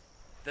 Right.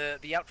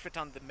 The outfit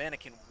on the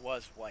mannequin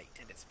was white,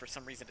 and it's for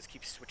some reason it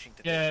keeps switching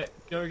to. Yeah,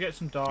 go get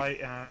some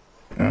dye.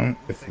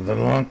 It's the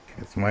luck.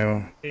 It's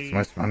my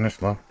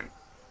Spanish luck.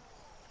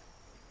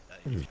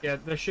 Yeah,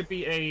 there should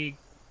be a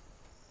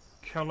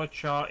color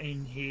chart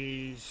in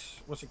his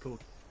what's it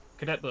called?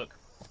 Cadet book.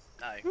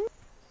 Aye.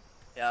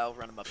 Yeah, I'll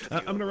run him up to the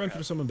I'm gonna run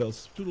for someone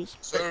else. Toodles.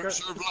 Sir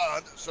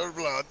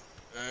Vlad.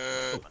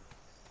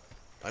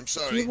 I'm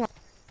sorry.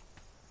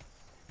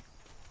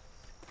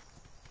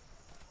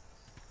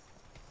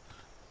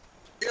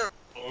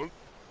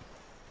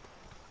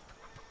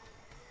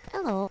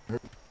 Hello.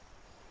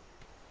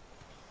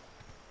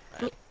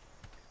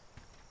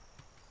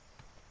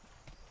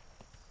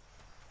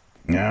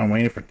 Now I'm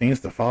waiting for things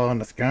to fall in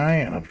the sky,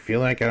 and I feel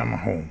like I'm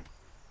home.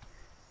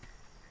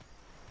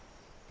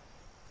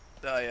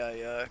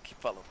 I keep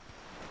following.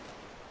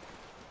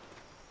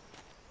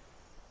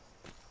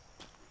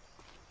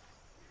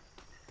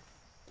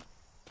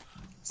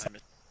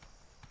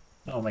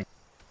 Oh my.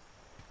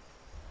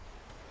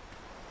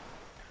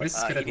 Why is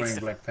this kid wearing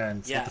black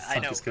pants? Yeah, what the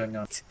fuck is going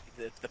on?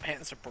 The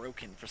pants are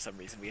broken for some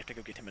reason. We have to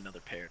go get him another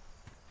pair.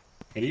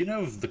 Hey, do you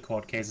know if the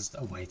court case is...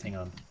 Oh wait, hang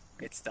on.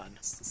 It's done.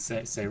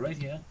 Say right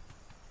here.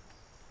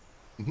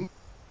 Mm-hmm.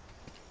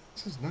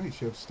 This is nice.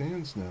 You have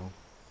stands now.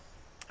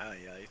 Oh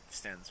yeah, the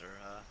stands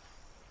are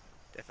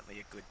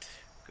definitely a good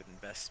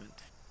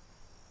investment.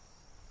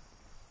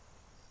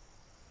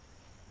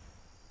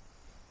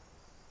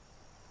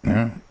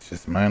 Yeah, it's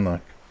just my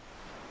luck.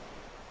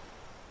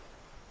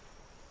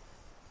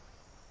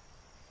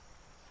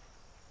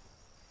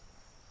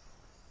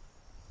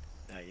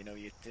 You know,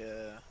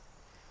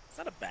 it's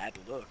not a bad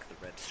look, the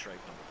red stripe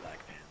on the black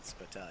pants,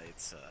 but it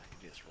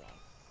is wrong.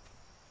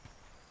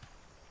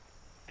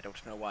 I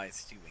don't know why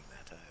it's doing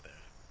that either.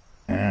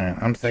 Yeah,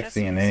 I'm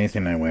sexy in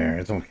anything I wear.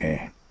 It's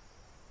okay.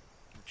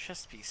 The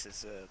chest piece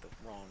is the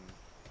wrong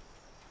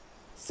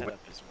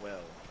setup as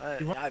well.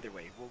 Either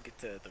way, we'll get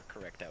to the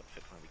correct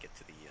outfit when we get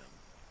to the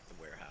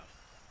warehouse.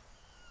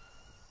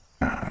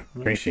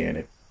 Appreciate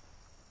it.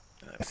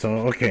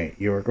 So, okay,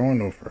 you are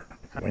going over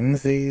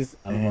Wednesdays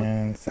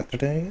and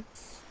Saturdays?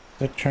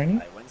 The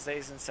training?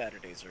 Wednesdays and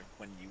Saturdays are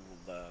when you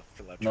will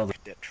fill out your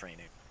cadet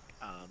training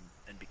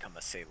and become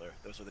a sailor.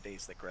 Those are the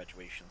days that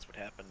graduations would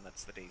happen.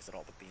 That's the days that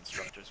all of the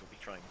instructors will be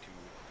trying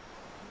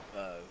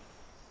to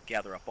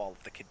gather up all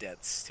of the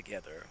cadets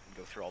together and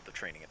go through all the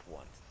training at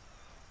once.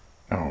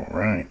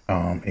 Alright,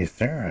 is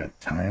there a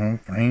time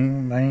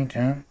frame by any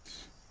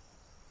chance?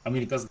 I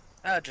mean, it doesn't...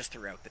 Just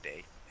throughout the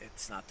day.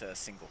 It's not a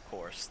single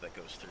course that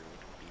goes through.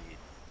 It will be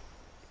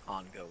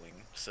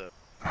ongoing, so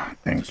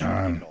Thank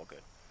God. keep it all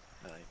good.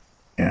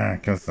 Yeah,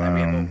 because, we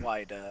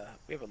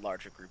have a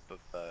larger group of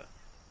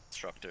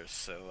instructors,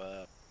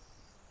 so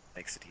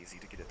makes it easy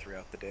to get it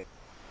throughout the day.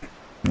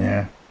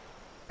 yeah.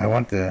 I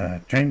want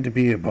to train to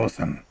be a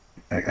bosun,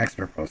 an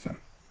expert bosun.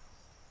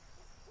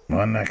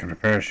 One that can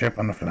prepare a ship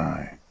on the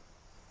fly.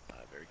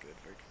 Very good,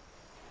 very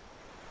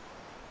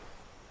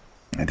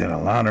good. I did a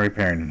lot of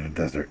repairing in the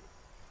desert.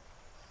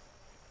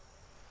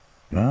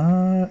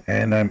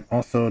 And I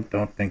also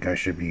don't think I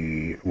should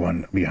be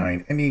one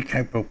behind any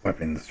type of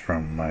weapons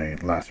from my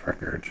last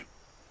record.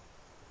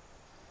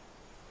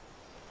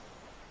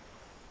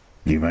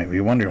 You might be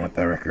wondering what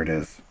that record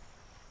is.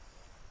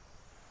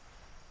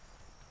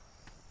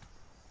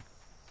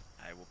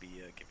 I will be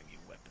giving you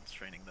weapons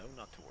training, though.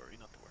 Not to worry,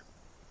 not to worry.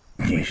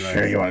 You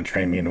sure you want to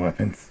train me in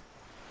weapons?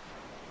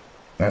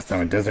 Last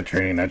time in desert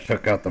training, I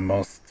took out the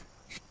most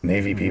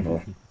Navy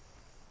people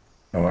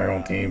on my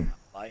own team.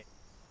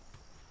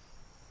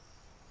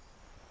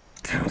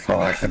 It was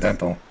all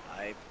accidental.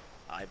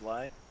 I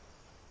blind.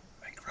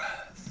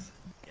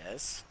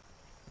 Yes.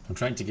 I'm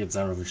trying to get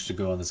Zarovich to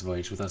go on this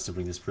voyage with us to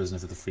bring this prisoner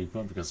to the free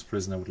port because the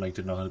prisoner would like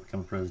to know how to become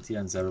a privateer,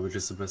 and Zarovich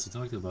is the best to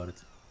talk to about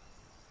it.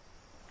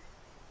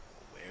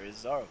 Where is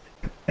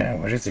Zarovich? Yeah,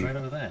 what is he? Right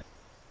over there.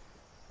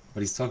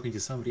 But he's talking to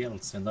somebody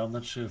else, and I'm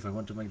not sure if I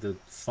want to make the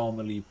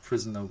formerly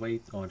prisoner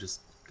wait or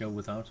just go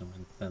without him,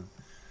 and then...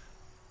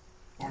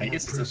 I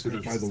guess it's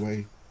prisoner, by the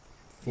way.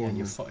 The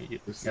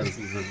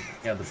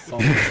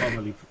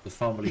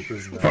formerly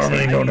prisoner.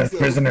 Formerly known as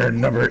prisoner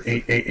number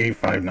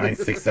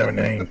 8885967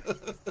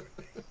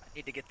 I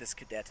need to get this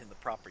cadet in the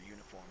proper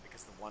uniform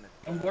because the one.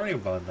 Don't worry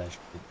about that.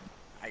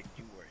 I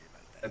do worry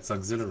about that. That's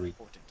auxiliary.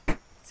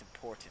 It's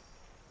important.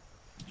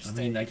 Just,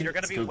 I mean, if you're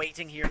gonna be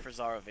waiting here for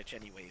Zarovich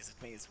anyways, it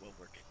may as well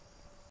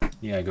work.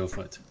 Yeah, go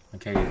for it.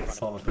 Okay,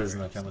 former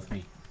prisoner, come with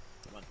me.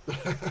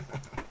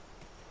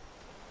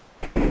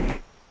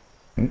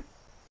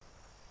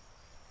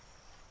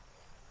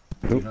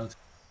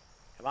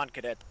 Come on,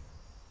 cadet.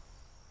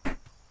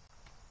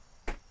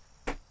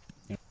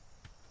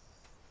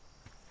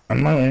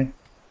 On my way.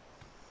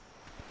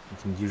 You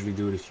can usually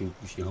do it if you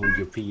hold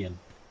your pee in.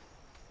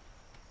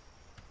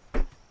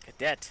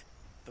 Cadet,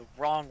 the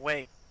wrong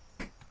way.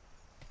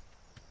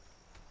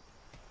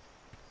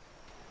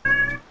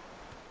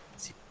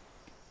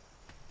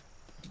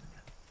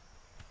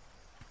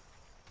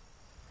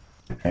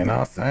 And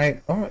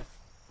outside. Oh.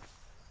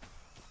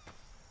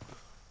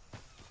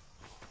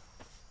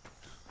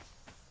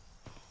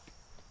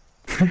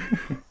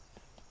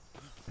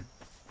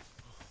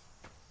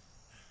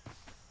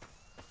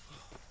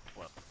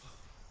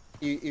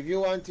 If you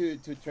want to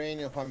train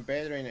Juan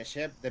Pedro in a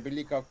ship, the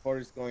Billy Cock 4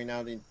 is going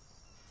out in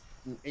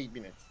 8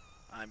 minutes.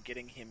 I'm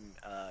getting him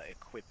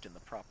equipped in the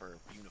proper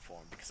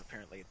uniform because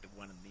apparently the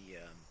one in the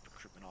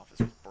recruitment office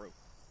was broke.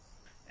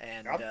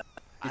 And Yep.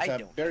 I It's a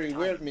don't very have time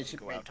weird to mission,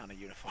 go mate. out on a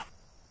uniform.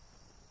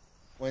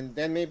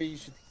 Then maybe you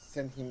should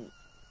send him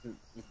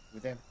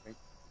with them, right?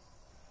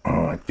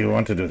 Oh, I do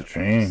want to do the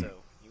training.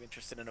 So, you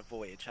interested in a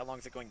voyage? How long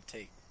is it going to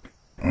take?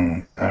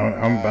 I'm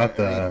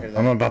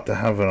about to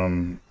have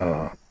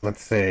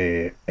let's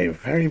say a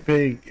very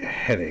big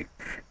headache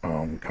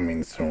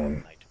coming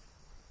soon.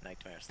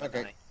 Nightmares.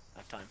 Okay.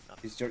 Not time.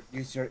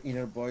 Use your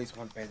inner voice,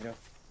 Juan Pedro.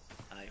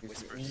 Use Use your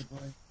whispers. inner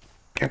voice.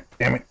 God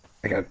damn it!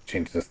 I gotta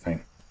change this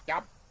thing.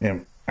 Yep.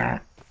 Yeah.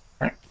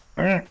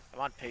 Come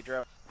on,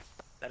 Pedro.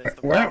 That is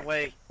the wrong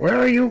way. Where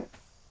are you?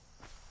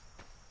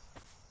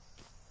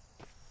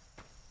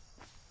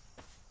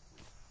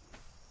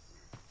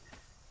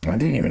 I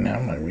didn't even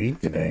have my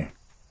read today.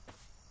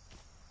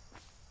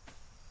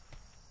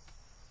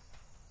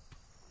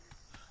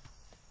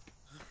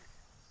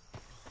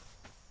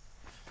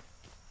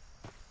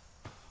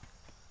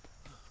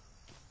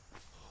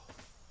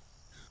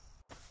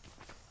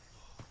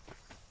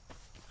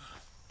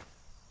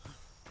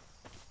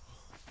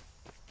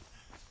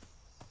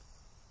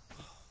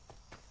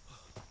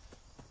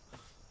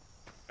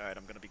 Alright,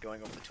 I'm going to be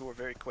going over the tour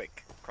very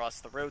quick.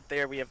 Across the road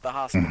there, we have the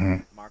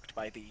hospital, marked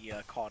by the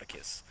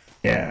caudicus.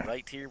 Yeah.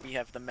 Right here, we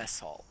have the mess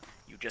hall.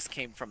 You just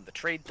came from the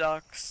trade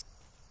docks.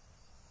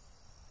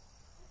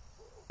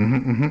 If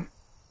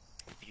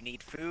you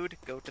need food,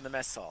 go to the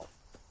mess hall.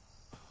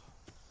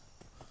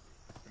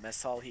 The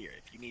mess hall here.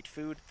 If you need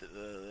food,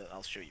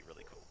 I'll show you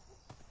really cool.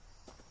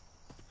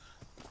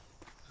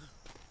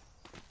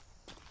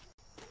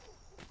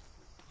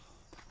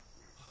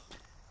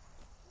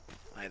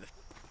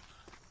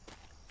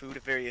 The food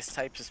of various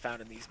types is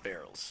found in these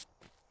barrels.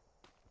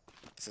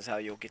 This is how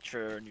you'll get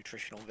your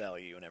nutritional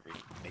value and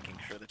everything, making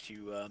sure that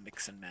you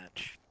mix and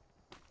match.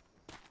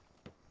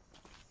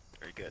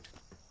 Very good.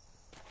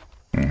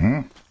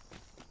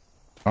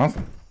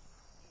 Awesome.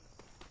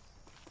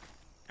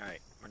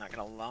 Alright, we're not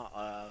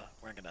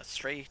gonna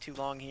stray too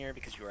long here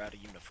because you're out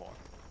of uniform.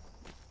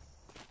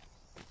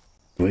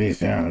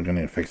 Please, yeah, I'm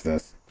gonna fix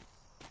this.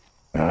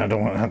 I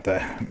don't want to have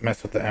to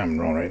mess with the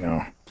Admiral right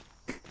now.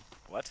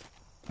 What?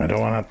 I don't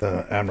want to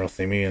have the Admiral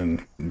see me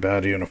in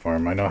bad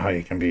uniform. I know how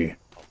you can be.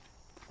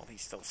 Well,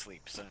 he's still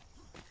asleep, so...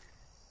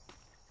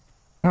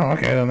 Oh,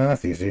 okay, then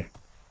that's easy.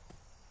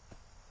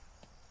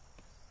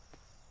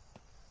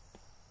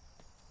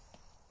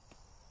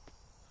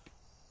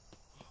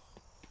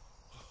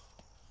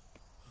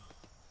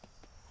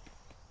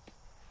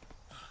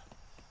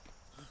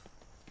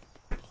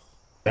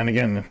 Then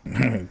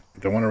again,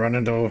 don't want to run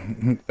into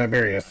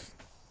Tiberius.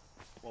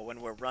 Well,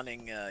 when we're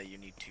running, you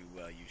need to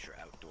use your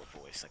outdoor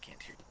voice. I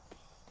can't hear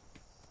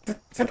you.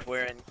 When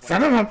we're in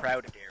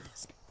crowded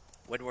areas.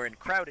 When we're in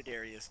crowded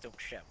areas, don't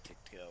shout.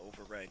 It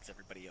overrides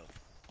everybody else.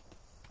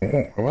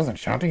 Oh, I wasn't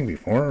shouting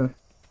before.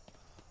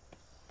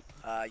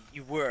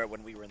 You were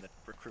when we were in the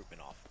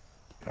recruitment office.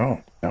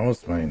 Oh, that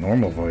was my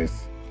normal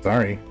voice.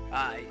 Sorry.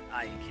 I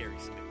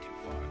carries a bit too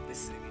far.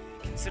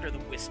 Consider the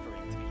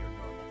whispering to be your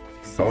normal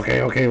voice.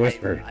 Okay,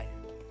 whisper.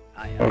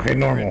 Okay,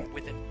 normal.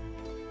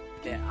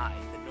 The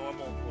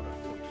normal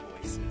quote-unquote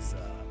voice is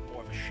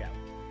more of a shout.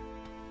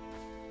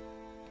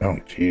 Oh,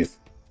 jeez.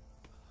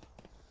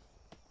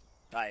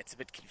 It's a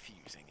bit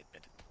confusing,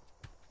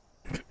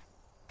 admit.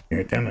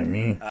 You're telling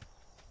me.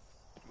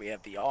 We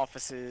have the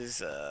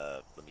offices,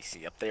 let me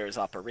see, up there is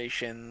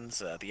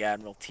operations, the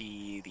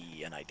Admiralty,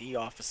 the NID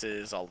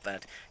offices, all of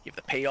that. You have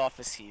the pay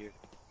office here.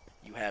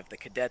 You have the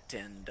cadet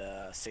and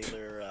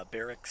sailor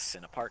barracks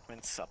and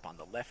apartments up on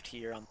the left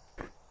here.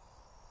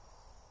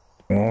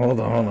 Hold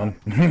on.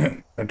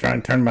 I'm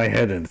trying to turn my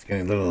head and it's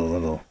getting a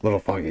little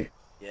foggy.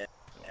 Yeah,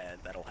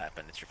 that'll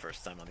happen. It's your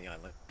first time on the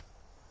island.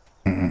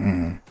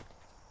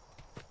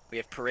 We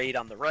have parade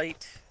on the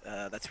right.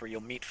 That's where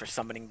you'll meet for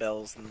summoning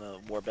bells and the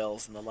war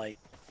bells and the light.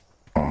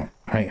 Oh,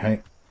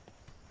 hi.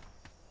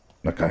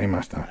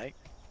 Wakarimashita. Right.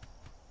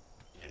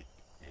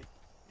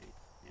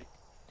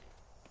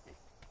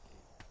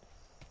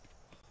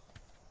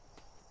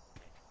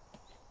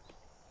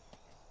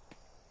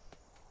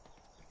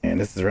 And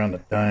this is around the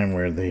time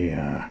where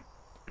the,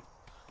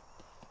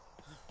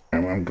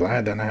 I'm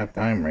glad that I have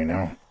time right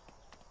now.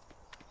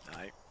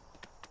 Right.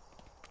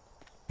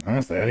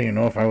 Honestly, I didn't even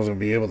know if I was going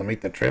to be able to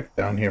make the trip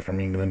down here from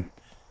England.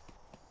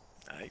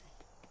 Right.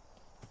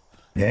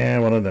 Yeah,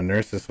 one of the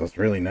nurses was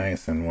really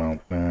nice, and, well,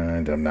 I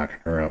ended up knocking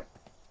her up.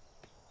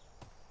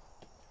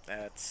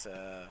 That's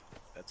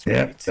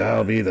Yep, right.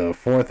 that'll be the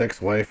 4th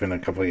ex-wife in a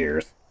couple of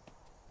years.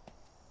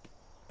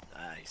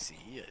 I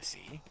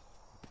see.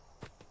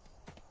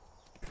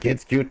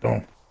 Kid's cute,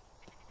 though.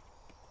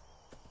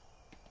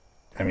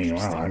 I mean,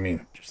 wow,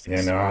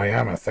 I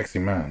am a sexy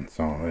man,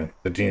 so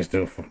the genes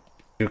do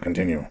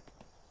continue.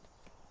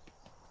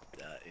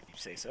 If you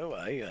say so,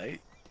 I...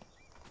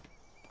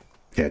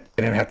 Yeah, you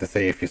didn't have to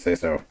say if you say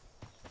so.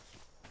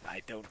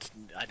 I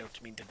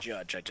don't mean to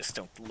judge, I just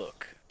don't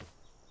look.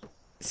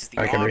 This is the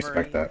I can armory,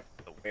 respect that.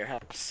 the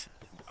warehouse.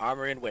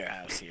 Armory and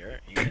warehouse here,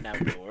 in and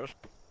outdoors.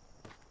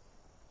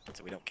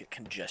 so we don't get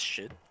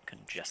congested,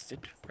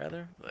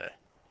 rather. Blech.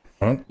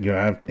 What? You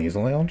have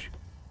nasal allergy?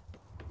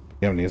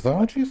 You have nasal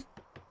allergies?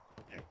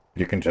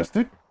 You're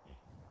congested?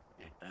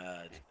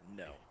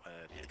 No.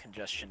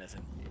 Congestion as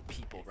in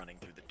people running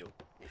through the door.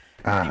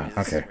 Ah, Anyways,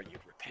 this okay. is where you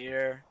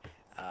repair.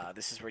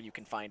 This is where you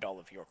can find all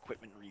of your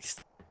equipment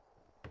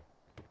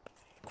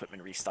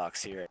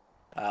restocks here.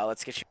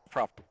 Let's get you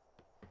prop.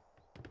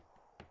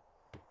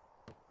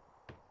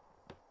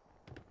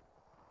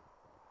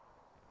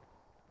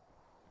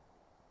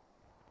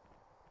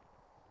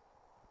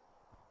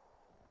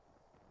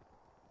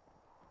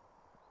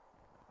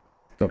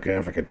 It's okay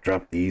if I could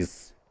drop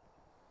these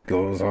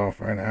goes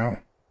off right now.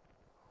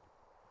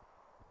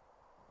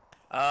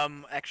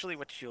 Actually,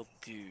 what you'll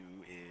do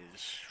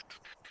is,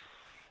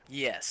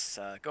 yes,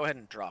 go ahead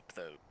and drop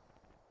those.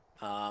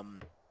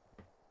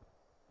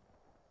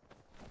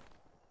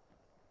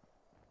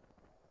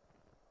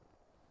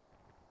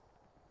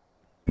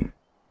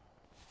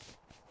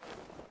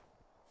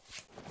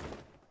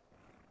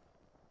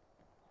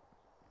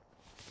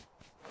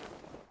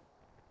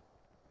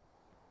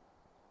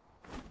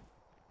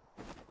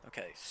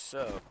 Okay,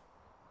 so.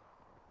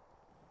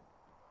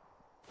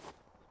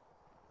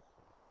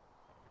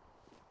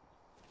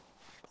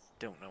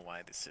 Don't know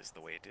why this is the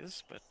way it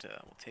is, but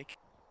we'll take.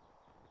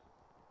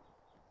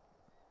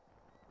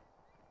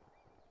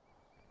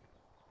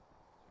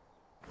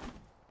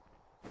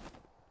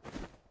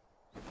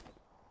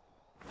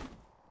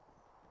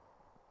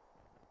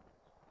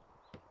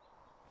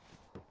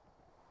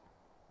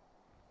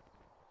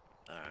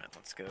 Alright,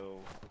 let's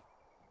go.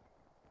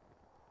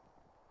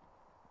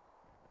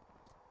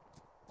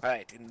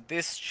 Alright, in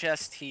this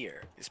chest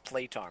here is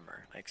plate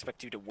armor. I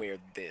expect you to wear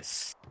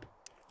this.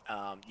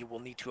 You will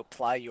need to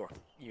apply your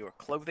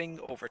clothing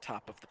over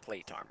top of the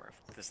plate armor.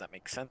 Does that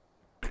make sense?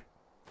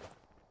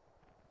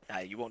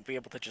 You won't be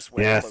able to just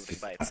wear clothing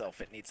by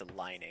itself. It needs a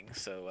lining.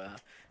 So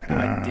go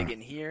ahead and dig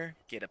in here.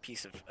 Get a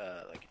piece of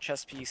like a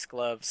chest piece,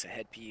 gloves, a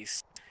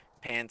headpiece,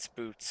 pants,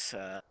 boots,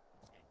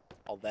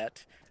 all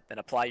that. Then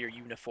apply your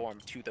uniform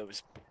to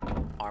those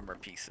armor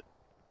pieces.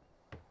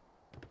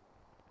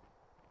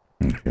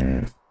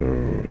 Okay,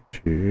 so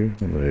 2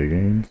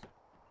 leggings.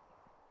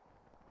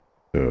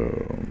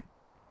 So,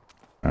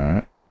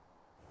 alright.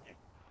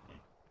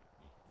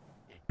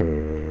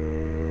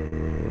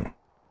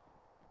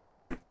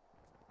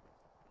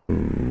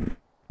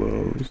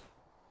 Clothes.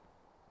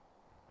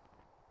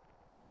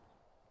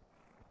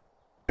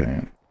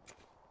 Pants.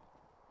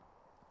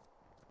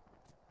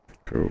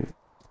 Cool.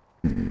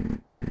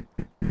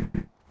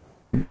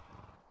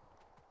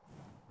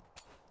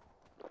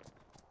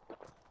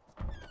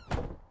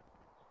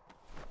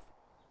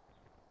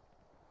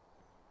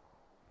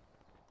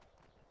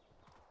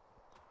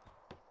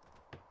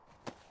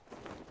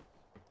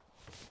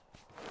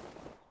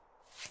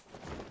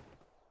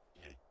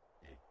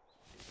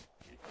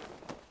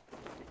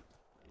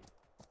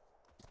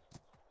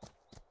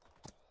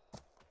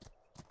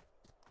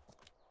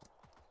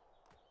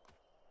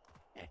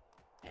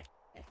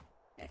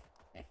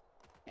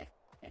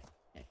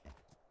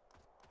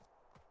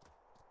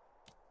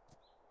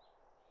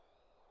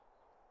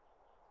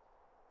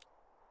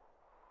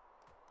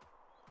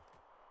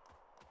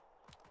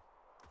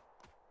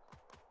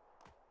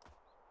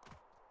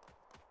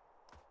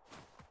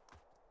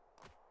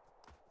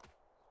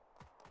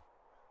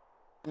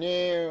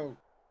 No.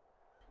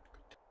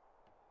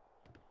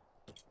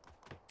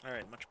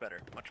 Alright, much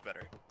better, much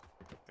better.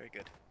 Very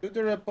good. Do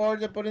the report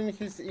they put in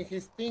his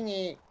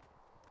thingy.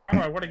 Oh,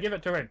 I want to give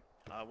it to him.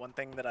 One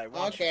thing that I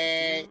want you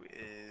to do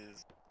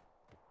is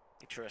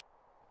get your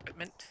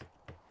equipment,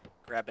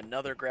 grab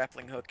another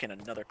grappling hook and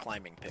another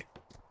climbing pick.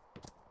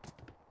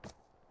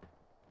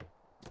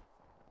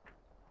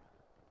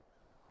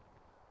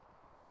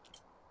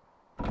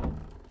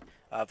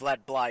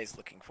 Vlad Bly is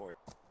looking for it.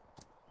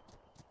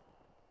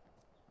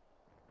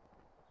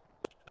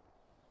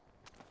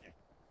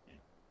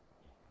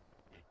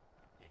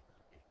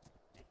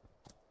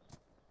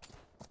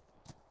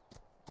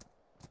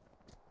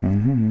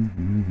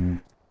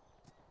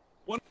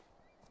 One.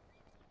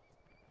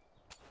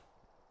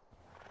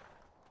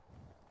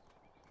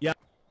 Yeah.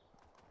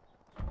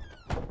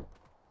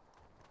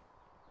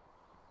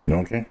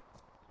 Okay.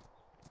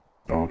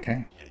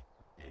 Okay.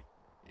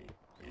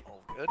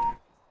 All good.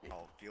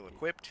 All feel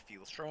equipped,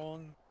 feel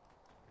strong,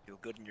 feel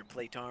good in your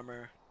plate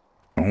armor.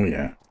 Oh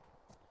yeah.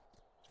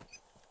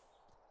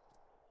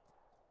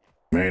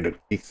 Ready to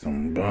kick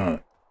some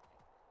butt.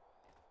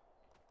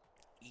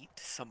 Eat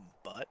some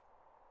butt?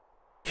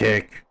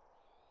 Kick.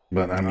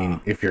 But I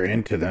mean, if you're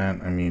into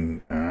that, I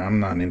mean, I'm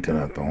not into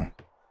that though.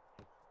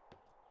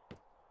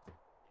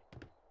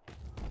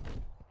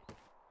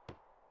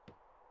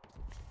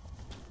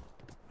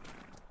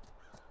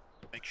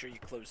 Make sure you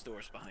close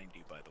doors behind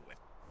you, by the way.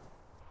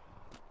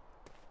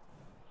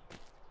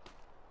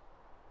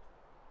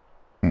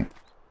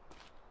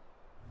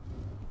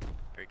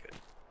 Very good.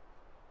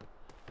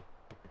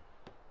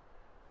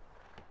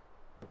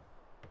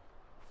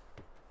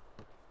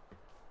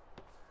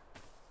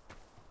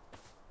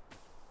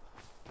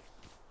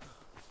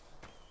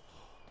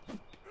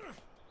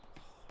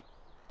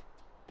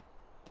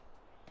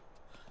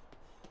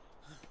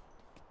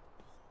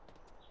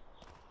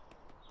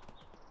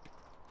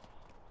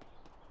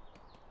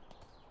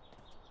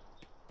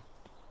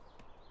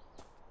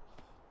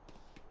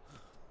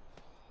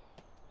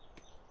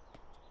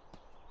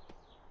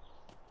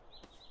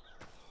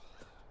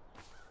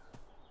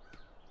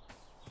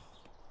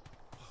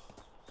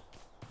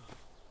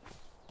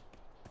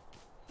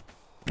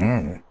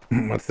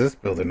 What's this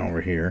building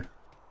over here?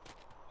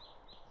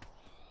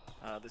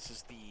 This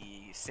is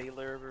the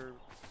sailor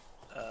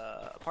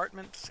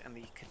apartment and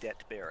the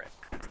cadet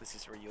barrack. This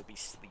is where you'll be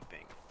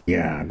sleeping.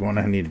 Yeah, I'm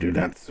gonna need to do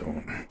that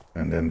soon.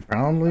 And then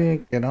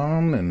probably get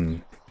on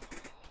and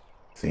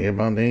see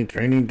about any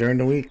training during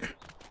the week.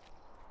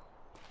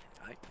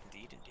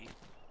 Indeed.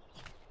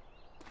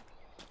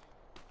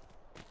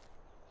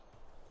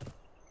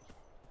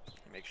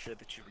 Make sure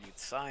that you read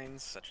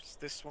signs such as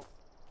this one.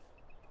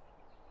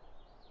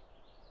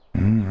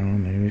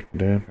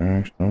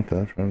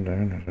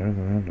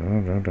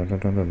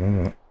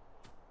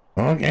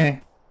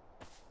 Okay.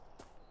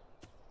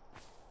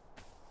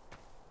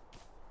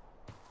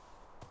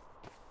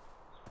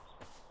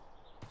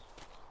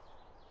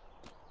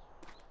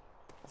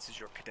 This is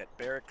your cadet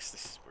barracks.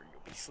 This is where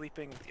you'll be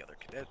sleeping with the other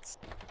cadets.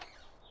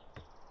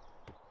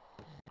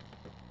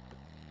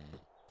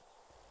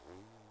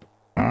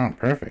 Ah,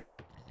 perfect.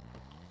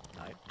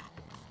 Right.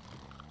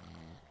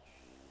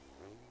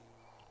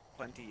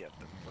 Plenty of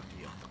them.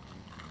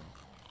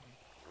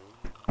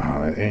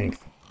 Oh, thanks.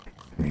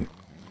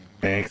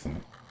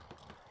 Excellent.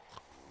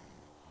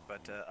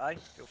 But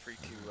feel free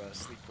to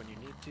sleep when you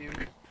need to.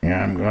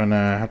 Yeah, I'm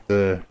gonna have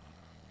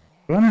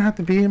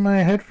to be in my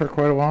head for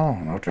quite a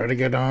while. I'll try to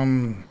get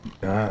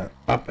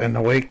up and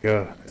awake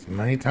as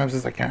many times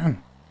as I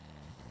can.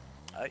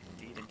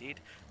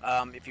 Indeed.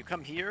 If you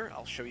come here,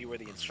 I'll show you where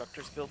the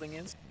instructor's building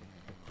is.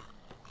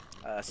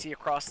 See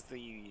across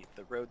the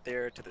road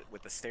there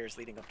with the stairs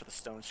leading up to the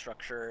stone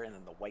structure, and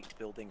then the white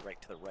building right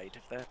to the right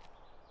of that.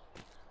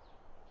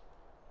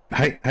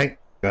 Hey,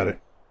 got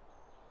it.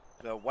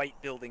 The white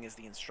building is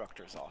the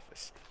instructor's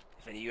office.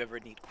 If any of you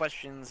ever need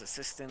questions,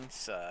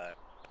 assistance,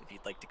 if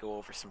you'd like to go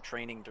over some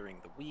training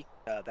during the week,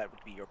 that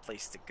would be your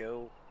place to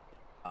go.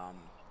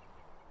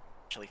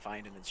 Actually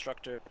find an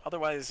instructor.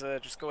 Otherwise,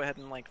 just go ahead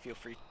and feel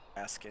free to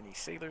ask any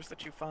sailors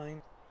that you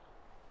find.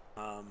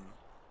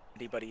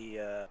 Anybody,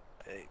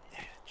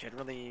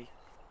 generally.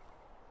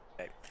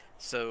 Okay.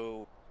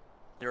 So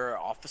there are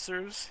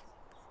officers,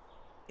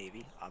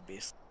 Navy,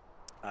 obviously.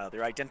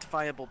 They're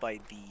identifiable by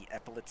the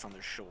epaulets on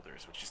their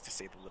shoulders, which is to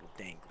say the little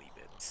dangly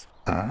bits.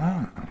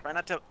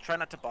 Try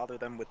not to bother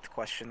them with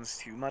questions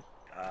too much.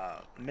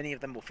 Many of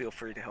them will feel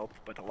free to help,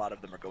 but a lot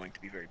of them are going to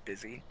be very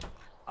busy.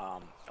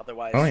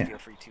 Otherwise, feel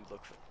free to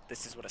look for...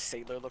 This is what a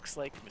sailor looks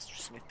like, Mr.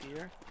 Smith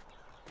here.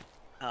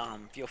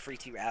 Feel free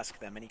to ask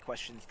them any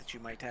questions that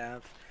you might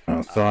have.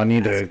 So I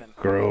need to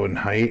grow in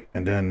height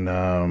and then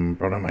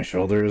broaden my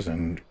shoulders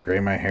and gray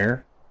my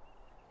hair?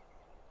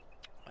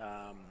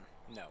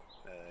 No.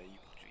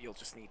 You'll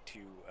just need to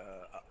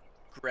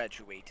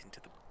graduate into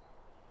the...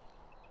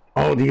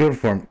 Oh, the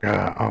uniform.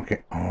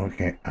 Okay.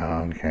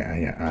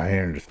 Yeah, I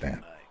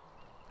understand.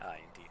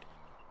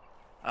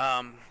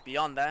 Indeed.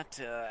 Beyond that,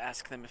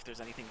 ask them if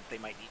there's anything that they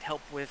might need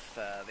help with.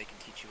 They can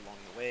teach you along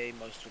the way.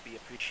 Most will be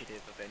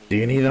appreciative of any... Do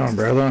you need an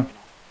umbrella?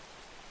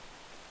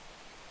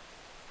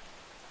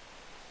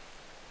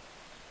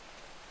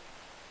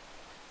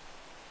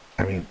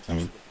 I mean,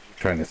 I'm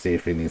trying to see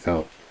if he needs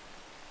help.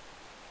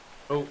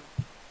 Oh,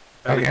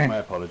 okay. My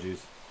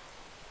apologies.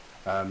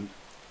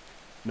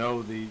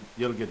 No,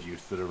 you'll get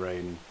used to the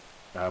rain.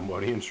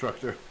 What the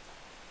instructor?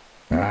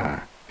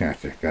 Ah,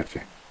 gotcha.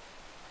 Indeed.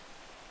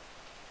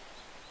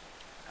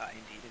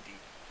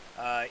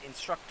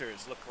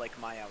 Instructors look like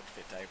my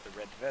outfit. I have the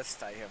red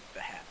vest, I have the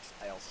hat.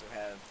 I also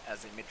have,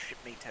 as a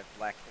midshipmate, have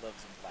black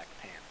gloves and black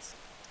pants.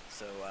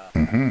 So,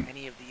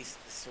 any of this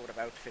sort of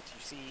outfit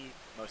you see,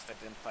 most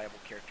identifiable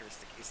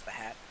characteristic is the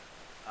hat.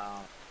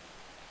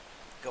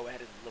 Go ahead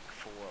and look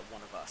for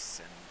one of us,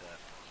 and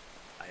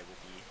I will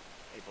be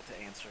able to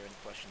answer any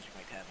questions you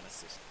might have and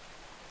assist.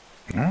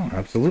 Oh,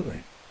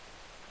 absolutely.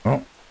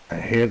 Well, I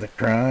hear the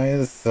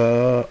cries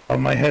of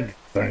my head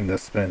starting to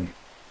spin.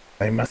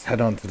 I must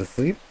head on to the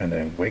sleep and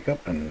then wake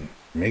up and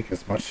make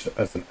as much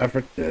as an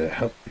effort to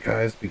help you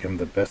guys become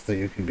the best that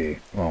you can be.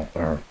 Well,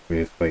 or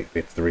wait,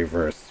 it's the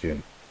reverse.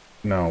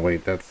 No,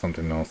 wait, that's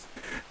something else.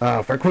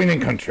 For Queen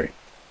and Country.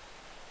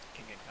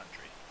 King and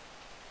Country.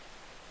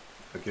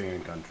 For King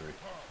and Country.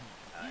 For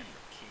King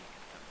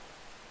and Country.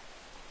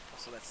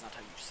 Also, that's not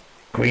how you say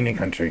it. Queen and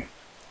Country.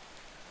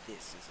 This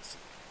is a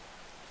salute.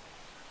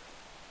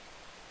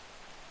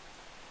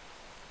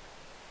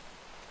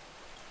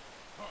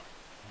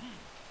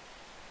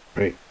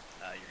 Wait.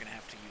 You're gonna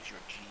have to use your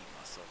G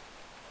muscle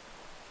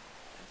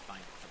and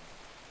find it from me.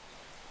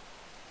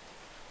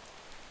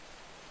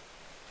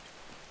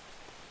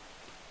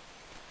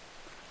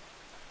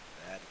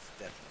 That is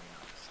definitely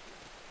not a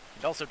salute.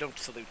 And also, don't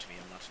salute me.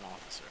 I'm not an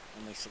officer.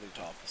 Only salute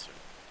officer.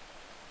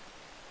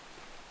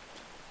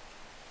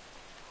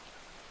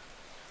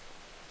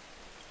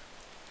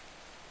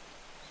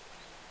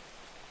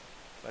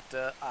 But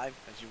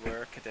as you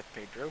were, Cadet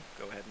Pedro,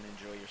 go ahead and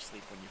enjoy your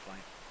sleep when you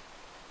find.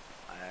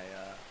 I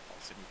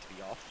also need to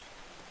be off.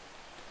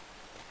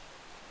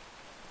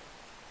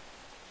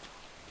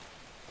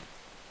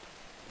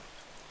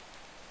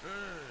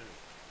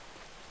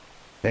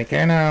 Take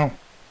care now.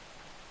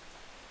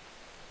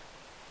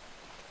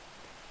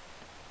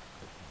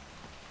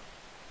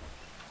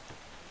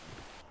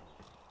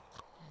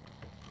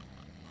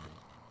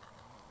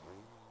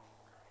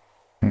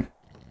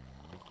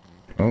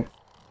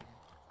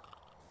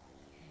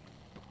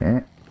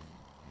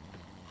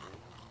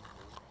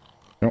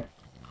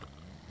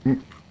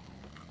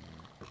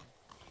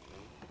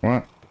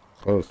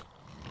 Close.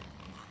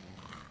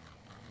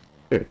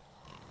 Here.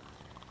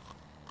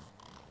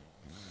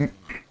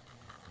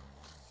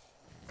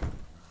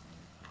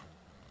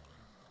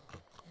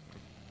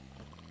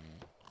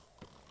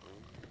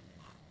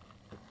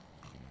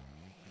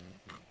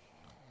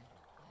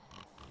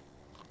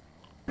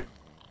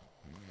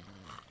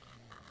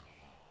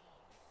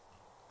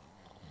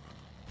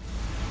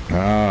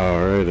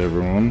 Alright,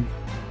 everyone.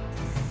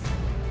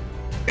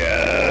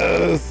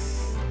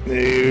 Yes!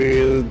 Navy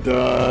is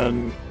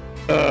done.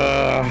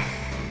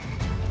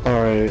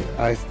 Alright,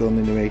 I still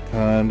need to make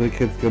time. The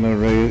kid's gonna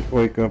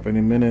wake up any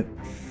minute.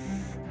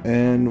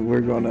 And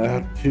we're gonna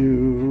have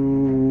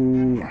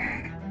to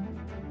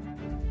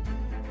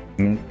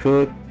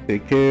cook,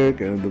 take care,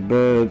 get into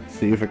bed,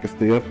 see if I can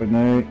stay up at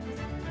night.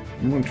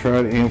 I'm gonna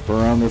try to aim for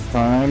around this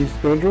time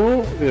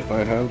schedule if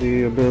I have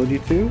the ability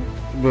to.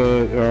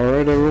 But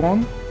alright,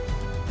 everyone.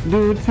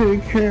 Do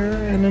take care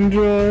and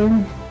enjoy.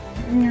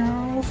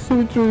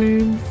 Sweet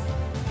dreams.